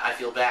 I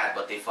feel bad,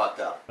 but they fucked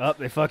up. Oh,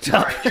 they fucked up.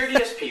 All right, dear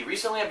DSP,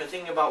 recently I've been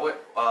thinking about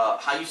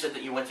how you said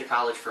that you went to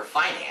college for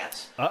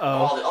finance.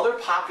 Uh-oh. While the other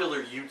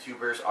popular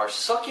YouTubers are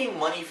sucking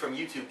money from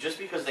YouTube just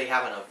because they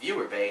have enough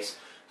viewer base,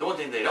 the one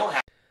thing they don't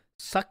have...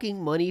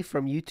 Sucking money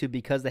from YouTube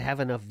because they have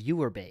enough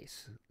viewer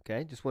base.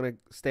 Okay, just want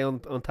to stay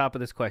on top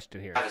of this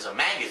question here. ...is a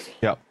magazine.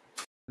 Yep.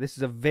 This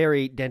is a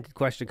very dented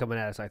question coming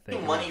at us, I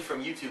think. Money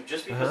from YouTube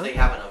just because they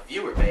have enough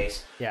viewer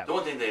base, yeah. The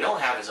one thing they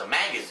don't have is a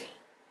magazine.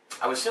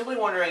 I was simply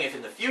wondering if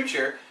in the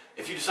future,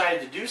 if you decided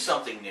to do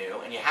something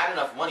new and you had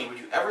enough money, would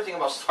you ever think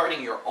about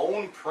starting your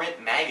own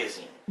print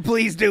magazine?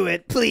 Please do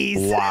it, please.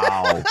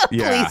 Wow.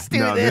 Yeah. Please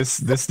do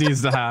this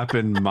needs to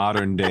happen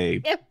modern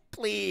day. Yeah,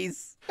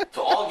 please.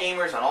 To all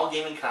gamers on all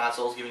gaming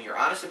consoles, giving your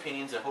honest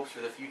opinions and hopes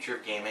for the future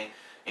of gaming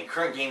and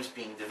current games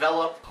being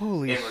developed.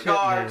 Holy in shit,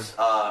 regards,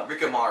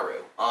 Rikamaru.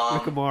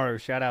 Rikamaru,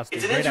 shout out.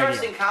 It's an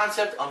interesting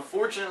concept.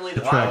 Unfortunately, the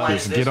bottom line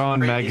Trackers, is this: get on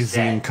print magazine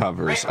is dead.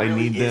 covers. Print I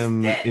really need is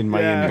them dead. in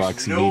my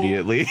inbox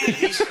immediately.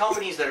 These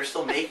companies that are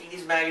still making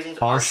these magazines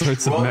All are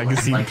sorts of struggling,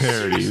 magazine like,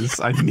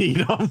 parodies. I need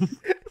them.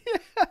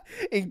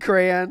 In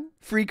crayon,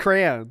 free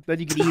crayon, then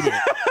you can eat it.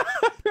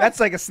 That's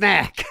like a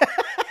snack.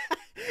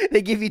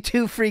 They give you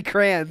 2 free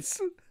crayons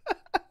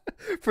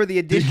for the You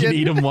addition. can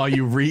eat them while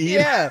you read.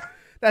 Yeah,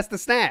 that's the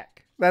snack.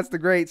 That's the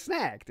great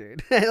snack,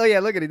 dude. Oh yeah,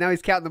 look at it. Now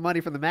he's counting the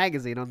money from the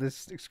magazine on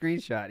this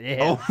screenshot. Yeah.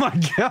 Oh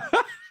my god.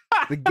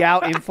 The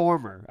Gout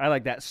Informer. I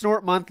like that.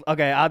 Snort month.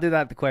 Okay, I'll do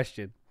that. The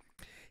question.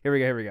 Here we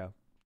go.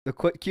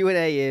 The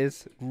Q&A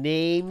is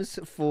names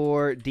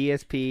for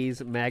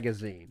DSP's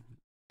magazine.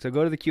 So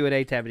go to the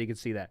Q&A tab and you can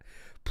see that.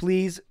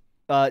 Please,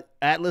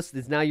 Atlas,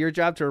 it's now your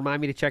job to remind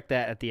me to check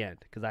that at the end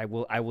because I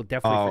will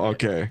definitely. Oh,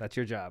 forget. okay. That's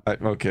your job.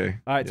 Okay.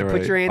 All right. So All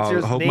put your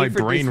answers. I hope name my for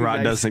brain DSP rot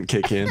magazine. doesn't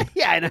kick in.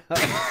 Yeah, I know.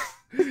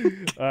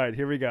 All right,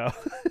 here we go.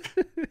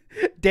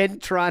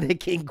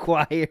 Dentronic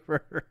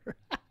Inquirer.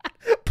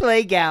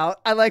 Plague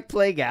Out. I like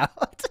Plague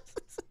Out.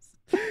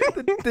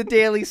 the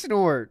Daily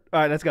Snort. All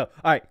right, let's go.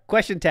 All right,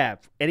 question tab.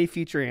 Any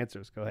future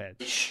answers? Go ahead.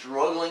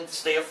 Struggling to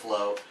stay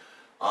afloat.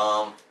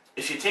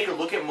 If you take a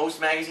look at most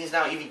magazines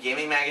now, even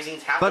gaming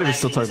magazines, half I thought the he was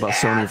still talking about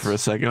Sony for a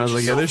second. I was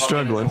like, yeah, they're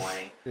struggling.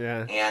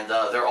 Yeah. And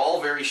they're all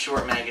very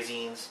short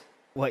magazines.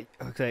 What?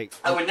 Okay.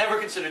 I would never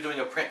consider doing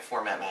a print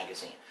format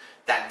magazine.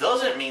 That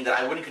doesn't mean that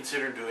I wouldn't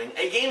consider doing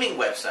a gaming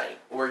website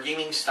or a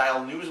gaming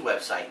style news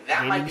website.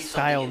 That might be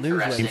something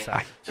interesting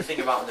to think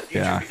about in the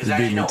future. Yeah, because you as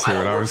beat you me know, to I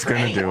don't it. I work was for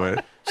going to do anyone.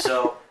 it.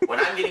 So when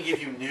I'm going to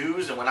give you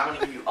news and when I'm going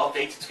to give you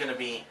updates, it's going to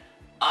be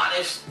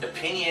honest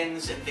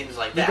opinions and things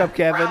like that. Look up,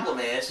 Kevin. The problem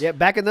is... Yep,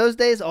 back in those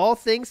days, all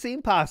things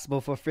seemed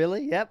possible for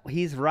Philly. Yep,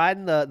 he's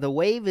riding the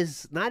wave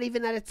is not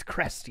even at its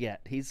crest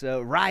yet. He's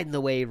riding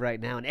the wave right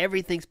now, and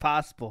everything's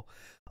possible.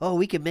 Oh,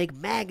 we can make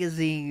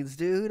magazines,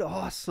 dude.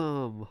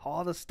 Awesome.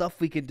 All the stuff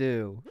we can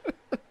do.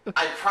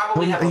 I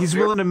probably have He's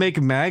willing to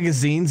make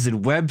magazines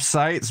and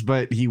websites,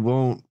 but he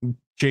won't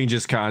change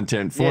his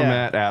content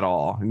format at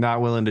all. Not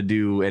willing to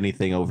do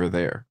anything over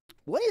there.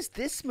 What is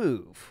this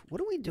move? What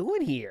are we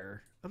doing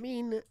here? I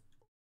mean,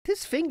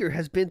 this finger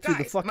has been through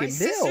the fucking mill. My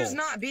sister's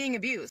not being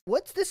abused.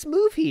 What's this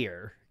move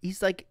here?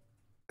 He's like,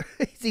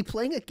 is he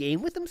playing a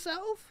game with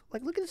himself?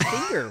 Like, look at his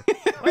finger.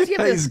 Why does he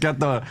have He's got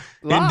the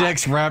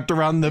index wrapped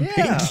around the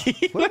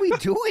pinky. What are we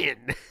doing?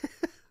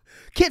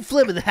 Kid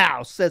Flim in the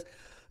house says,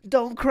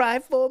 "Don't cry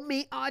for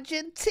me,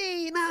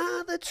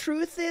 Argentina. The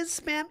truth is,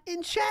 spam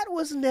in chat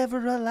was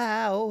never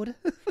allowed."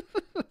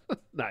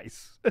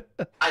 Nice.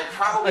 I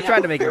probably tried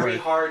have to make it a very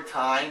work. hard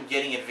time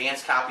getting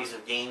advanced copies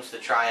of games to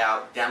try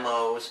out,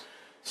 demos,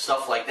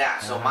 stuff like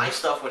that. So my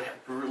stuff would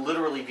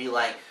literally be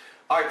like,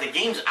 all right, the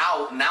game's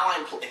out. Now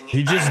I'm playing.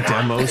 He just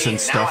demos and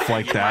stuff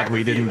like that.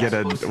 We didn't get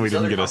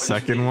a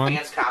second one.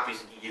 Advanced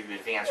copies and give you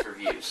advanced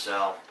reviews.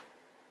 So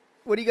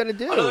what are you gonna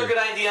do? another good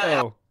idea.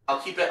 Oh. I'll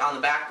keep it on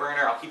the back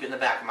burner. I'll keep it in the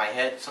back of my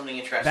head. Something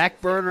interesting.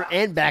 Back burner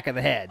and back of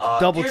the head.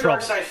 Double Dear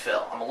trouble. Darkside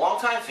Phil, I'm a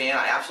longtime fan.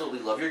 I absolutely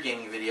love your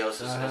gaming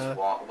videos as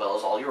well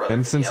as all your other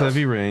And since videos.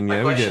 Heavy Rain, My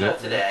yeah, we get question it.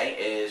 of today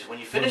is, when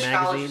you finished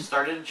magazine? college and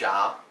started a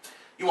job,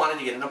 you wanted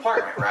to get an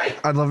apartment, right?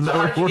 I'd love so to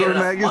how did you order get a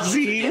enough money to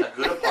magazine. get a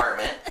good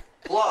apartment?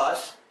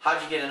 Plus,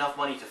 how'd you get enough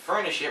money to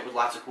furnish it with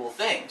lots of cool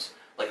things?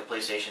 Like a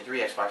PlayStation 3,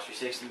 Xbox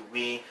 360,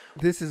 Wii.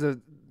 This is a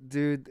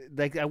dude.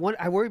 Like I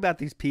worry about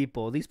these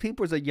people. These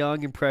people is a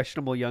young,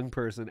 impressionable young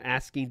person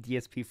asking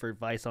DSP for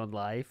advice on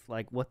life.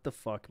 Like, what the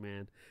fuck,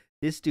 man?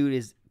 This dude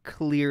is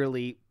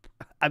clearly.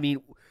 I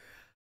mean,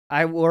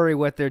 I worry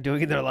what they're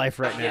doing in their life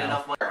right How'd you get now.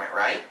 enough money,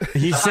 right? right?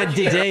 He So said how'd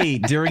you get today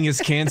during his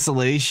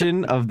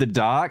cancellation of the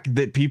doc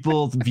that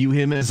people view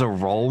him as a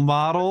role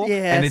model.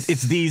 And Yes.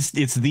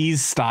 it's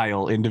these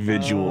style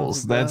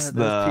individuals. Oh, That's God,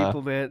 the those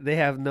people, man. They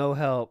have no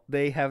help.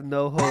 They have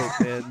no hope,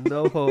 man.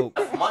 No hope.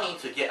 enough money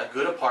to get a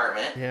good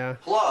apartment? Yeah.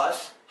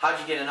 Plus, how'd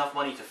you get enough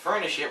money to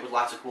furnish it with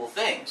lots of cool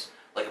things?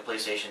 Like a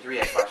PlayStation 3,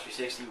 Xbox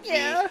 360,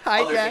 Yeah, Wii,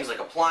 hi, other Jack. things like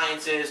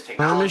appliances,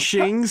 technology.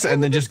 furnishings,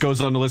 and then just goes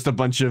on to list a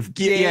bunch of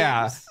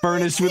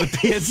furnished with a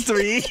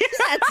PS3.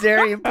 That's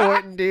very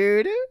important,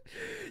 dude.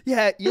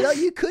 Yeah, you know,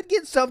 you could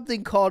get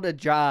something called a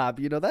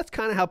job. You know, that's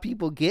kind of how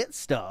people get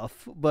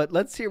stuff. But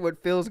let's hear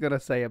what Phil's going to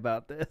say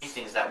about this.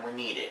 Things that were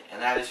needed, and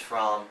that is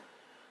from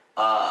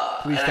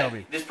Please tell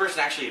me. This person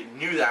actually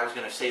knew that I was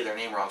going to say their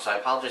name wrong, so I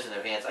apologize in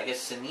advance. I guess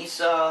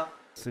Sinisa,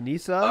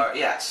 Sinisa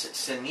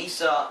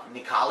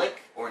Nikolic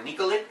or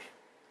Nikolic.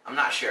 I'm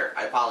not sure.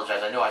 I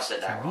apologize. I know I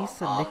said that wrong.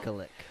 Sinisa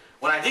Nikolic.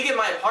 When I did get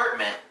my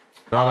apartment,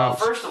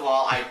 first of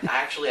all, I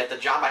actually, at the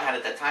job I had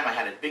at that time, I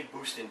had a big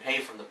boost in pay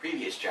from the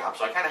previous job,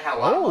 so I kind of had a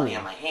lot of money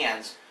on my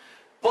hands.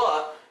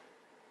 But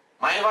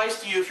my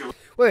advice to you, if you're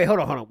Wait, hold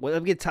on.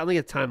 Let me get a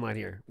timeline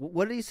here.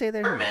 What did he say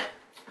there?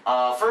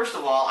 first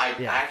of all, I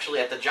actually,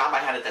 at the job I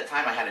had at that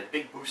time, I had a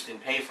big boost in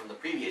pay from the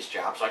previous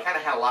job, so I kind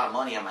of had a lot of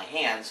money on my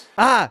hands.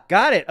 Ah,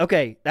 got it.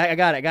 Okay, I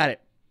got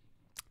it.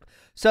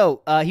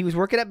 So he was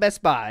working at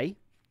Best Buy,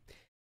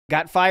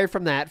 got fired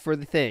from that for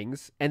the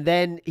things, and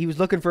then he was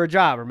looking for a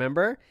job,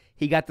 remember?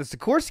 He got the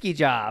Sikorsky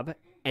job,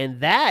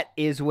 and that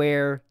is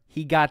where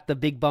he got the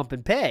big bump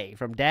in pay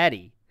from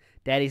Daddy.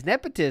 Daddy's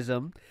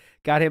nepotism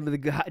got him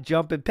the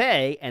jump in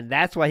pay, and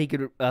that's why he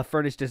could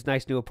furnish this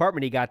nice new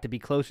apartment he got to be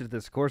closer to the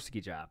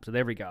Sikorsky job. So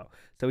there we go.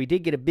 So he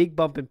did get a big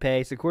bump in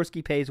pay.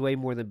 Sikorsky pays way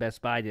more than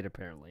Best Buy did,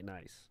 apparently.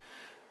 Nice.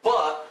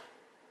 But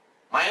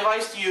my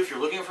advice to you, if you're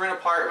looking for an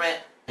apartment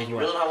and you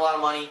really don't have a lot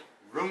of money,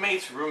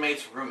 roommates.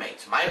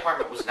 My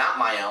apartment was not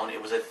my own.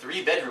 It was a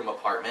 3-bedroom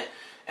apartment,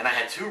 and I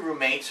had 2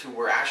 roommates who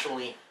were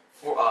actually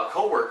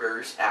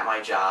co-workers at my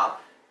job.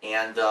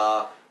 And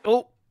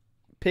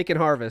pick and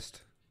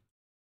harvest.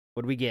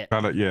 What do we get?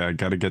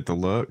 Gotta get the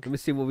look. Let me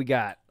see what we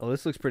got. Oh,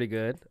 this looks pretty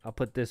good. I'll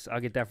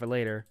get that for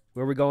later.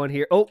 Where are we going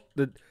here? Oh,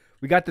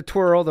 we got the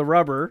twirl, the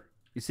rubber.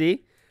 You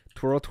see?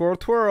 Twirl, twirl,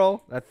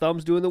 twirl. That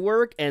thumb's doing the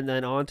work, and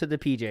then onto the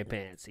PJ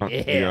pants.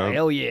 Yeah,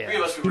 hell yeah. 3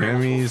 of us were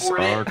able to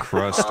afford are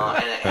crusted.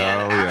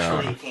 and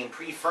actually came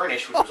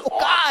pre-furnished, which was awesome.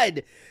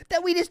 God!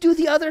 That we just do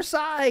the other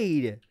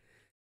side.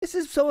 This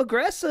is so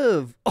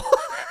aggressive.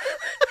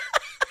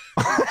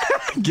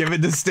 Give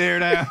it the stare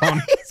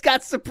down. He's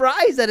got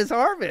surprise at his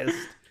harvest.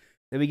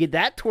 Then we get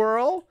that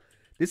twirl.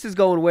 This is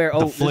going where?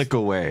 The flick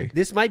away.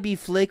 This might be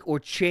flick or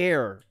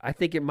chair. I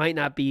think it might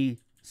not be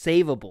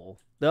savable.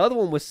 The other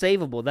one was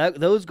savable.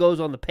 Those goes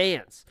on the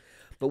pants.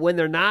 But when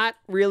they're not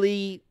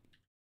really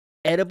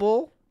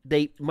edible,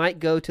 they might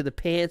go to the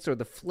pants or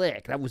the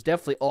flick. That was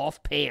definitely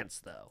off pants,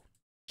 though.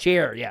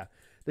 Chair, yeah.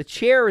 The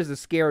chair is the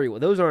scary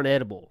one. Those aren't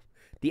edible.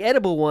 The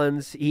edible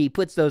ones, he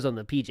puts those on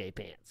the PJ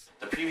pants.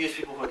 The previous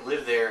people who had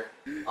lived there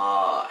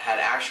had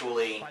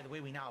actually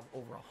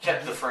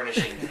kept the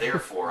furnishings there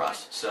for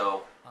us.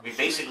 So we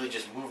basically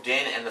just moved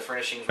in, and the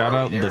furnishings were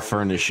already there. The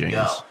furnishings.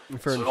 So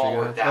it all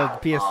worked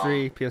out. The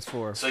PS3,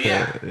 PS4. So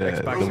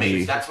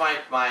roommates. That's my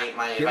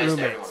advice to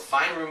everyone.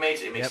 Find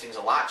roommates. It makes things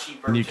a lot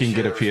cheaper. And you can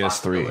get a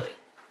PS3.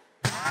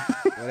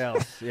 What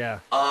else?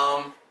 Yeah.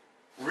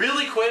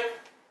 Really quick.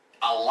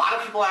 A lot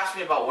of people ask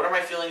me about what are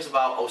my feelings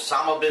about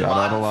Osama bin Laden.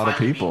 Got out a lot of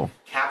people.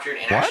 Captured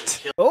and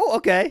actually killed. Oh,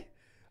 okay.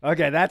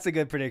 Okay, that's a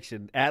good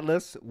prediction.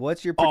 Atlas,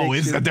 what's your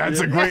prediction?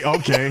 That's a great.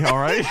 Okay, all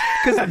right.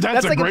 Because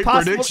that's a like great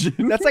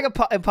prediction. That's like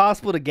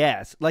impossible to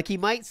guess. Like he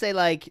might say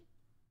okay.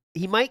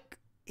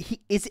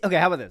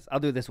 How about this? I'll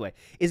do it this way.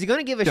 Is he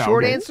going to give a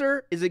short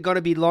answer? Is it going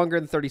to be longer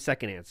than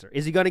 30-second answer?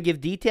 Is he going to give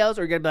details,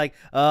 or are you going to be like,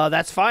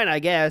 that's fine, I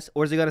guess,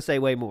 or is he going to say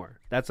way more?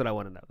 That's what I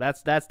want to know.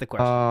 That's the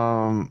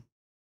question.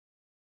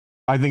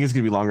 I think it's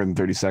gonna be longer than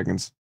 30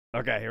 seconds.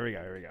 Okay, here we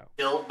go.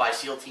 Killed by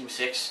SEAL Team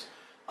 6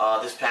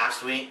 this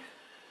past week.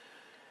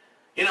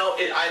 You know,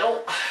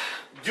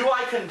 do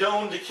I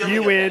condone the killing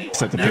of anyone?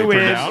 Set the paper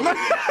down.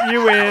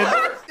 You win.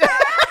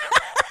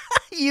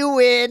 You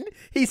win.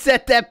 He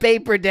set that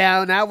paper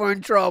down. Now we're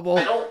in trouble.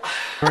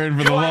 We're in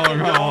for the long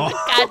haul.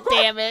 God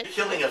damn it. The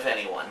killing of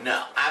anyone?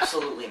 No,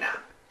 absolutely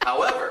not.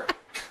 However,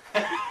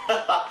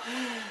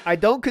 I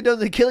don't condone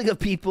the killing of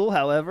people,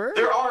 however.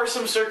 There are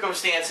some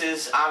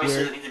circumstances,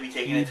 obviously, that need to be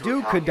taken into account.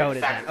 You do condone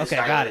it, then. Okay,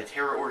 got it. A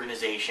terror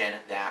organization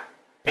that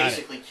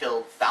basically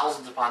killed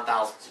thousands upon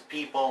thousands of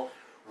people,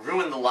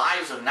 ruined the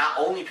lives of not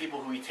only people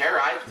who he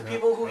terrorized, but the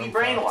people who he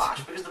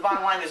brainwashed. Because the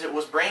bottom line is it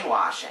was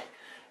brainwashing.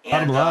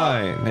 And,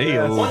 bottom line. Hey,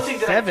 one thing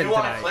that I do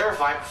want to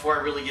clarify before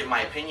I really give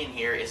my opinion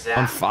here is that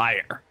on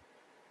fire.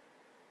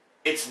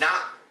 It's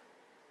not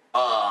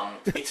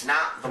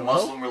the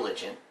Muslim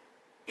religion.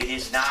 It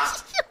is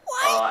not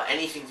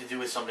anything to do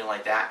with something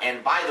like that.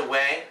 And by the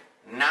way,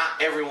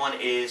 not everyone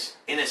is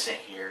innocent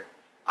here.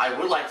 I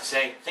would like to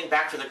say, think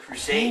back to the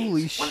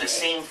Crusades when the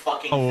same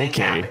fucking thing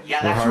happened.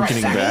 Yeah, that's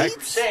right. Back.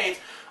 Crusades.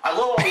 I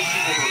love all these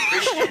people who are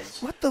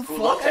Christians. What the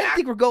fuck? I didn't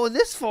think we're going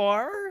this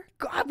far.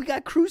 God, we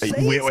got Crusades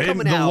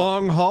coming the out.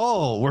 long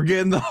haul. We're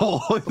getting the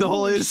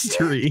whole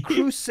history.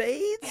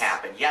 Crusades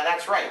happened. Yeah,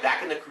 that's right.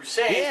 Back in the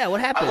Crusades. Yeah,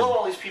 what happened? I love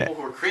all these people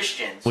who are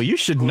Christians. Well, you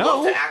should who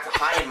know. love to act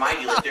high and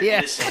mighty like they're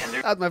innocent. And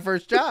they're that was my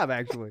first job,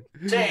 actually.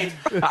 Crusades.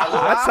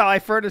 That's how I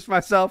furnished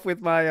myself with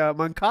my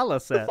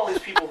Mancala set. All these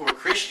people who are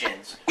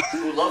Christians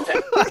who love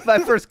to. My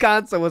first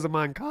console was a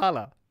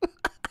Mancala.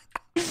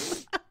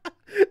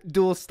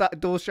 dual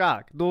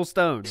shock, dual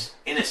stone.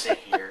 Innocent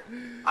here.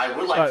 I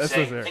would like to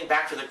say, think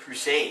back to the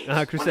Crusades.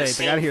 Crusades.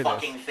 When the I gotta hear same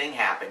fucking thing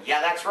happened.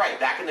 Yeah, that's right.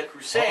 Back in the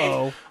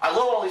Crusades, I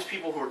love all these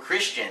people who are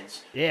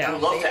Christians who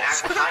love to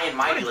act high and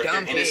mighty like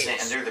they're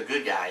innocent and they're the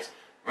good guys.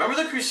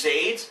 Remember the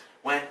Crusades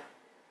when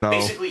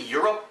basically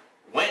Europe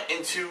went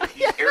into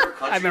these Arab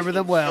countries I remember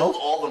them and well.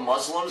 killed all the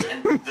Muslims,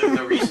 and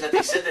the reason that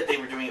they said that they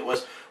were doing it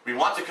was we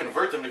want to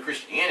convert them to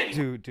Christianity.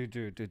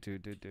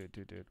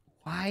 Dude.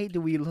 Why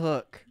do we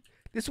look?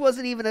 This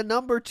wasn't even a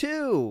number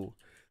 2.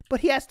 But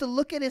he has to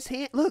look at his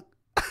hand. Look.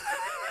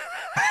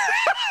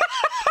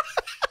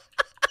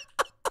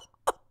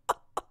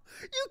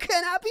 You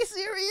cannot be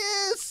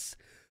serious.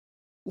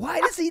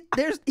 Why does he?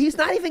 He's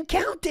not even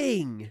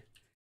counting.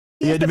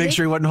 He had to make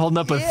sure he wasn't holding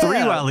up a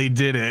 3 while he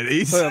did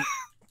it. Let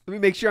me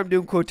make sure I'm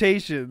doing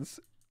quotations.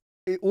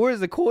 Or is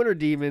the quarter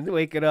demon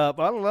waking up?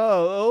 I don't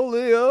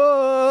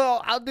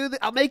know.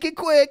 I'll make it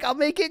quick.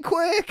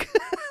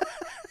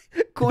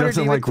 He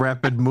doesn't like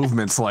rapid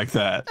movements like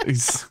that.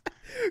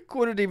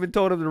 Quarter demon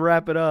told him to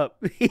wrap it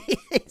up.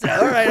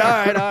 All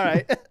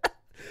right.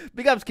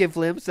 Big ups, Kid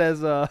Flim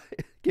says.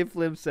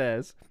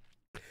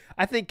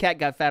 I think Cat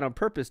got fat on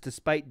purpose to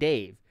spite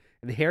Dave,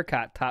 and the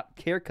haircut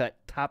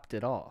topped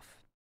it off.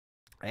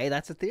 Hey,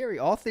 that's a theory.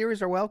 All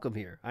theories are welcome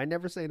here. I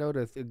never say no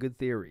to a good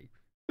theory.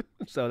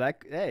 So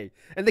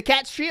and the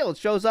cat shield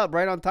shows up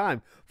right on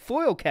time.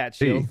 Foil cat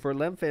shield for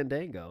Lem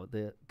Fandango,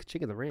 the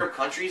chick of the ring.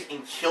 Countries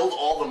and killed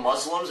all the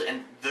Muslims,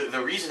 and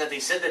the reason that they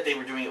said that they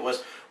were doing it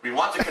was we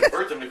want to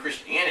convert them to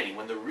Christianity,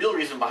 when the real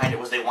reason behind it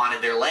was they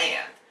wanted their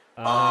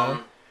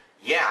land.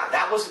 Yeah,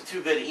 that wasn't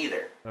too good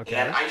either. Okay.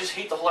 And I just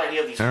hate the whole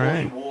idea of these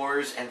holy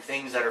wars and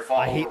things that are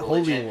following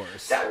religion. Holy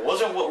wars. That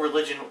wasn't what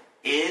religion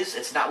is.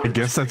 It's not what I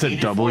guess that's a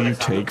W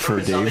take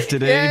for Dave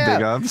today. Yeah.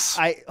 Big ups.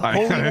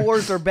 Holy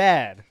wars are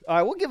bad. All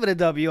right, we'll give it a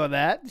W on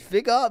that.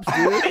 Big ups,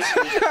 dude.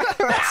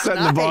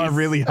 Setting the bar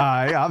really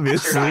high,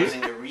 obviously.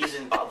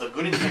 The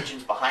good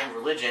intentions behind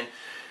religion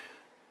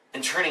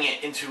and turning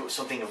it into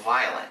something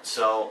violent.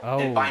 So,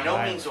 and by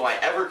no means do I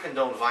ever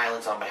condone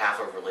violence on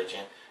behalf of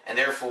religion, and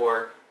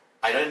therefore,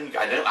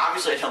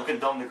 obviously I don't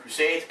condone the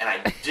Crusades, and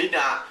I did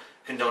not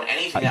condone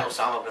anything that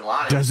Osama bin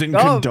Laden doesn't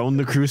condone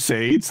the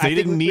Crusades. They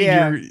didn't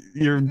need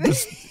your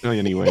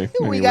anyway.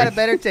 We got a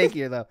better take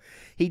here though.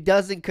 He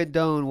doesn't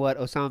condone what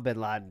Osama bin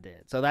Laden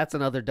did. So that's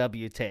another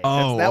W take.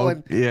 That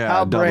one. Yeah.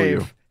 How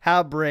brave.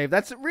 How brave.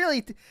 That's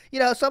really,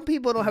 some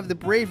people don't have the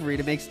bravery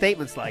to make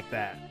statements like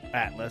that,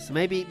 Atlas.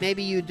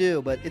 Maybe you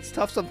do, but it's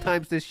tough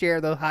sometimes to share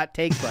those hot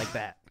takes like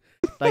that.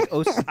 Like,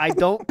 I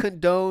don't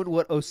condone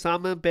what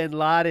Osama bin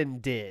Laden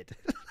did.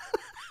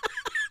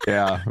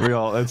 Yeah,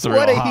 that's a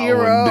what real a hot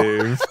hero. one,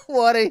 Dave.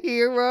 What a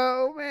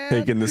hero, man.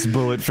 Taking this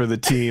bullet for the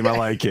team. I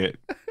like it.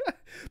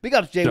 Big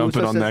ups, Jay.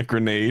 Dumping on that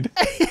grenade.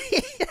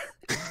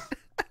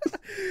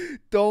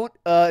 Don't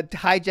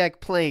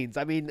hijack planes.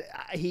 I mean,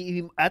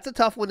 that's a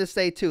tough one to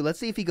say too. Let's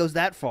see if he goes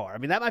that far. I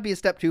mean, that might be a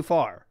step too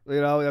far.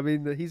 I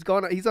mean, he's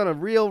on a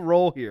real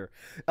roll here.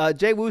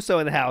 Jay Wuso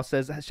in the house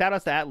says, "Shout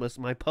out to Atlas,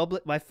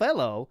 my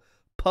fellow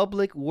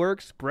public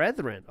works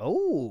brethren."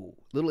 Oh,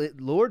 little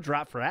lore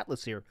drop for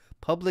Atlas here.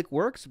 Public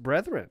works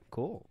brethren.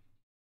 Cool.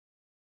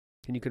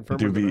 Can you confirm?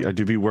 I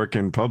do be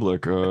working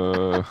public.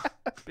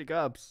 Big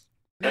ups.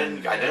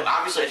 And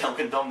obviously, I don't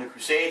condone the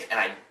Crusades, and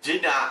I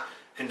did not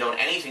condone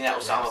anything that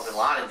Osama bin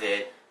Laden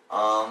did.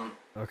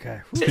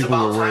 Okay. It's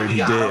about time we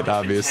got did, it. It's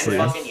obviously.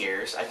 been 10 fucking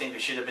years. I think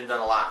it should have been done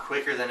a lot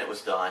quicker than it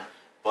was done.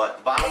 But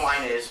the bottom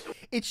line is,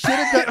 it should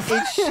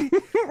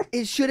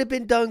have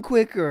been done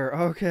quicker.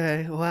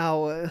 Okay.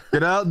 Wow.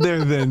 Get out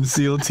there then,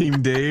 SEAL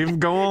Team Dave.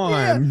 Go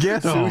on,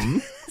 get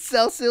him.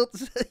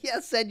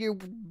 Send your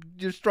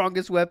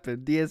strongest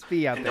weapon,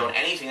 DSP out there. Condone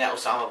anything that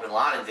Osama bin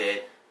Laden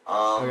did.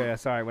 Okay,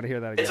 sorry, I want to hear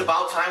that again. It's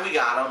about time we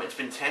got him. It's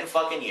been 10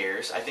 fucking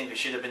years. I think it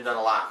should have been done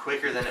a lot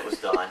quicker than it was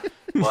done.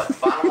 But the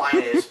bottom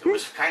line is, it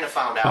was kind of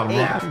found out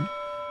that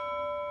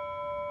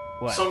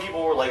some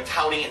people were like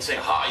touting it and saying,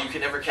 you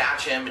can never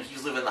catch him, and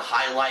he's living the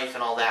high life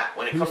and all that.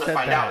 When it comes to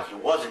find out, he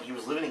wasn't. He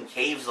was living in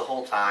caves the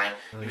whole time.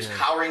 He was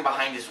cowering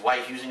behind his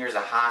wife, using her as a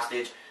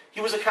hostage.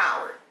 He was a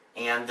coward.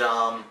 And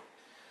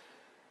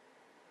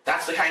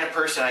that's the kind of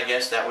person, I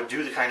guess, that would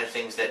do the kind of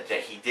things that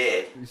he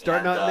did. You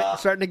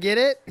starting to get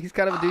it? He's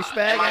kind of a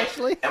douchebag,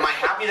 actually? Am I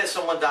happy that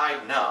someone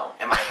died? No.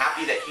 Am I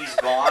happy that he's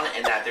gone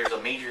and that there's a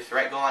major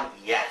threat gone?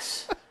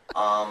 Yes.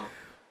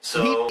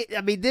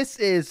 This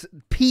is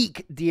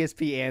peak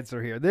DSP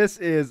answer here. This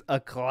is a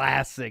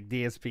classic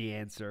DSP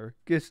answer.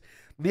 Just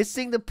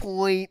missing the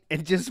point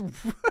and just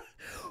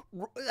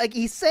like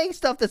he's saying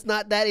stuff that's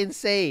not that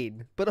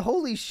insane, but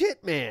holy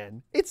shit,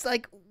 man, it's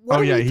like, what oh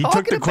are yeah, we he took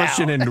talking the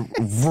question about?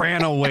 and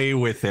ran away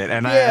with it,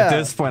 and Yeah. at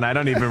this point, I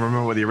don't even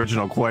remember what the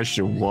original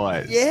question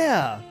was.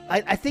 Yeah,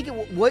 I think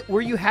what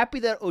were you happy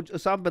that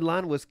Osama bin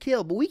Laden was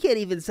killed? But we can't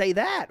even say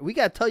that. We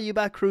got to tell you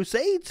about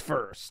Crusades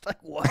first.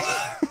 Like what?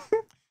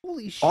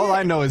 Holy shit! All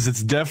I know is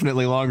it's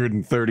definitely longer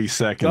than 30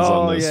 seconds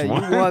on this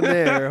one. Oh yeah, you won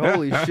there.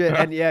 Holy shit!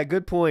 And yeah,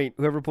 good point.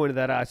 Whoever pointed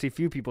that out, I see a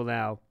few people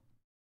now.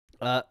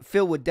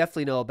 Phil would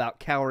definitely know about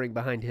cowering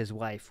behind his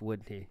wife,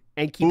 wouldn't he?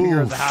 And keeping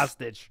her as a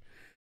hostage.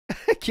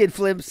 Kid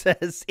Flim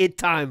says, "It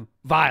time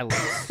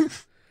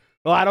violence."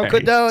 Well, I don't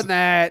condone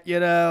that, you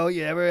know.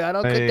 Yeah, I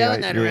don't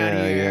condone that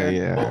around here.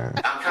 Yeah. Well,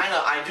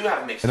 I do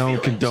have mixed I don't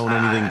feelings. condone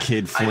anything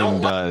Kid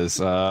Flim does.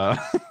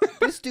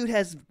 This dude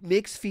has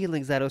mixed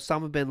feelings that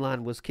Osama bin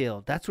Laden was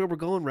killed. That's where we're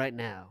going right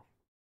now.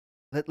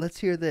 Let's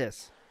hear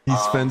this.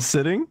 He's fence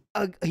sitting?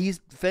 He's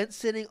fence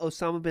sitting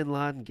Osama bin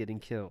Laden getting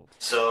killed.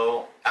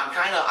 So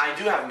I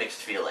do have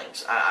mixed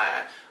feelings.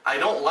 I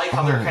don't like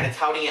how they're kind of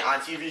touting it on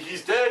TV.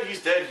 He's dead,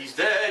 he's dead, he's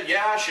dead.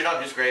 Yeah, shit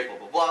on his grave, blah,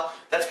 blah, blah.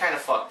 That's kind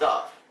of fucked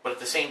up. But at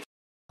the same time.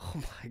 Oh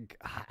my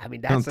God. I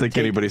mean, I don't think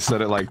anybody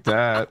said it like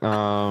that.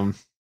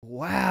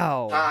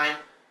 Wow. Time.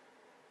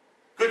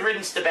 Good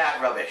riddance to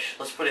bad rubbish.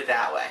 Let's put it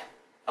that way.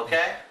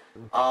 Okay?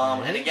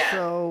 And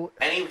again,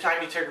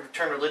 anytime you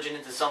turn religion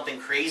into something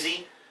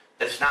crazy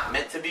that it's not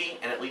meant to be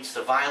and it leads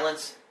to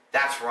violence,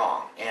 that's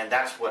wrong. And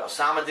that's what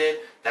Osama did.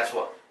 That's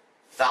what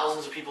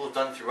thousands of people have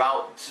done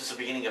throughout since the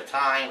beginning of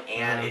time,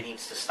 and it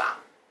needs to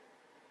stop.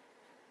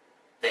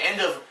 The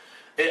end of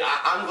it,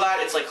 I'm glad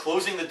it's like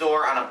closing the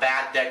door on a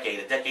bad decade,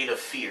 a decade of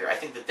fear. I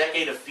think the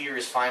decade of fear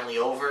is finally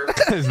over.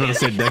 I was going to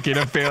say decade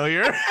of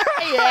failure.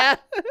 Yeah.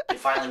 And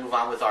finally move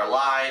on with our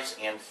lives,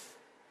 and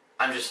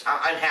I'm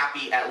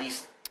happy at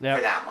least for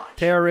that much.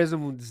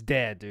 Terrorism is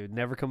dead, dude.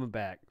 Never coming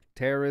back.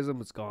 Terrorism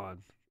is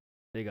gone.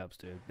 Big ups,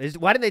 dude.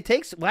 Why did they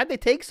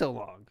take so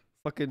long?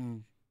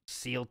 Fucking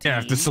SEAL team. Yeah,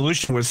 if the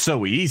solution was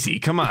so easy,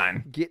 come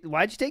on.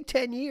 Why'd you take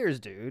 10 years,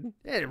 dude?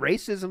 Yeah,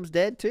 racism's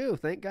dead too.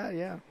 Thank God.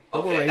 Yeah.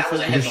 Okay, that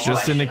was a He heavy was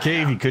just in the question,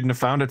 cave. He couldn't have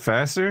found it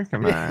faster.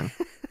 Come on.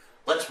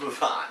 Let's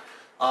move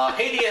on.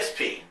 Hey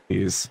DSP.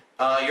 Please.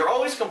 You're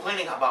always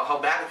complaining about how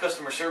bad the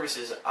customer service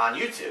is on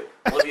YouTube.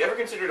 Well, have you ever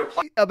considered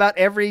applying about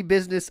every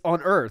business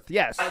on earth?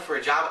 Yes. for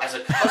a job as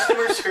a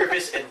customer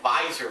service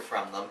advisor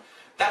from them?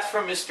 That's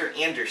from Mr.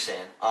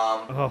 Anderson.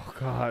 Oh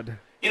God.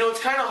 You know,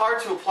 it's kind of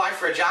hard to apply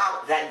for a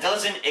job that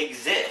doesn't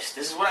exist.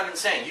 This is what I've been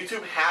saying.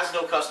 YouTube has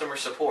no customer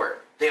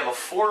support. They have a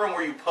forum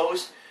where you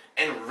post,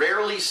 and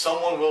rarely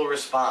someone will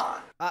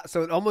respond.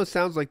 So it almost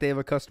sounds like they have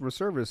a customer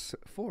service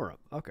forum.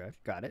 Okay,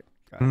 got it.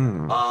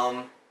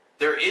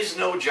 There is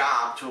no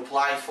job to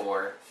apply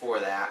for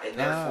that, and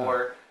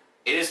therefore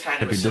it is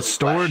kind of a silly The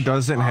store question.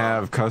 doesn't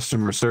have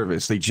customer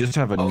service. They just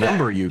have a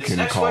number you This can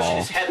next call. question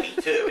is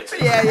heavy too. It's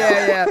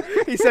Yeah.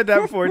 He said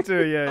that before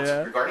too.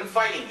 Yeah. regarding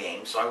fighting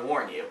games, so I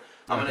warn you.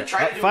 I'm going to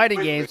try to do fighting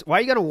it quickly. games. Why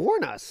are you gonna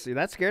warn us? You're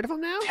that scared of them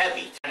now?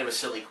 Heavy, kind of a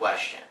silly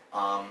question.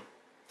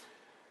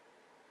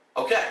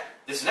 Okay,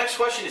 this next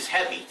question is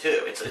heavy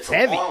too. It's a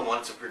heavy. long one.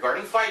 It's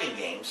regarding fighting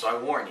games, so I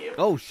warn you.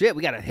 Oh shit,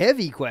 we got a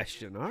heavy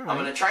question. All right. I'm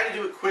going to try to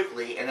do it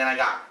quickly, and then I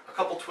got a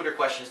couple Twitter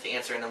questions to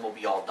answer, and then we'll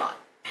be all done.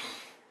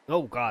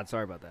 Oh God,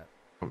 sorry about that.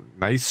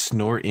 Nice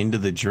snort into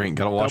the drink.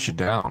 Gotta wash it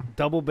down.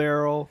 Double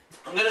barrel.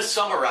 I'm going to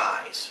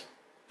summarize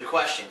the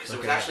question because it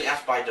was actually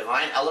asked by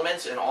Divine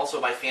Elements and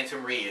also by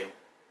Phantom Ryu.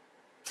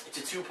 It's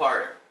a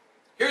two-parter.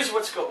 Here's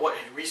what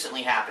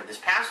recently happened. This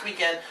past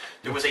weekend,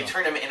 there was a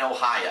tournament in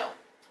Ohio.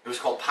 It was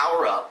called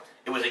Power Up.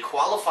 It was a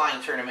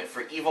qualifying tournament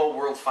for EVO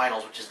World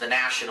Finals, which is the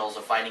nationals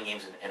of fighting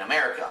games in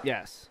America.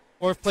 Yes.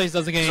 Fourth place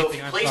doesn't get So anything. if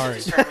you I'm placed sorry. at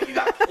this tournament, you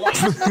got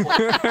points.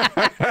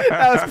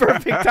 That was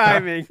perfect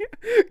timing.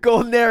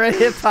 Golden era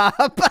hip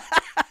hop.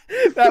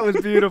 That was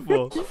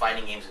beautiful. Of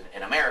fighting games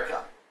in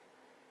America.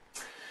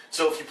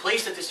 So if you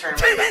placed at this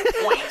tournament, you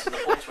got points, and the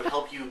points would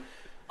help you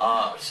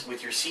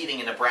with your seeding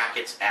in the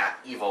brackets at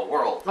EVO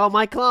World. Oh,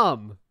 Mike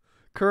Klum.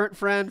 Current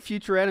friend,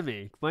 future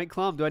enemy. Mike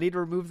Klum. Do I need to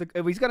remove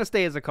the... He's going to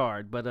stay as a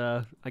card, but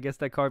I guess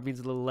that card means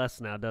a little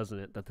less now, doesn't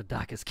it? That the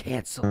doc is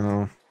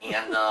canceled.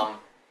 And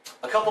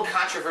a couple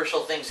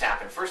controversial things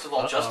happened. First of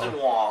all, Justin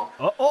Wong,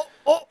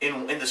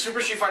 in the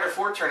Super Street Fighter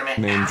 4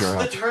 tournament,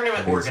 asked the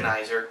tournament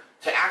organizer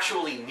to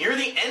actually, near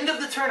the end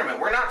of the tournament,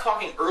 we're not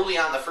talking early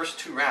on the first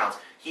 2 rounds,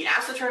 he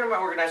asked the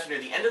tournament organizer near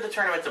the end of the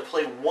tournament to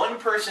play one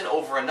person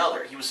over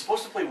another. He was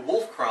supposed to play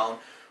Wolf Crone,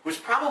 who's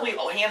probably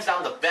hands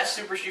down the best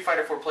Super Street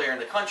Fighter 4 player in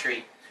the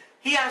country.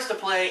 He asked to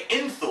play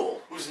Inthul,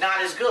 who's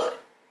not as good.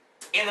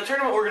 And the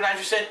tournament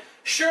organizer said,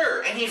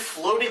 sure, and he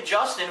floated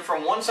Justin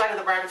from one side of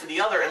the bracket to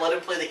the other and let him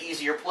play the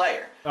easier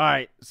player. All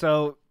right,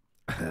 so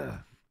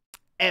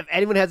if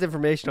anyone has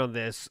information on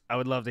this, I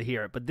would love to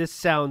hear it. But this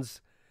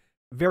sounds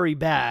very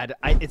bad.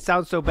 It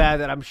sounds so bad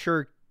that I'm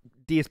sure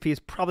DSP is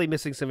probably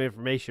missing some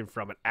information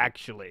from it,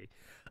 actually.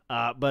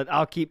 But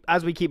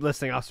as we keep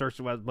listening, I'll search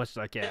as much as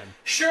I can.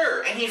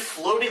 Sure, and he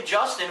floated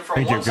Justin from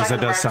Thank you, one 'cause side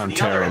of that the does bracket to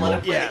sound the other and let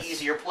him terrible. play the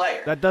easier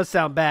player. That does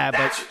sound bad,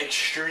 That's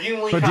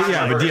extremely But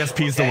controversial.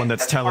 DSP's the one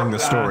that's telling the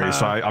story,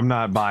 so I'm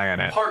not buying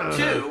it. Part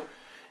 2,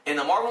 in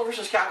the Marvel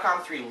vs.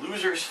 Capcom 3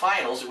 Losers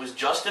Finals, it was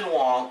Justin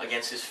Wong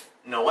against his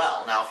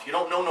Noel. Now, if you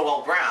don't know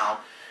Noel Brown,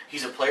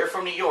 he's a player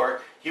from New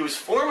York. He was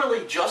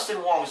formerly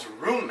Justin Wong's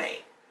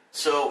roommate.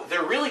 So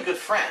they're really good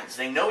friends.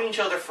 They know each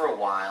other for a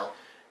while.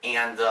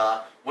 And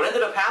what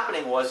ended up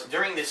happening was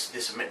during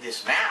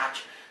this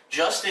match,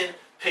 Justin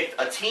picked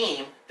a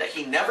team that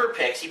he never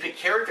picks. He picked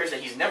characters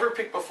that he's never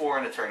picked before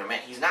in a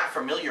tournament. He's not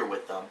familiar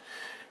with them.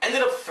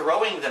 Ended up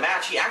throwing the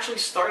match. He actually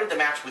started the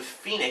match with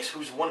Phoenix,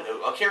 who's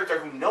a character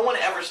who no one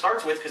ever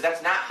starts with because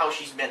that's not how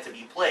she's meant to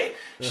be played.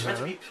 She's meant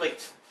to be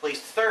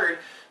placed third,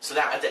 so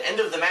that at the end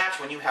of the match,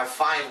 when you have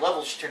 5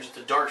 levels, she turns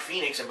into Dark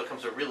Phoenix and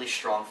becomes a really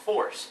strong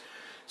force.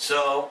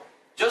 So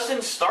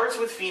Justin starts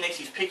with Phoenix.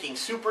 He's picking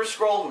Super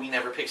Skrull, who he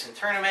never picks in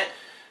tournament,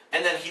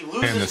 and then he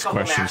loses a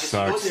couple matches. He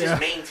goes to his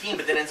main team,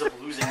 but then ends up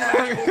losing the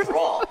match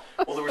overall.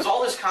 Well, there was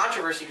all this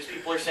controversy because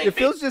people are saying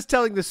Phil's just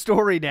telling the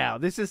story now.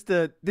 This is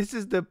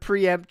the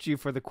preempt you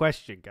for the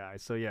question,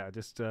 guys. So yeah,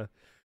 just there.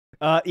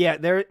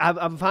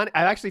 I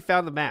actually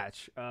found the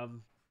match.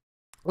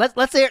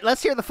 Let's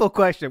hear the full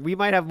question. We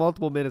might have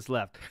multiple minutes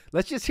left.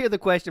 Let's just hear the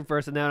question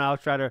first, and then I'll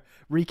try to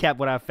recap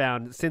what I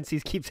found. Since he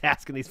keeps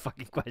asking these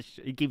fucking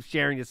questions, he keeps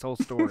sharing this whole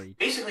story.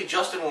 Basically,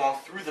 Justin Wong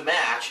threw the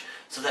match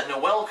so that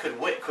Noel could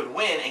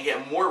win and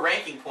get more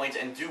ranking points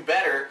and do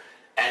better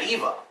at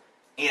EVO.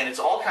 And it's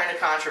all kind of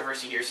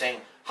controversy here,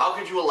 saying how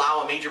could you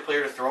allow a major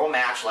player to throw a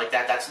match like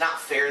that? That's not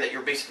fair. That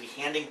you're basically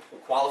handing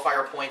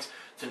qualifier points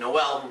to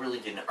Noel, who really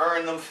didn't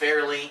earn them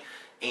fairly.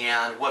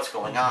 And what's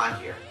going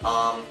on here?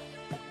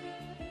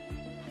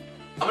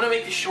 I'm going to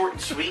make this short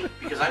and sweet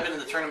because I've been in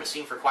the tournament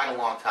scene for quite a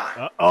long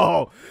time.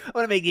 I'm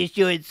going to make this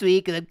short and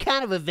sweet because I'm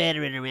kind of a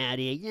veteran around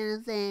here. You know what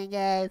I'm saying,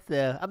 guys?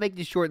 So I'll make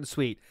this short and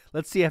sweet.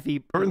 Let's see if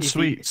he... Short and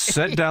sweet.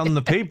 Set down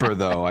the paper,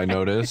 though, I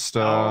noticed.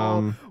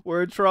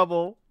 We're in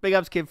trouble. Big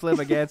ups, Kid Flim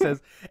again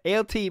says,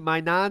 ALT, my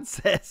Nan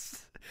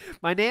says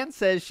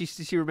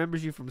she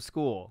remembers you from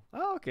school.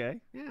 Oh, okay.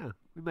 Yeah.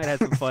 We might have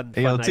some fun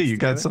ALT, you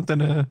got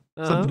together.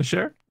 something to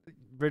share?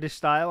 British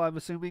style, I'm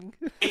assuming?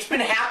 It's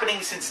been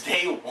happening since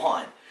day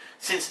one.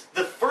 Since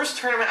the first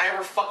tournament I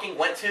ever fucking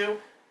went to,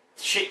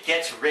 shit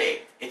gets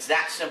rigged. It's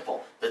that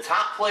simple. The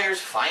top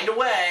players find a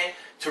way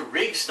to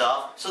rig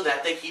stuff so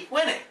that they keep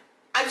winning.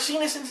 I've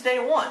seen it since day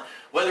one.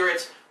 Whether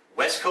it's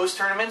West Coast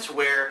tournaments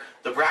where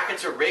the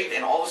brackets are rigged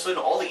and all of a sudden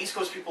all the East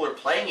Coast people are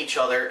playing each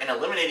other and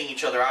eliminating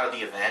each other out of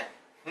the event.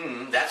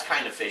 That's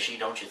kind of fishy,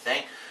 don't you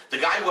think? The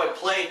guy who I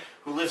play,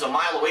 who lives a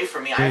mile away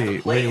from me, I have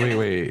to play him.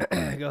 Wait.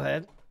 Go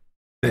ahead.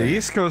 The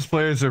East Coast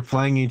players are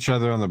playing each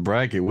other on the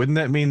bracket. Wouldn't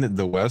that mean that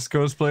the West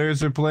Coast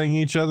players are playing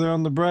each other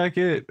on the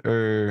bracket?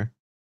 Or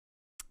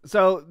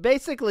so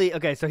basically,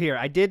 okay. So here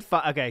I did. So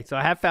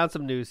I have found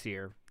some news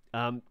here.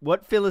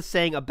 What Phil is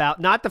saying about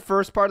not the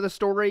first part of the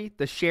story,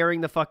 the sharing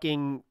the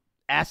fucking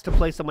ask to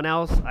play someone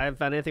else. I haven't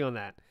found anything on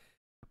that.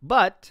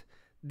 But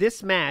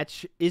this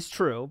match is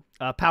true.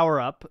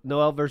 Power Up,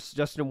 Noel versus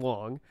Justin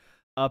Wong.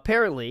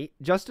 Apparently,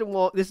 Justin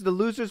Wong. This is the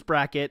losers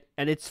bracket,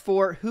 and it's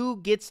for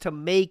who gets to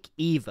make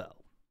EVO.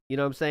 You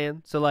know what I'm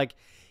saying? So, like,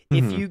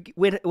 if you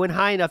win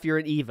high enough, you're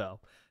an EVO.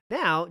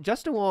 Now,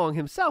 Justin Wong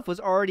himself was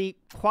already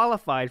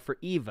qualified for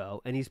EVO,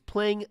 and he's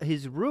playing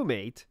his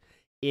roommate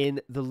in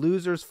the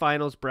losers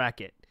finals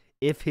bracket.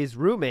 If his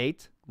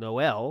roommate,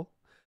 Noel,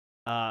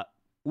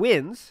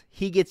 wins,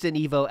 he gets an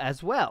EVO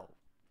as well.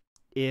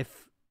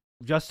 If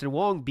Justin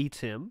Wong beats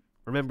him,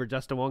 remember,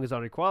 Justin Wong is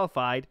already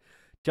qualified,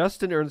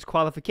 Justin earns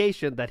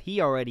qualification that he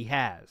already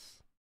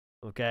has.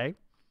 Okay?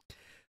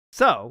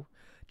 So,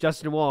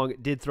 Justin Wong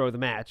did throw the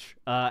match,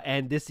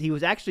 and he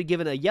was actually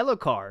given a yellow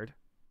card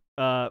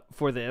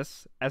for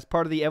this as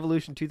part of the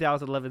Evolution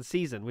 2011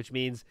 season, which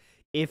means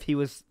if he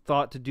was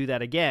thought to do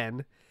that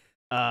again,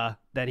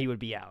 then he would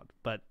be out.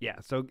 But yeah,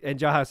 so, and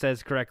Jaha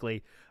says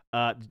correctly,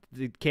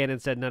 the canon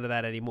said none of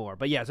that anymore.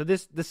 But yeah, so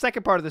the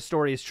second part of the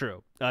story is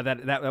true.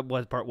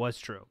 That part was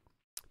true.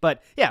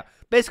 But yeah,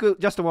 basically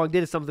Justin Wong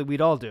did something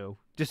we'd all do,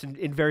 just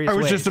in various ways.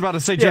 I was just about to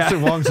say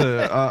Justin Wong's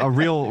a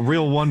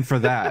real one for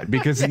that,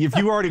 because if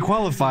you already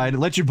qualified,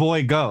 let your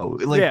boy go.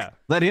 Like,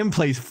 let him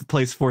place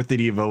fourth at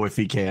Evo if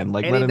he can.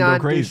 Like, let him go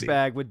crazy. Any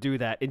non-douchebag would do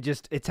that. And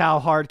just, it's how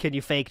hard can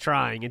you fake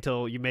trying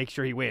until you make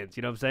sure he wins.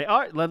 You know what I'm saying? All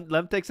right,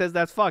 Lemtic says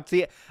that's fucked.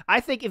 See, I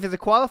think if it's a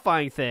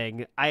qualifying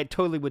thing, I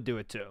totally would do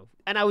it too.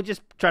 And I would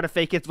just try to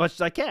fake it as much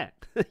as I can.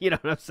 You know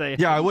what I'm saying?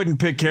 Yeah, I wouldn't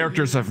pick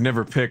characters I've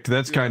never picked.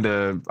 That's kind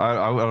of, I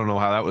don't know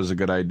how that was a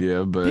good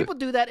idea, but people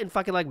do that in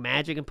fucking like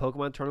Magic and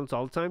Pokemon tournaments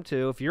all the time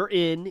too. If you're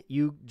in,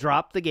 you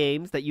drop the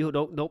games that you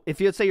don't know. If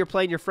you say you're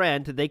playing your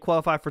friend, they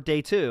qualify for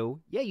day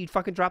 2, yeah, you'd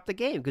fucking drop the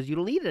game because you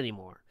don't need it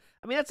anymore.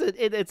 I mean,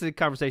 it's a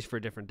conversation for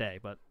a different day.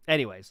 But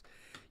anyways,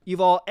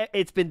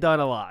 it's been done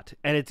a lot,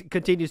 and it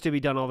continues to be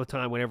done all the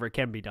time whenever it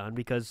can be done,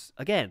 because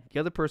again, the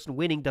other person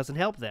winning doesn't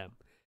help them,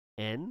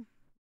 and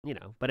you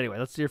know. But anyway,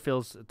 let's hear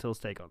Phil's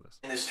take on this.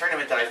 In this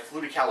tournament that I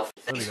flew to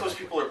California, East Coast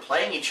people are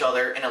playing each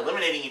other and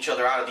eliminating each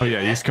other out of the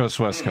event. East Coast,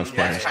 West Coast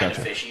players. That's kind of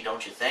fishy,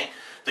 don't you think?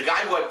 The guy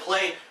who I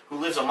play, who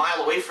lives a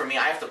mile away from me,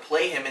 I have to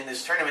play him in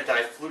this tournament that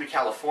I flew to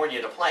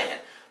California to play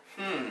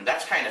in.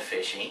 That's kind of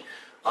fishy.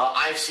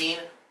 I've seen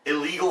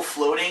illegal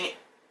floating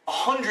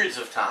hundreds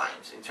of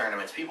times in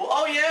tournaments. People,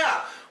 oh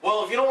yeah,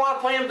 well, if you don't want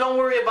to play him, don't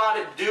worry about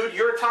it, dude.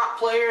 You're a top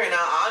player, and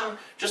I'm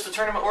just a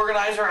tournament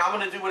organizer, and I'm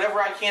going to do whatever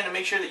I can to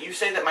make sure that you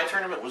say that my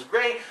tournament was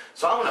great,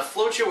 so I'm going to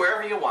float you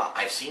wherever you want.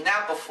 I've seen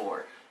that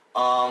before.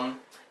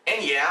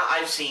 And yeah,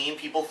 I've seen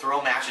people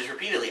throw matches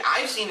repeatedly.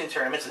 I've seen in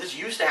tournaments, and this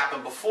used to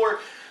happen before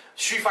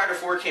Street Fighter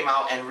 4 came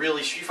out, and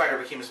really Street Fighter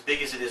became as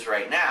big as it is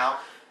right now.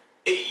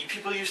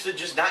 People used to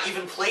just not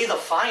even play the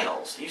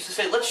finals. They used to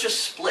say, let's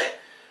just split.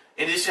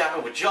 And this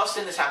happened with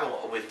Justin, this happened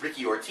with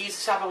Ricky Ortiz,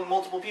 this happened with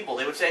multiple people.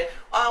 They would say,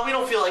 we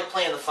don't feel like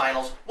playing the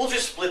finals, we'll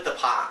just split the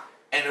pot,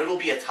 and it'll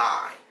be a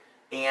tie.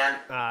 And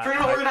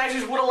tournament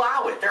organizers would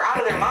allow it. They're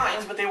out of their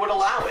minds, but they would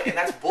allow it, and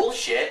that's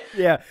bullshit.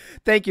 Yeah,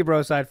 thank you,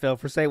 Broside Phil,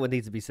 for saying what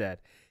needs to be said.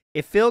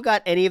 If Phil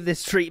got any of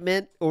this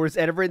treatment or was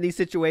ever in these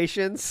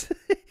situations,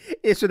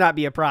 it should not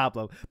be a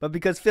problem. But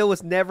because Phil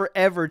was never,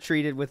 ever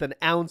treated with an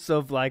ounce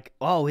of like,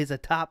 oh, he's a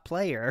top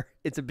player,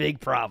 it's a big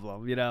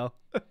problem, you know?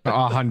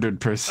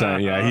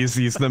 100%. Yeah,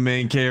 he's the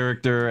main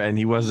character, and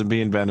he wasn't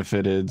being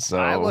benefited, so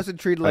I wasn't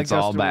treated like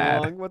Justin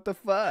Wong. What the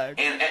fuck?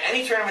 And at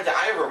any tournament that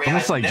I ever ran,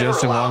 almost like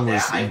Justin Wong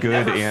was a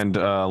good and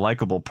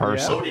likable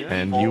person,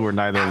 and you were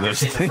neither of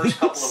those things. The first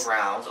couple of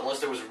rounds, unless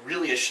there was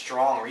really a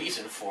strong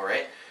reason for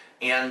it.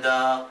 And,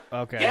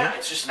 yeah,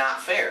 it's just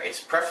not fair.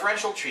 It's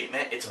preferential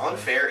treatment. It's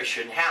unfair. It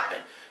shouldn't happen.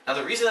 Now,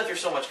 the reason that there's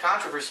so much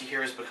controversy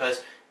here is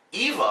because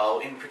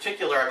Evo, in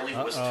particular, I believe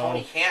it was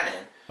Tony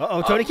Cannon.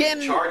 Tony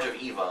Cannon! In charge of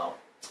Evo.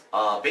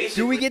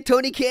 Basically, do we get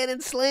Tony Cannon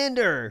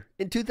slander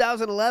in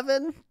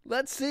 2011?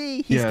 Let's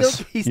see. He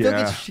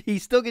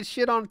still gets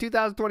shit on in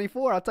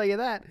 2024. I'll tell you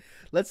that.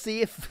 Let's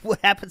see what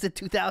happens in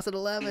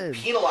 2011.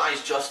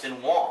 Penalized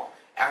Justin Wong.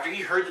 After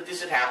he heard that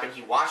this had happened,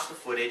 he watched the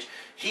footage.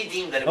 He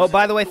deemed that it was... Oh,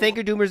 by the way, thank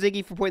you, Doomer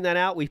Ziggy, for pointing that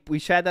out. We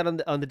shared that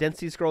on the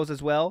Density Scrolls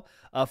as well.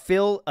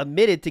 Phil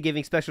admitted to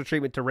giving special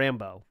treatment to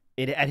Rambo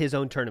at his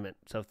own tournament.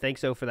 So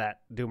thanks for that,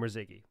 Doomer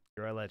Ziggy.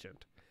 You're a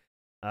legend.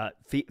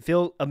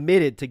 Phil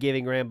admitted to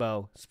giving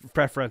Rambo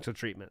preferential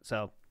treatment.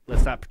 So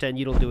let's not pretend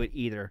you don't do it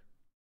either.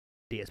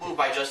 DSP. Moved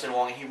by Justin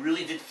Wong, and he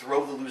really did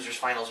throw the losers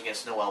finals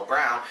against Noel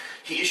Brown.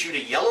 He issued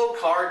a yellow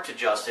card to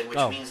Justin, which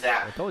means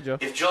that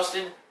if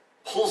Justin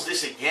pulls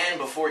this again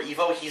before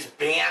Evo, he's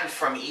banned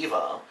from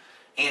Evo.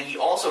 And he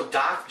also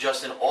docked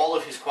Justin all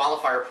of his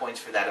qualifier points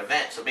for that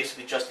event, so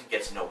basically Justin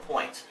gets no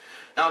points.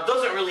 Now, it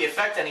doesn't really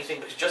affect anything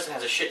because Justin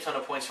has a shit ton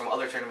of points from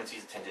other tournaments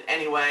he's attended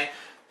anyway.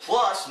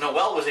 Plus,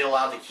 Noel was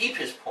allowed to keep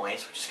his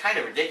points, which is kind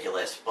of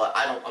ridiculous, but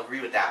I don't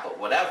agree with that, but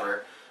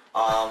whatever.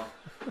 I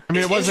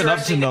mean, it wasn't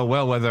up to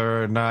Noel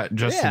whether or not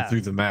Justin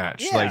threw the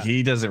match. Yeah. Like,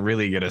 he doesn't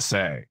really get a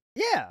say.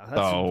 Yeah, that's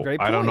a great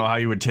point. I don't know how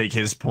you would take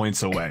his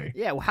points away.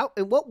 Yeah, well,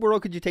 in what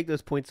world could you take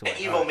those points away? And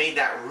Evo made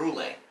that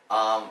ruling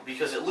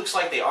because it looks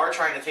like they are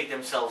trying to take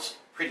themselves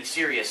pretty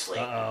seriously.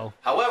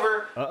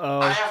 However,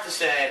 I have to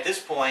say at this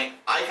point,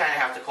 I kind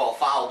of have to call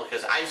foul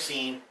because I've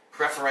seen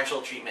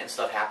preferential treatment and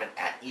stuff happen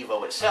at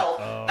Evo itself,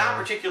 not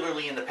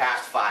particularly in the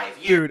past 5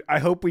 years. Dude, I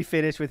hope we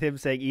finish with him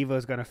saying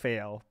Evo's gonna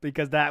fail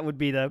because that would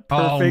be the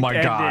perfect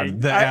ending.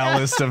 God, the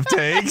Alice of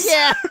takes.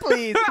 Yeah,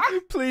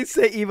 please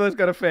say Evo's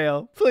gonna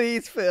fail.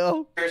 Please,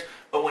 Phil.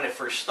 But when it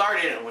first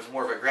started and it was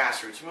more of a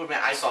grassroots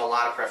movement, I saw a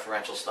lot of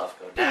preferential stuff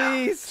go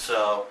down.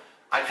 So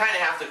I kind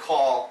of have to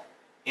call,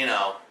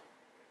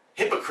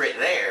 hypocrite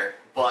there.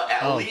 But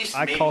at least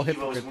maybe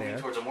Evo is moving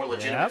towards a more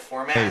legitimate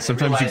format. Hey,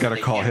 sometimes you gotta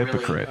call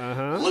hypocrite.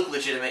 Really look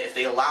legitimate if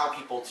they allow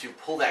people to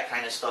pull that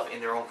kind of stuff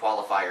in their own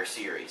qualifier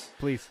series.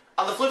 Please.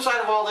 On the flip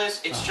side of all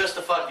this, it's just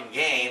a fucking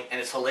game,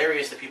 and it's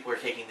hilarious that people are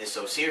taking this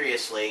so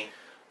seriously.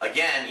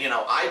 Again,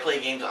 I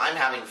play games, I'm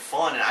having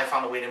fun, and I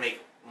found a way to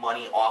make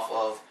money off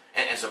of,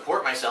 and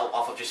support myself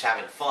off of just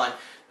having fun.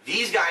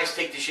 These guys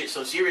take this shit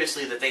so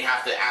seriously that they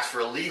have to ask for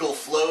illegal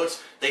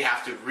floats, they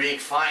have to rig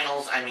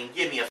finals. I mean,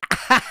 give me a...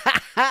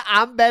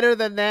 I'm better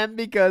than them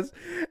because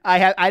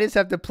I just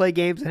have to play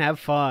games and have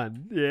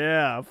fun.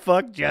 Yeah,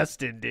 fuck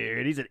Justin,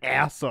 dude. He's an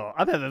asshole.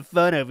 I'm having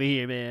fun over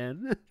here,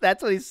 man.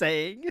 That's what he's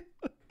saying.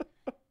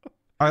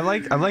 I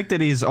like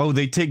that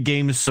they take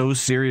games so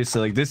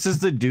seriously. Like, this is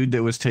the dude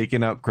that was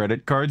taking out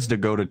credit cards to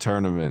go to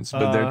tournaments,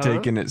 but they're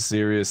taking it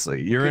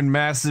seriously. You're in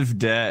massive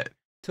debt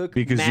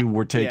because you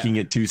were taking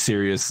it too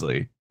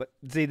seriously. But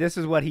see, this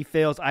is what he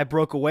fails. I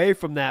broke away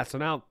from that, so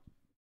now...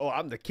 Oh,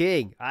 I'm the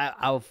king.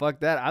 I'll fuck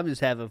that. I'm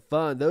just having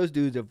fun. Those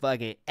dudes are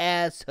fucking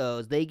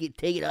assholes. They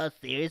take it all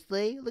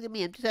seriously. Look at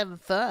me. I'm just having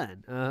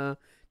fun.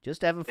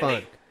 Just having fun.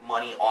 Make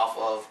money off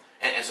of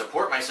and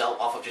support myself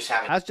off of just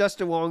having. How's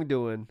Justin Wong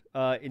doing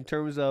in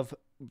terms of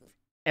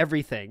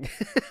everything?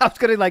 I was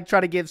gonna try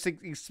to give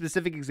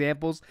specific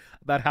examples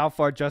about how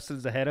far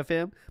Justin's ahead of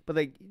him,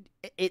 but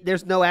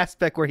there's no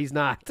aspect where he's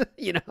not.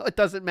 It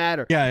doesn't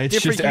matter. Yeah, it's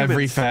different just humans,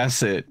 every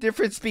facet,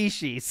 different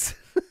species.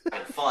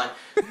 having fun.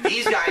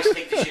 These guys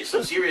take the shit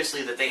so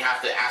seriously that they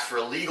have to ask for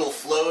illegal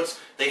floats.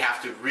 They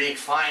have to rig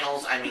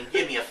finals. I mean,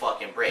 give me a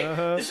fucking break.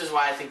 This is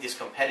why I think this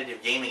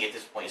competitive gaming at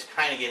this point is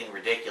kind of getting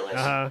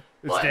ridiculous.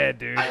 It's dead,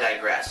 dude. I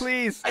digress.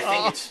 Please. I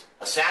think it's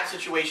a sad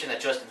situation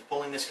that Justin's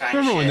pulling this kind of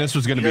Remember shit. when this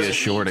was going to be a He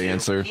short doesn't need to.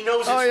 answer? He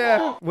knows it's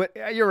wrong. What,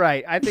 you're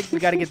right. I think we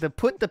got to get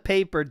put the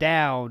paper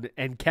down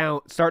and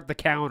start the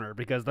counter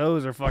because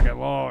those are fucking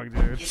long,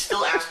 dude. He's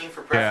still asking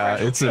for Yeah,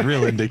 preferential it's a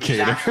real treatment. He's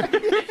indicator.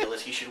 absolutely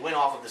ridiculous. He should win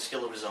off of the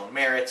skill of his own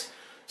merits.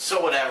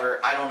 So whatever.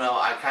 I don't know.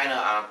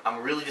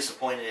 I'm really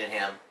disappointed in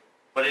him.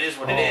 But it is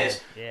what it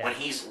is. Yeah. When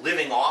he's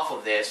living off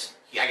of this,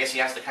 I guess he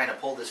has to kind of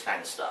pull this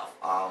kind of stuff.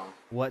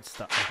 What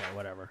stuff? Okay,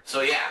 whatever. So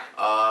yeah,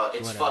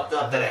 it's fucked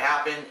up that it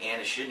happened, and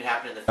it shouldn't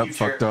happen in the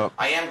future. fucked up.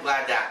 I am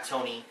glad that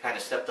Tony kind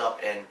of stepped up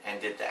and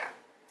did that.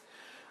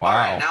 Wow. All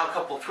right, now a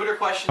couple of Twitter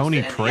questions.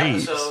 Tony to end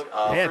praised. The episode.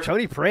 Yeah, First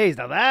Tony praised.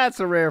 Now that's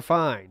a rare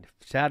find.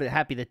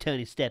 Happy that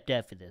Tony stepped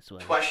up for this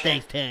one. question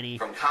Thanks, Tony.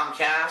 from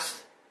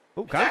Comcast.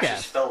 Oh, It's actually Comcast.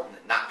 spelled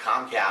not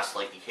Comcast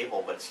like the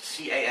cable, but it's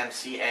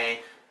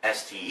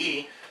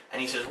CAMCASTE. And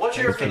he says, "What's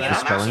your opinion on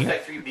Mass spelling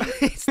Effect 3 being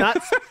It's not.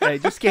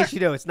 Just in case you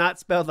know, it's not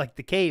spelled like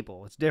the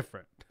cable. It's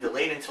different.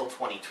 delayed until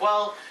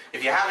 2012?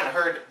 If you haven't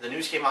heard, the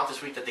news came out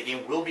this week that the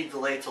game will be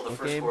delayed till the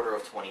first quarter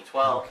of I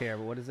 2012. don't care,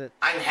 but what is it?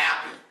 I'm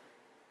happy.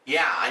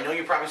 Yeah, I know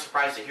you're probably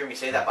surprised to hear me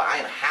say that, but I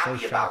am happy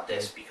So about shocked,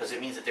 this dude. because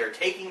it means that they're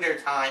taking their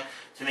time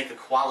to make a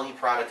quality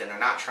product and they're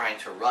not trying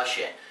to rush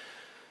it.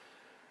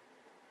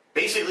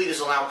 Basically, this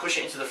will now push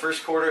it into the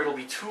first quarter. It'll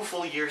be 2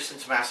 full years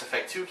since Mass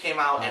Effect 2 came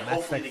out, and Mass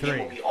hopefully the Effect game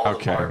 3. will be all the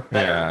Okay, more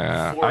better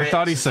yeah. for I it,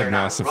 thought he since said they're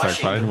not Mass Effect,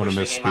 rushing but I didn't want to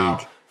push the game out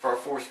misspeak. for a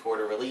fourth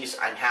quarter release.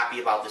 I'm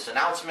happy about this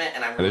announcement,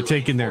 and I'm really They're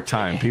taking their looking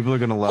forward time. to the game. People are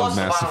going to love Plus,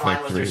 the Mass bottom line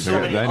Effect was 3. there's so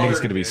many That thing's other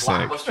going to be sick.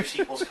 blockbuster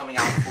sequels coming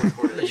out in the fourth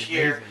quarter this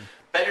year.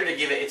 Better to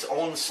give it its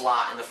own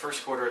slot in the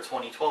first quarter of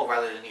 2012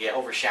 rather than to get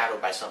overshadowed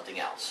by something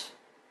else.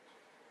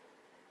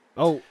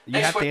 Oh, you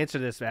Next have to que- answer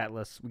this,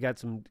 Atlas. We got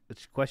some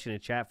question in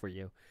chat for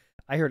you.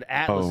 I heard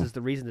Atlas Oh. is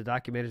the reason the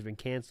documentary's been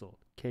canceled.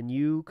 Can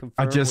you confirm?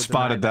 I just or deny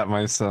spotted that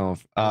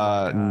myself.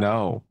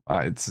 No,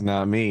 it's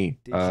not me.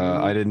 Did you-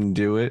 I didn't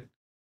do it.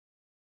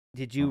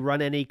 Did you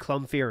run any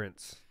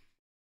clumference?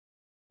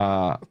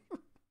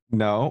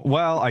 No.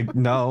 Well,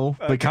 no,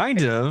 but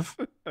kind of.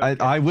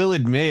 I will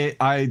admit,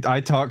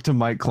 I talked to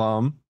Mike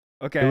Klum.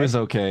 Okay. It was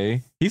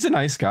okay. He's a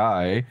nice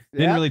guy.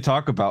 Didn't Yeah? really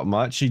talk about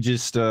much. He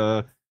just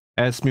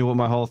asked me what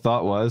my whole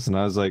thought was, and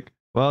I was like,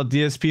 "Well,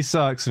 DSP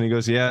sucks." And he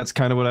goes, "Yeah, it's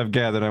kind of what I've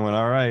gathered." I went,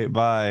 "All right,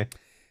 bye."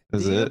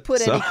 That's Do you it.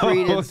 put any So-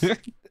 credence?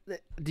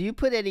 Do you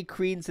put any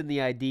credence in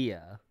the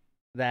idea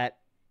that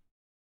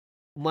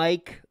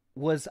Mike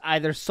was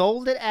either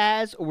sold it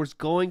as or was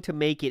going to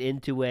make it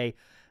into a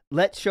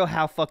 "let's show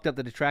how fucked up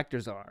the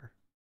detractors are"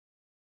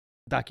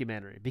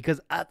 documentary? Because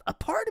a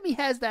part of me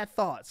has that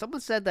thought.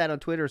 Someone said that on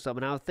Twitter or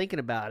something. I was thinking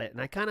about it,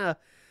 and I kind of,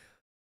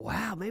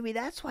 wow, maybe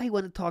that's why he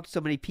wanted to talk to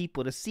so many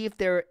people to see if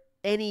there are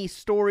any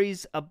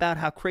stories about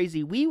how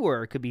crazy we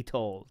were could be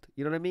told.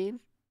 You know what I mean?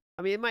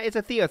 I mean, it's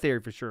a Theo theory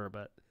for sure,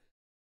 but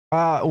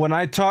when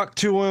I talked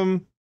to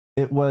him,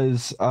 it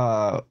was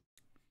I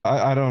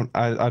don't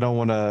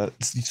want to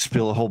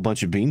spill a whole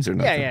bunch of beans or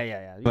nothing.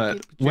 yeah.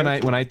 But when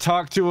I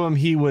talked to him,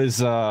 he was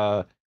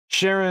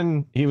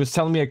sharing. He was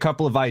telling me a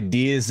couple of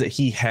ideas that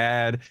he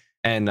had,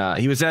 and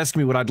he was asking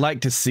me what I'd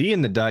like to see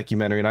in the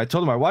documentary. And I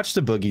told him I watched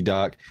the Boogie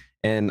doc,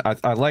 and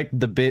I liked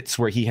the bits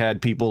where he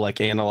had people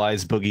like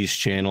analyze Boogie's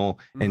channel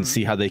and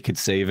see how they could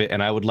save it.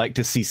 And I would like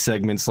to see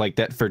segments like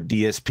that for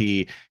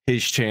DSP,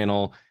 his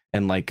channel,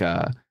 and like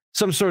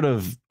some sort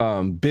of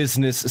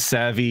business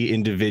savvy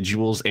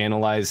individuals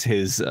analyze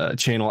his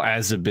channel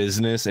as a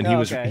business. And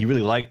he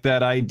really liked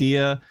that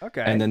idea.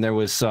 Okay. And then there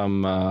was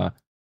some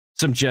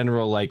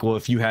general like, well,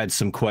 if you had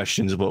some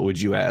questions, what would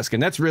you ask?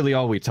 And that's really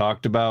all we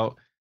talked about.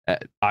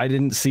 I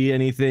didn't see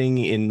anything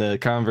in the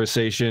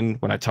conversation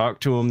when I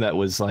talked to him that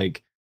was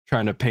like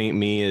trying to paint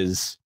me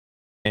as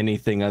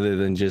anything other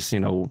than just,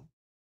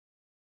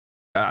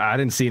 I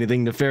didn't see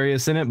anything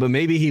nefarious in it, but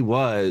maybe he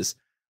was.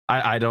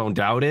 I don't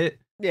doubt it.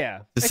 Yeah.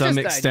 To It's some just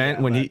the extent,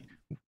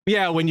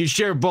 idea, when you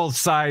share both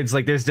sides,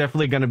 like there's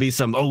definitely going to be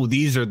some,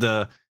 these are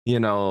the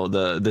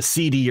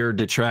seedier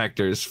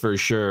detractors for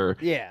sure.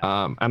 Yeah.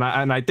 And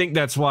I think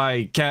that's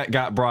why Cat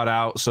got brought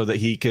out so that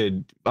he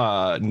could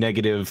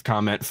negative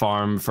comment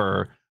farm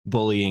for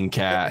bullying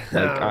Cat.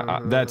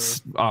 Like that's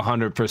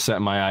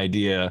 100% my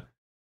idea.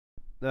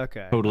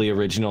 Okay. Totally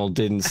original.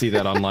 Didn't see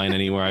that online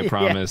anywhere. I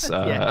promise.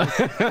 Well,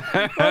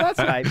 that's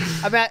right.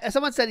 I mean,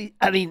 someone said,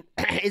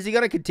 is he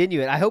going to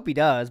continue it? I hope he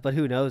does, but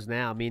who knows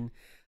now? I mean,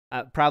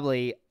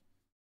 probably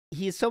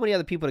he has so many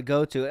other people to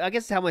go to. I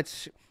guess how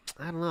much,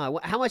 I don't know.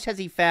 How much has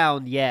he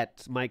found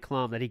yet, Mike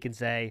Klum, that he can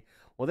say,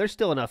 well, there's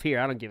still enough here.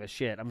 I don't give a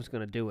shit. I'm just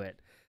going to do it.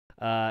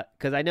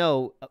 Because I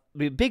know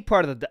a big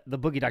part of the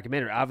Boogie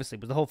documentary, obviously,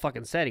 was the whole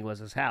fucking setting was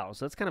his house.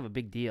 So that's kind of a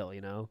big deal,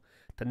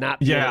 to not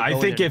be able to go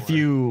I think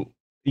in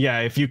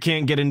if you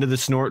can't get into the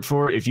snort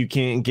for it, if you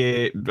can't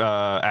get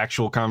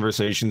actual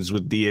conversations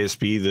with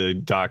DSP, the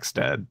doc's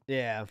dead.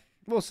 Yeah,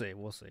 we'll see.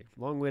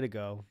 Long way to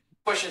go.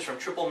 Questions from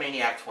Triple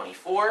Maniac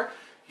 24.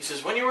 He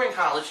says, when you were in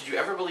college, did you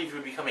ever believe you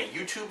would become a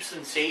YouTube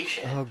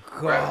sensation? Oh,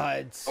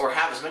 God. Or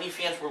have as many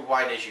fans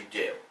worldwide as you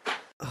do?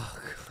 Oh,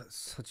 God,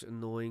 such an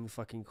annoying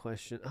fucking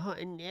question. Oh,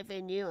 I never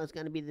knew I was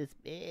going to be this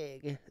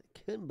big.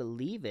 Couldn't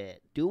believe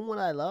it. Doing what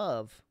I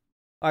love.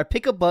 All right,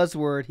 pick a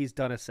buzzword he's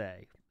done to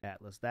say.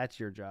 Atlas, that's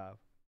your job.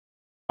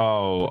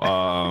 Oh,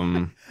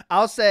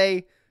 I'll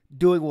say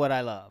doing what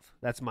I love.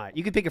 That's mine.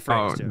 You can pick a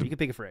phrase, too. You can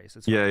pick a phrase.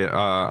 It's yeah, yeah.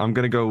 I'm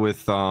going to go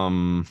with,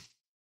 ooh,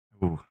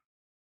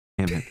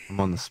 damn it. I'm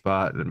on the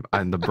spot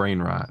and the brain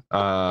rot.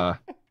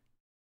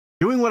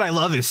 Doing what I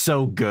love is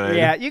so good.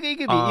 Yeah, you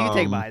can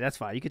take mine. That's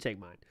fine. You can take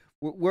mine.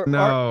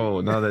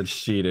 No, that's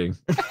cheating.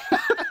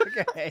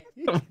 Okay.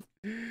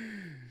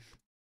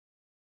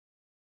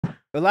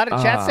 A lot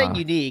of chat saying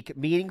unique,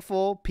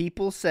 meaningful.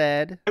 People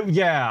said.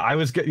 Yeah, I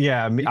was good.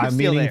 Yeah,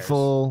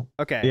 meaningful.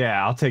 Okay.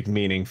 Yeah, I'll take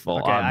meaningful.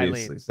 Okay,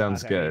 obviously,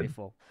 sounds good.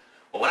 Well,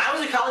 when I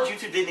was in college,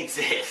 YouTube didn't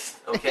exist.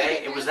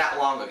 Okay, it was that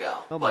long ago.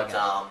 Oh my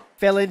God.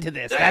 Fell into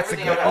this. That's a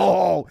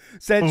good.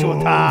 Sensual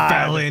Ooh, time.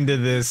 Fell into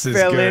this. Is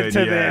fell good,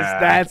 into yeah.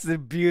 this. That's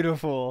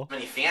beautiful. As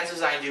many fans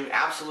as I do,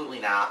 absolutely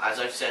not. As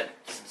I've said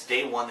since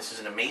day one, this is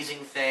an amazing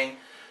thing.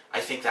 I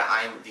think that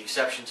I'm the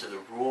exception to the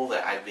rule,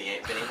 that I've been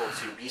able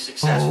to be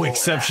successful. Oh,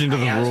 exception to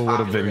the rule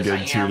would have been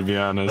good too, to be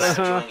honest.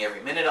 I'm enjoying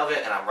every minute of it,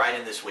 and I'm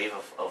riding this wave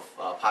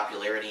of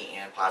popularity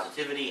and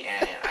positivity,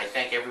 and I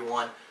thank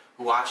everyone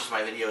who watches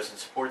my videos and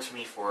supports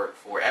me for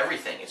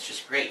everything. It's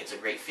just great. It's a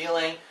great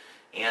feeling,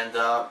 and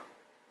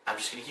I'm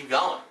just going to keep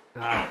going.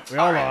 We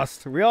all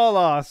lost. We all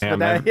lost.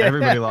 Damn,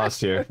 everybody lost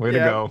here. Way to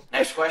go.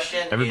 Next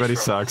question. Everybody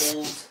is from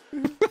sucks.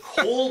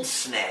 Cold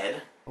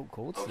Sned. Oh,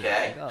 Cold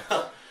Sned.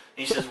 Okay.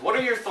 He says, what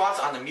are your thoughts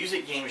on the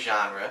music game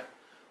genre,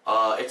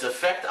 its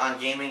effect on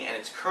gaming, and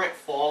its current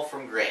fall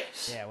from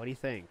grace? Yeah, what do you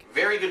think?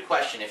 Very good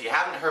question. If you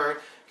haven't heard,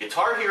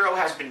 Guitar Hero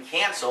has been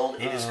canceled.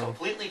 It is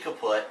completely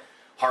kaput.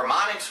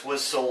 Harmonix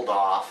was sold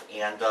off,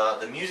 and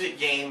the music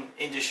game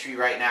industry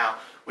right now,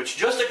 which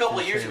just a couple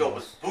of years ago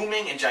was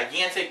booming and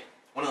gigantic,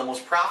 one of the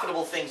most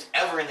profitable things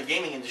ever in the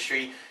gaming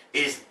industry,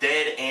 is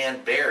dead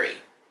and buried.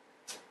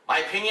 My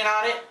opinion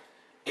on it?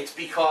 It's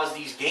because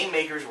these game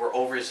makers were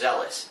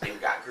overzealous. They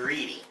got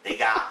greedy. They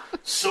got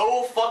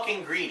so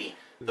fucking greedy.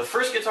 The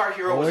first Guitar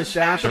Hero was a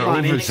smash hit.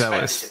 They didn't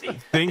expect it to be.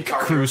 Think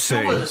Guitar Hero 2 was a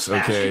Crusades,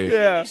 smash hit. okay. They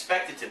didn't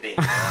expect it to be.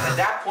 And at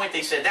that point,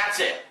 they said, that's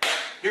it.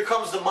 Here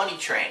comes the money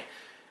train.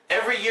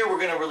 Every year, we're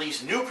going to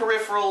release new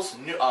peripherals,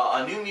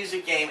 a new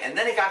music game, and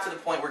then it got to the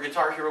point where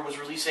Guitar Hero was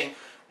releasing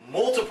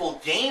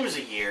multiple games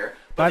a year.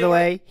 By the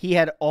way, he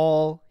had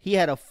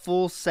a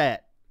full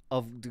set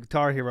of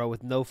Guitar Hero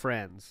with no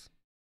friends.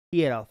 He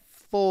had a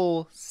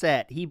full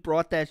set. He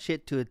brought that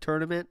shit to a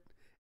tournament,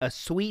 a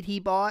suite he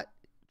bought,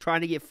 trying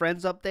to get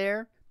friends up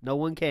there. No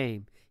one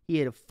came. He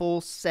had a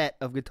full set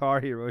of Guitar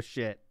Hero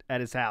shit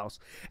at his house.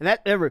 And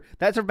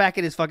that's from back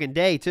in his fucking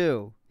day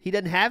too. He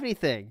doesn't have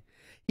anything.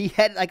 He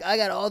had I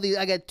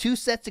got 2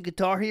 sets of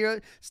Guitar Hero.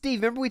 Steve,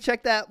 remember we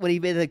checked that when he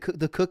made the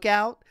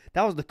cookout?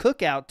 That was the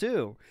cookout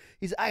too.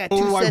 He's I got 2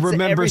 sets of everything. I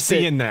remember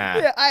seeing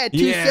that. Yeah, I had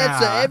 2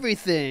 sets of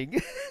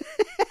everything.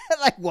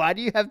 Like, why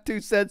do you have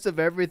 2 sets of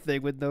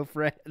everything with no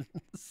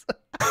friends?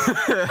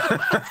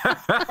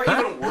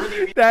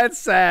 That's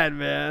sad,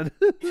 man.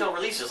 Retail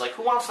releases, like,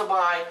 who wants to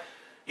buy,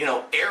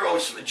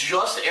 Aerosmith,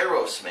 just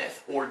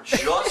Aerosmith, or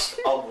just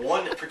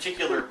one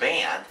particular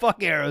band?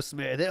 Fuck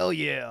Aerosmith. Hell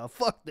yeah.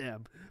 Fuck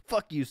them.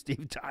 Fuck you,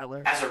 Steve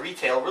Tyler. As a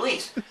retail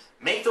release.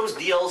 Make those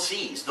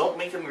DLCs. Don't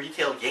make them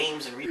retail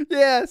games.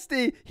 Yeah,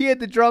 Steve. He had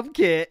the drum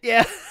kit.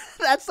 Yeah,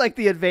 that's like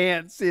the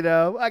advance, I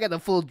got the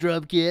full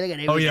drum kit. I got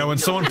everything. Oh, yeah, when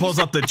someone pulls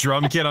up the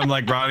drum kit, I'm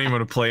like, bro, I don't even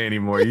want to play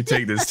anymore. You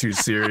take this too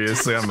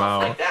seriously. I'm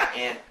out. Like that.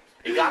 And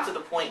it got to the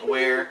point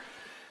where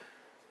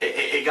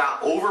it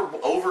got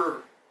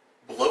over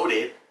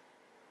bloated,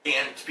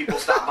 and people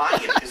stopped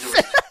buying it because it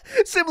was...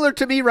 Similar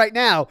to me right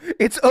now.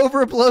 It's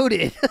over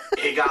bloated.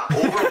 It got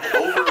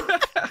over...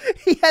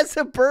 He has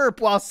a burp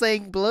while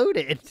saying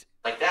bloated.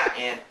 Like that,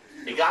 and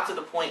it got to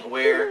the point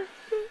where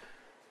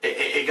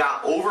it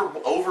got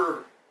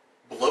over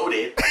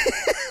bloated,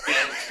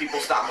 and people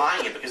stopped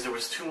buying it because there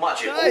was too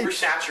much. It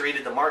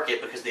oversaturated the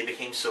market because they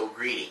became so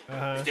greedy.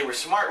 If they were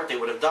smart, what they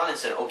would have done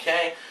is said,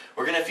 okay,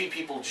 we're going to feed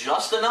people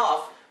just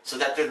enough so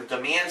that the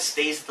demand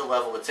stays at the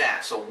level it's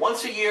at. So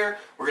once a year,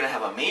 we're going to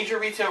have a major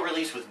retail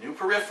release with new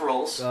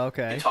peripherals,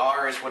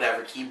 guitars,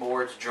 whatever,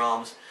 keyboards,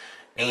 drums,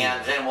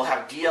 and then we'll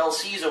have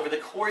DLCs over the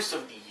course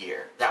of the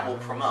year that will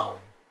promote.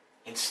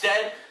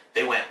 Instead,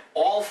 they went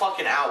all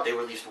fucking out. They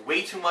released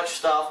way too much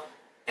stuff,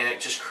 and it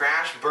just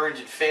crashed, burned,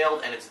 and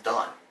failed, and it's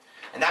done.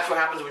 And that's what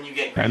happens when you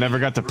get greedy. I never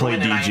got to play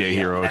DJ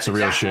Hero. It's a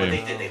real shame. What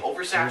they did. They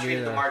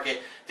oversaturated the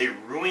market. They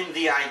ruined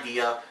the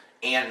idea,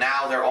 and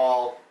now they're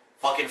all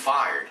fucking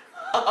fired.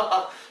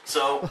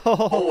 So,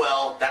 oh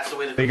well, that's the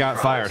way the they got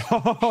fired.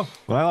 Well,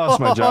 I lost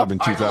my job in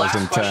 2010. The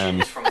last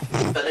question is from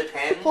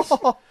Philippines.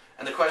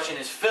 And the question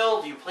is,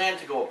 Phil, do you plan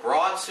to go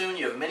abroad soon?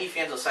 You have many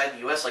fans outside the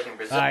U.S., like in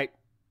Brazil. All right.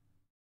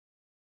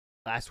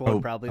 Last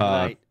one, probably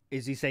right.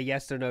 Is he say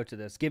yes or no to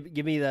this? Give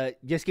me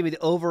the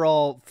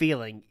overall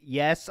feeling.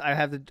 Yes, I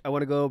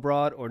want to go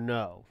abroad, or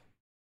no.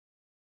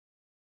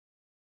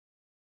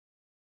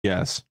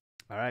 Yes.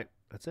 All right,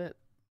 that's it.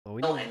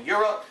 In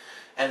Europe,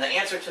 and the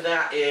answer to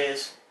that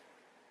is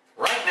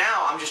right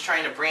now I'm just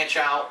trying to branch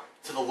out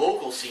to the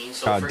local scene.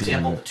 So, for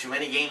example, the Too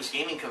Many Games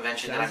gaming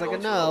convention that I'm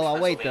going to I'll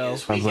wait though.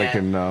 Sounds like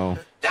a no.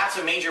 That's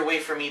a major way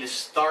for me to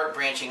start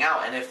branching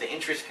out, and if the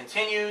interest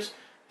continues,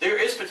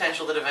 there is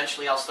potential that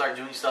eventually I'll start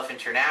doing stuff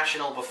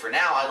international. But for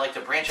now, I'd like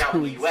to branch out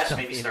in the U.S.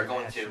 Maybe start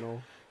going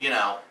to, you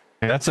know.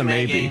 That's a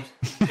maybe.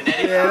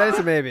 Yeah, that's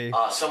a maybe.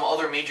 Some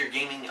other major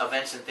gaming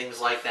events and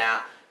things like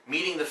that.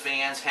 Meeting the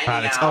fans, hanging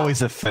out. It's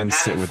always a fence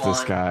sit with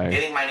this guy.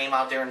 Getting my name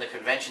out there in the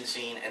convention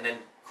scene, and then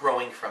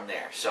growing from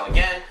there. So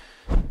again,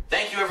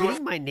 thank you everyone.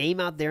 Getting my name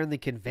out there in the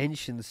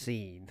convention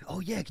scene. Oh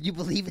yeah, can you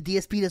believe it?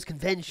 DSP does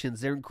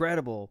conventions. They're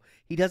incredible.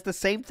 He does the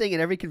same thing at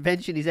every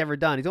convention he's ever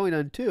done. He's only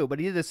done 2, but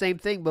he did the same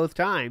thing both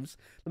times.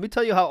 Let me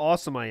tell you how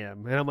awesome I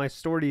am and how my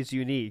story is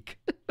unique.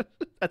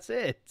 That's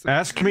it.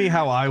 Ask me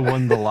how I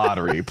won the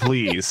lottery,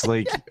 please.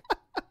 Like,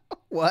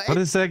 what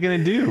is that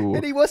gonna do?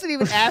 And he wasn't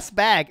even asked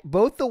back.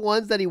 Both the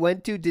ones that he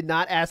went to did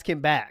not ask him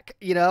back,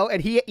 you know,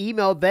 and he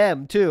emailed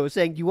them too,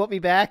 saying, "Do you want me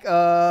back?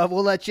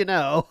 We'll let you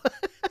know."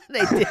 They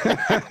did.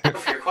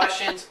 For your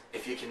questions,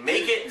 if you can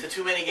make it to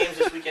Too Many Games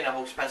this weekend at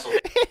Hoax,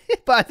 Pennsylvania.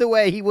 By the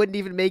way, he wouldn't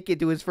even make it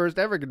to his first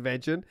ever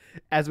convention,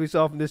 as we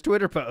saw from this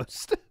Twitter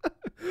post.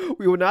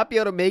 We will not be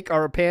able to make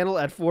our panel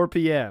at 4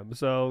 p.m.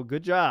 So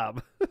good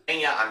job.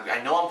 And yeah,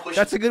 I know I'm pushing.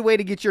 That's a good way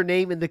to get your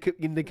name in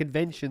the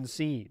convention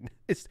scene.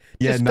 It's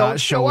just not don't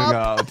showing show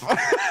up.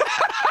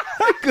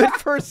 Good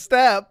first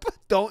step.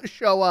 Don't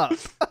show up.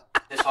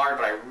 It's hard,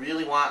 but I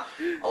really want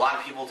a lot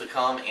of people to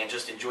come and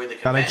just enjoy the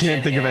convention. And I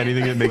can't think of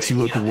anything that makes you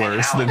look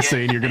worse than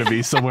saying you're going to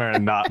be somewhere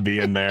and not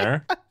being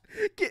there.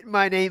 Getting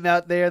my name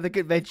out there, the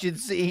convention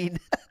scene.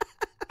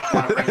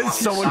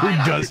 Someone who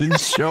doesn't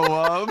show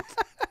up.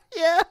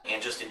 Yeah.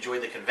 And just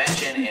enjoy the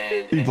convention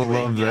and people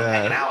love that.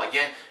 Hanging out.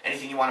 Again,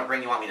 anything you want to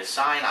bring, you want me to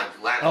sign, I'd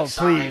gladly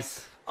sign.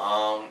 Please.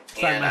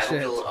 And I hope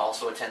you'll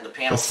also attend the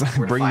panel.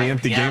 Bring the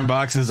empty game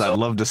boxes. I'd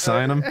love to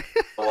sign them.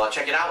 Well,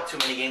 check it out,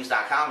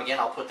 TooManyGames.com. Again,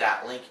 I'll put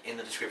that link in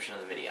the description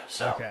of the video.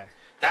 So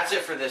that's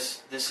it for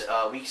this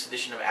week's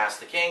edition of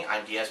Ask the King.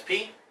 I'm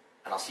DSP,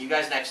 and I'll see you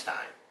guys next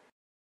time.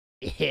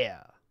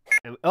 Yeah.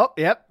 And, oh,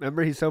 yep.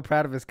 Remember, he's so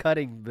proud of his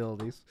cutting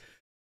abilities.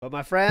 But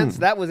my friends,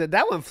 that was it.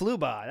 That one flew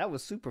by. That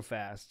was super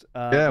fast.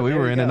 Yeah, we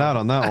were in and out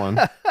on that one.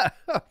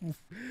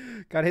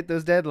 Gotta hit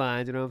those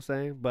deadlines, you know what I'm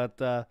saying?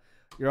 But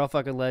you're all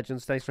fucking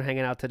legends. Thanks for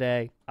hanging out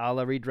today.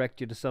 I'll redirect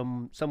you to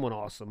someone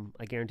awesome.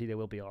 I guarantee they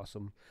will be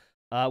awesome.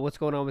 What's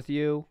going on with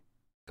you?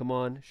 Come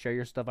on, share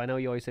your stuff. I know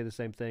you always say the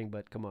same thing,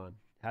 but come on.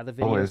 Have the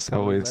videos.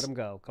 Always. Let them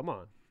go. Come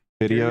on.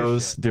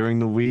 Videos during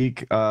the week.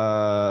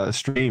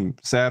 Stream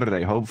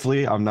Saturday.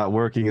 Hopefully, I'm not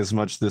working as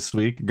much this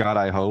week. God,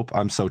 I hope.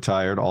 I'm so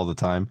tired all the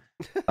time.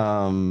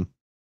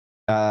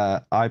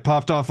 I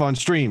popped off on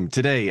stream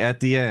today at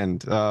the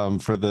end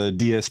for the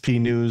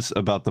DSP news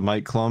about the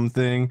Mike Klum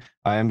thing.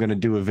 I am going to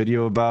do a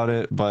video about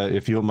it, but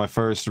if you want my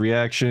first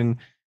reaction,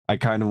 I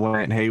kind of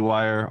went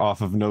haywire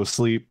off of no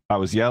sleep. I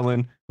was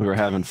yelling. We were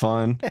having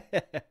fun.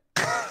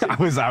 I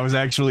was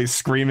actually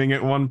screaming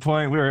at one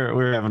point. We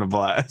were having a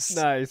blast.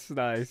 Nice.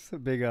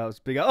 Big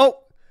ups. Oh,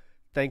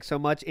 thanks so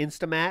much,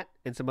 Instamat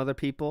and some other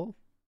people.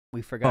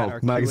 We forgot our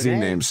magazine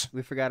Q&A. names.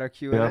 We forgot our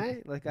Q&A.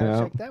 Yep. Like,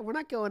 gotta check that. We're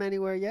not going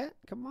anywhere yet.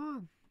 Come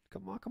on.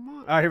 All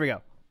right, here we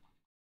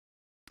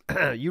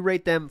go. You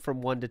rate them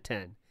from 1 to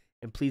 10,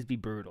 and please be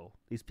brutal.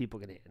 These people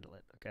can handle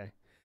it. Okay.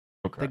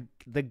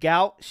 The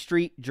Gout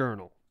Street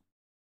Journal.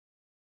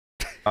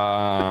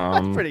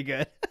 That's pretty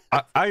good.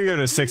 I give it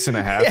a 6.5.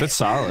 That's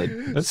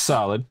solid. That's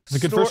solid. It's a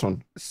good first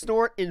one.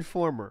 Snort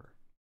Informer.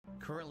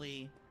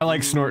 Currently, I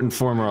like Snort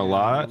Informer a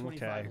lot.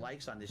 Okay.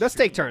 Let's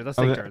take turns.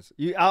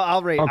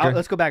 I'll rate. Okay.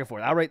 Let's go back and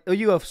forth. I'll rate. Oh,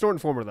 you have Snort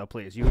Informer though,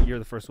 please. You're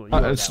the first one.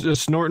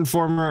 It's Snort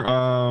Informer.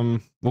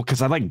 Well,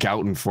 because I like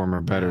Gout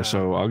Informer better,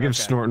 so I'll give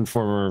Snort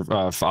Informer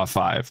a 5.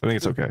 I think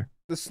it's okay.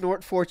 The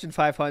Snort Fortune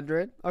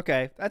 500.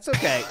 Okay, that's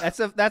okay.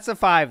 That's a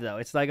 5 though.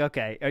 It's like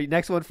okay.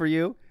 Next one for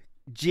you.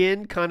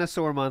 Gin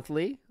Connoisseur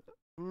Monthly.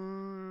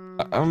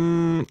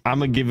 I'm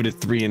gonna give it a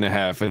 3.5.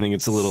 I think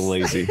it's a little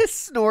lazy.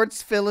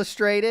 Snorts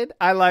Illustrated.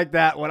 I like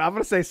that one. I'm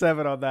gonna say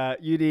 7 on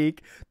that.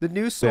 Unique. The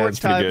new Snort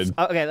Times.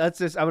 Okay, let's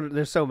just.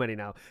 there's so many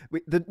now.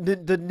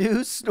 The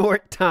new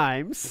Snort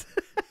Times.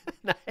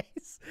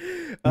 Nice.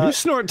 New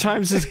Snort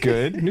Times is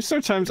good. New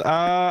Snort Times.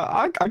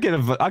 I'll give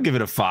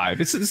it a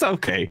 5. It's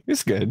okay.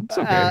 It's good. It's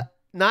okay.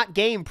 Not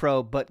Game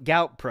Pro, but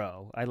Gout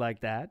Pro. I like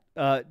that.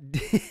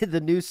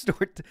 The new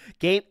Snort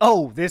game.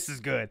 Oh, this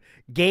is good.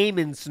 Game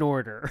and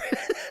Snorter.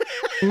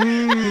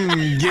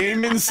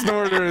 Game and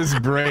Snorter is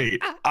great.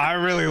 I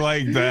really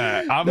like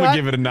that. I'm gonna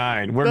give it a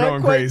 9. We're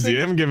going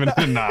crazy. I'm giving it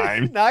a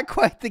 9. Not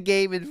quite the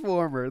Game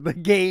Informer. The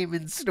Game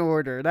and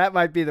Snorter. That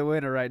might be the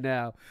winner right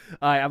now.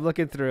 All right, I'm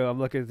looking through.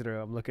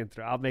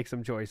 I'll make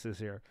some choices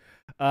here.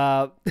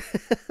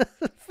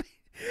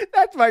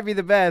 That might be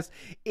the best.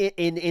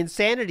 In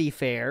Insanity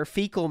Fair,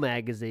 Fecal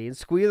Magazine,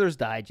 Squealer's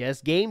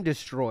Digest, Game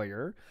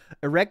Destroyer,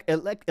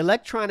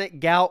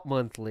 Electronic Gout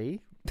Monthly,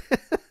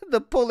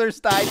 The Puller's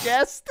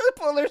Digest. The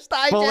Puller's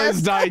Digest.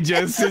 Puller's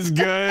Digest is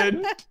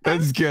good.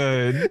 That's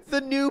good.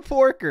 The New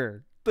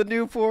Porker. The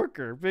New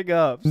Porker. Big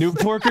ups. New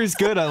Porker's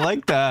good. I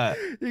like that.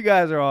 You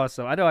guys are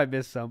awesome. I know I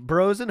missed some.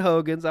 Bros and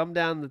Hogans. I'm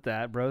down with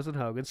that. Bros and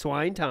Hogan.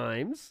 Swine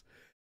Times.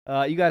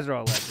 You guys are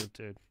all legends,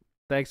 dude.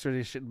 Thanks for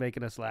this shit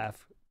making us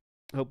laugh.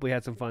 Hope we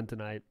had some fun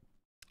tonight.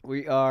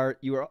 Yeah,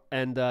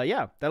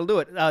 that'll do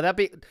it. That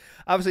be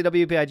obviously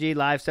WPIG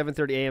live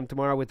 7:30 a.m.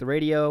 tomorrow with the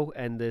radio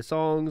and the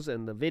songs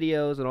and the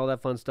videos and all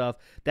that fun stuff.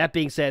 That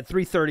being said,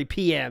 3:30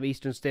 p.m.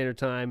 Eastern Standard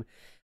Time.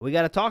 We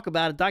got to talk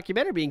about a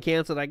documentary being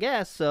canceled, I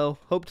guess. So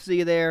hope to see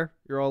you there.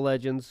 You're all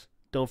legends.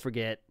 Don't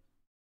forget.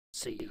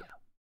 See ya.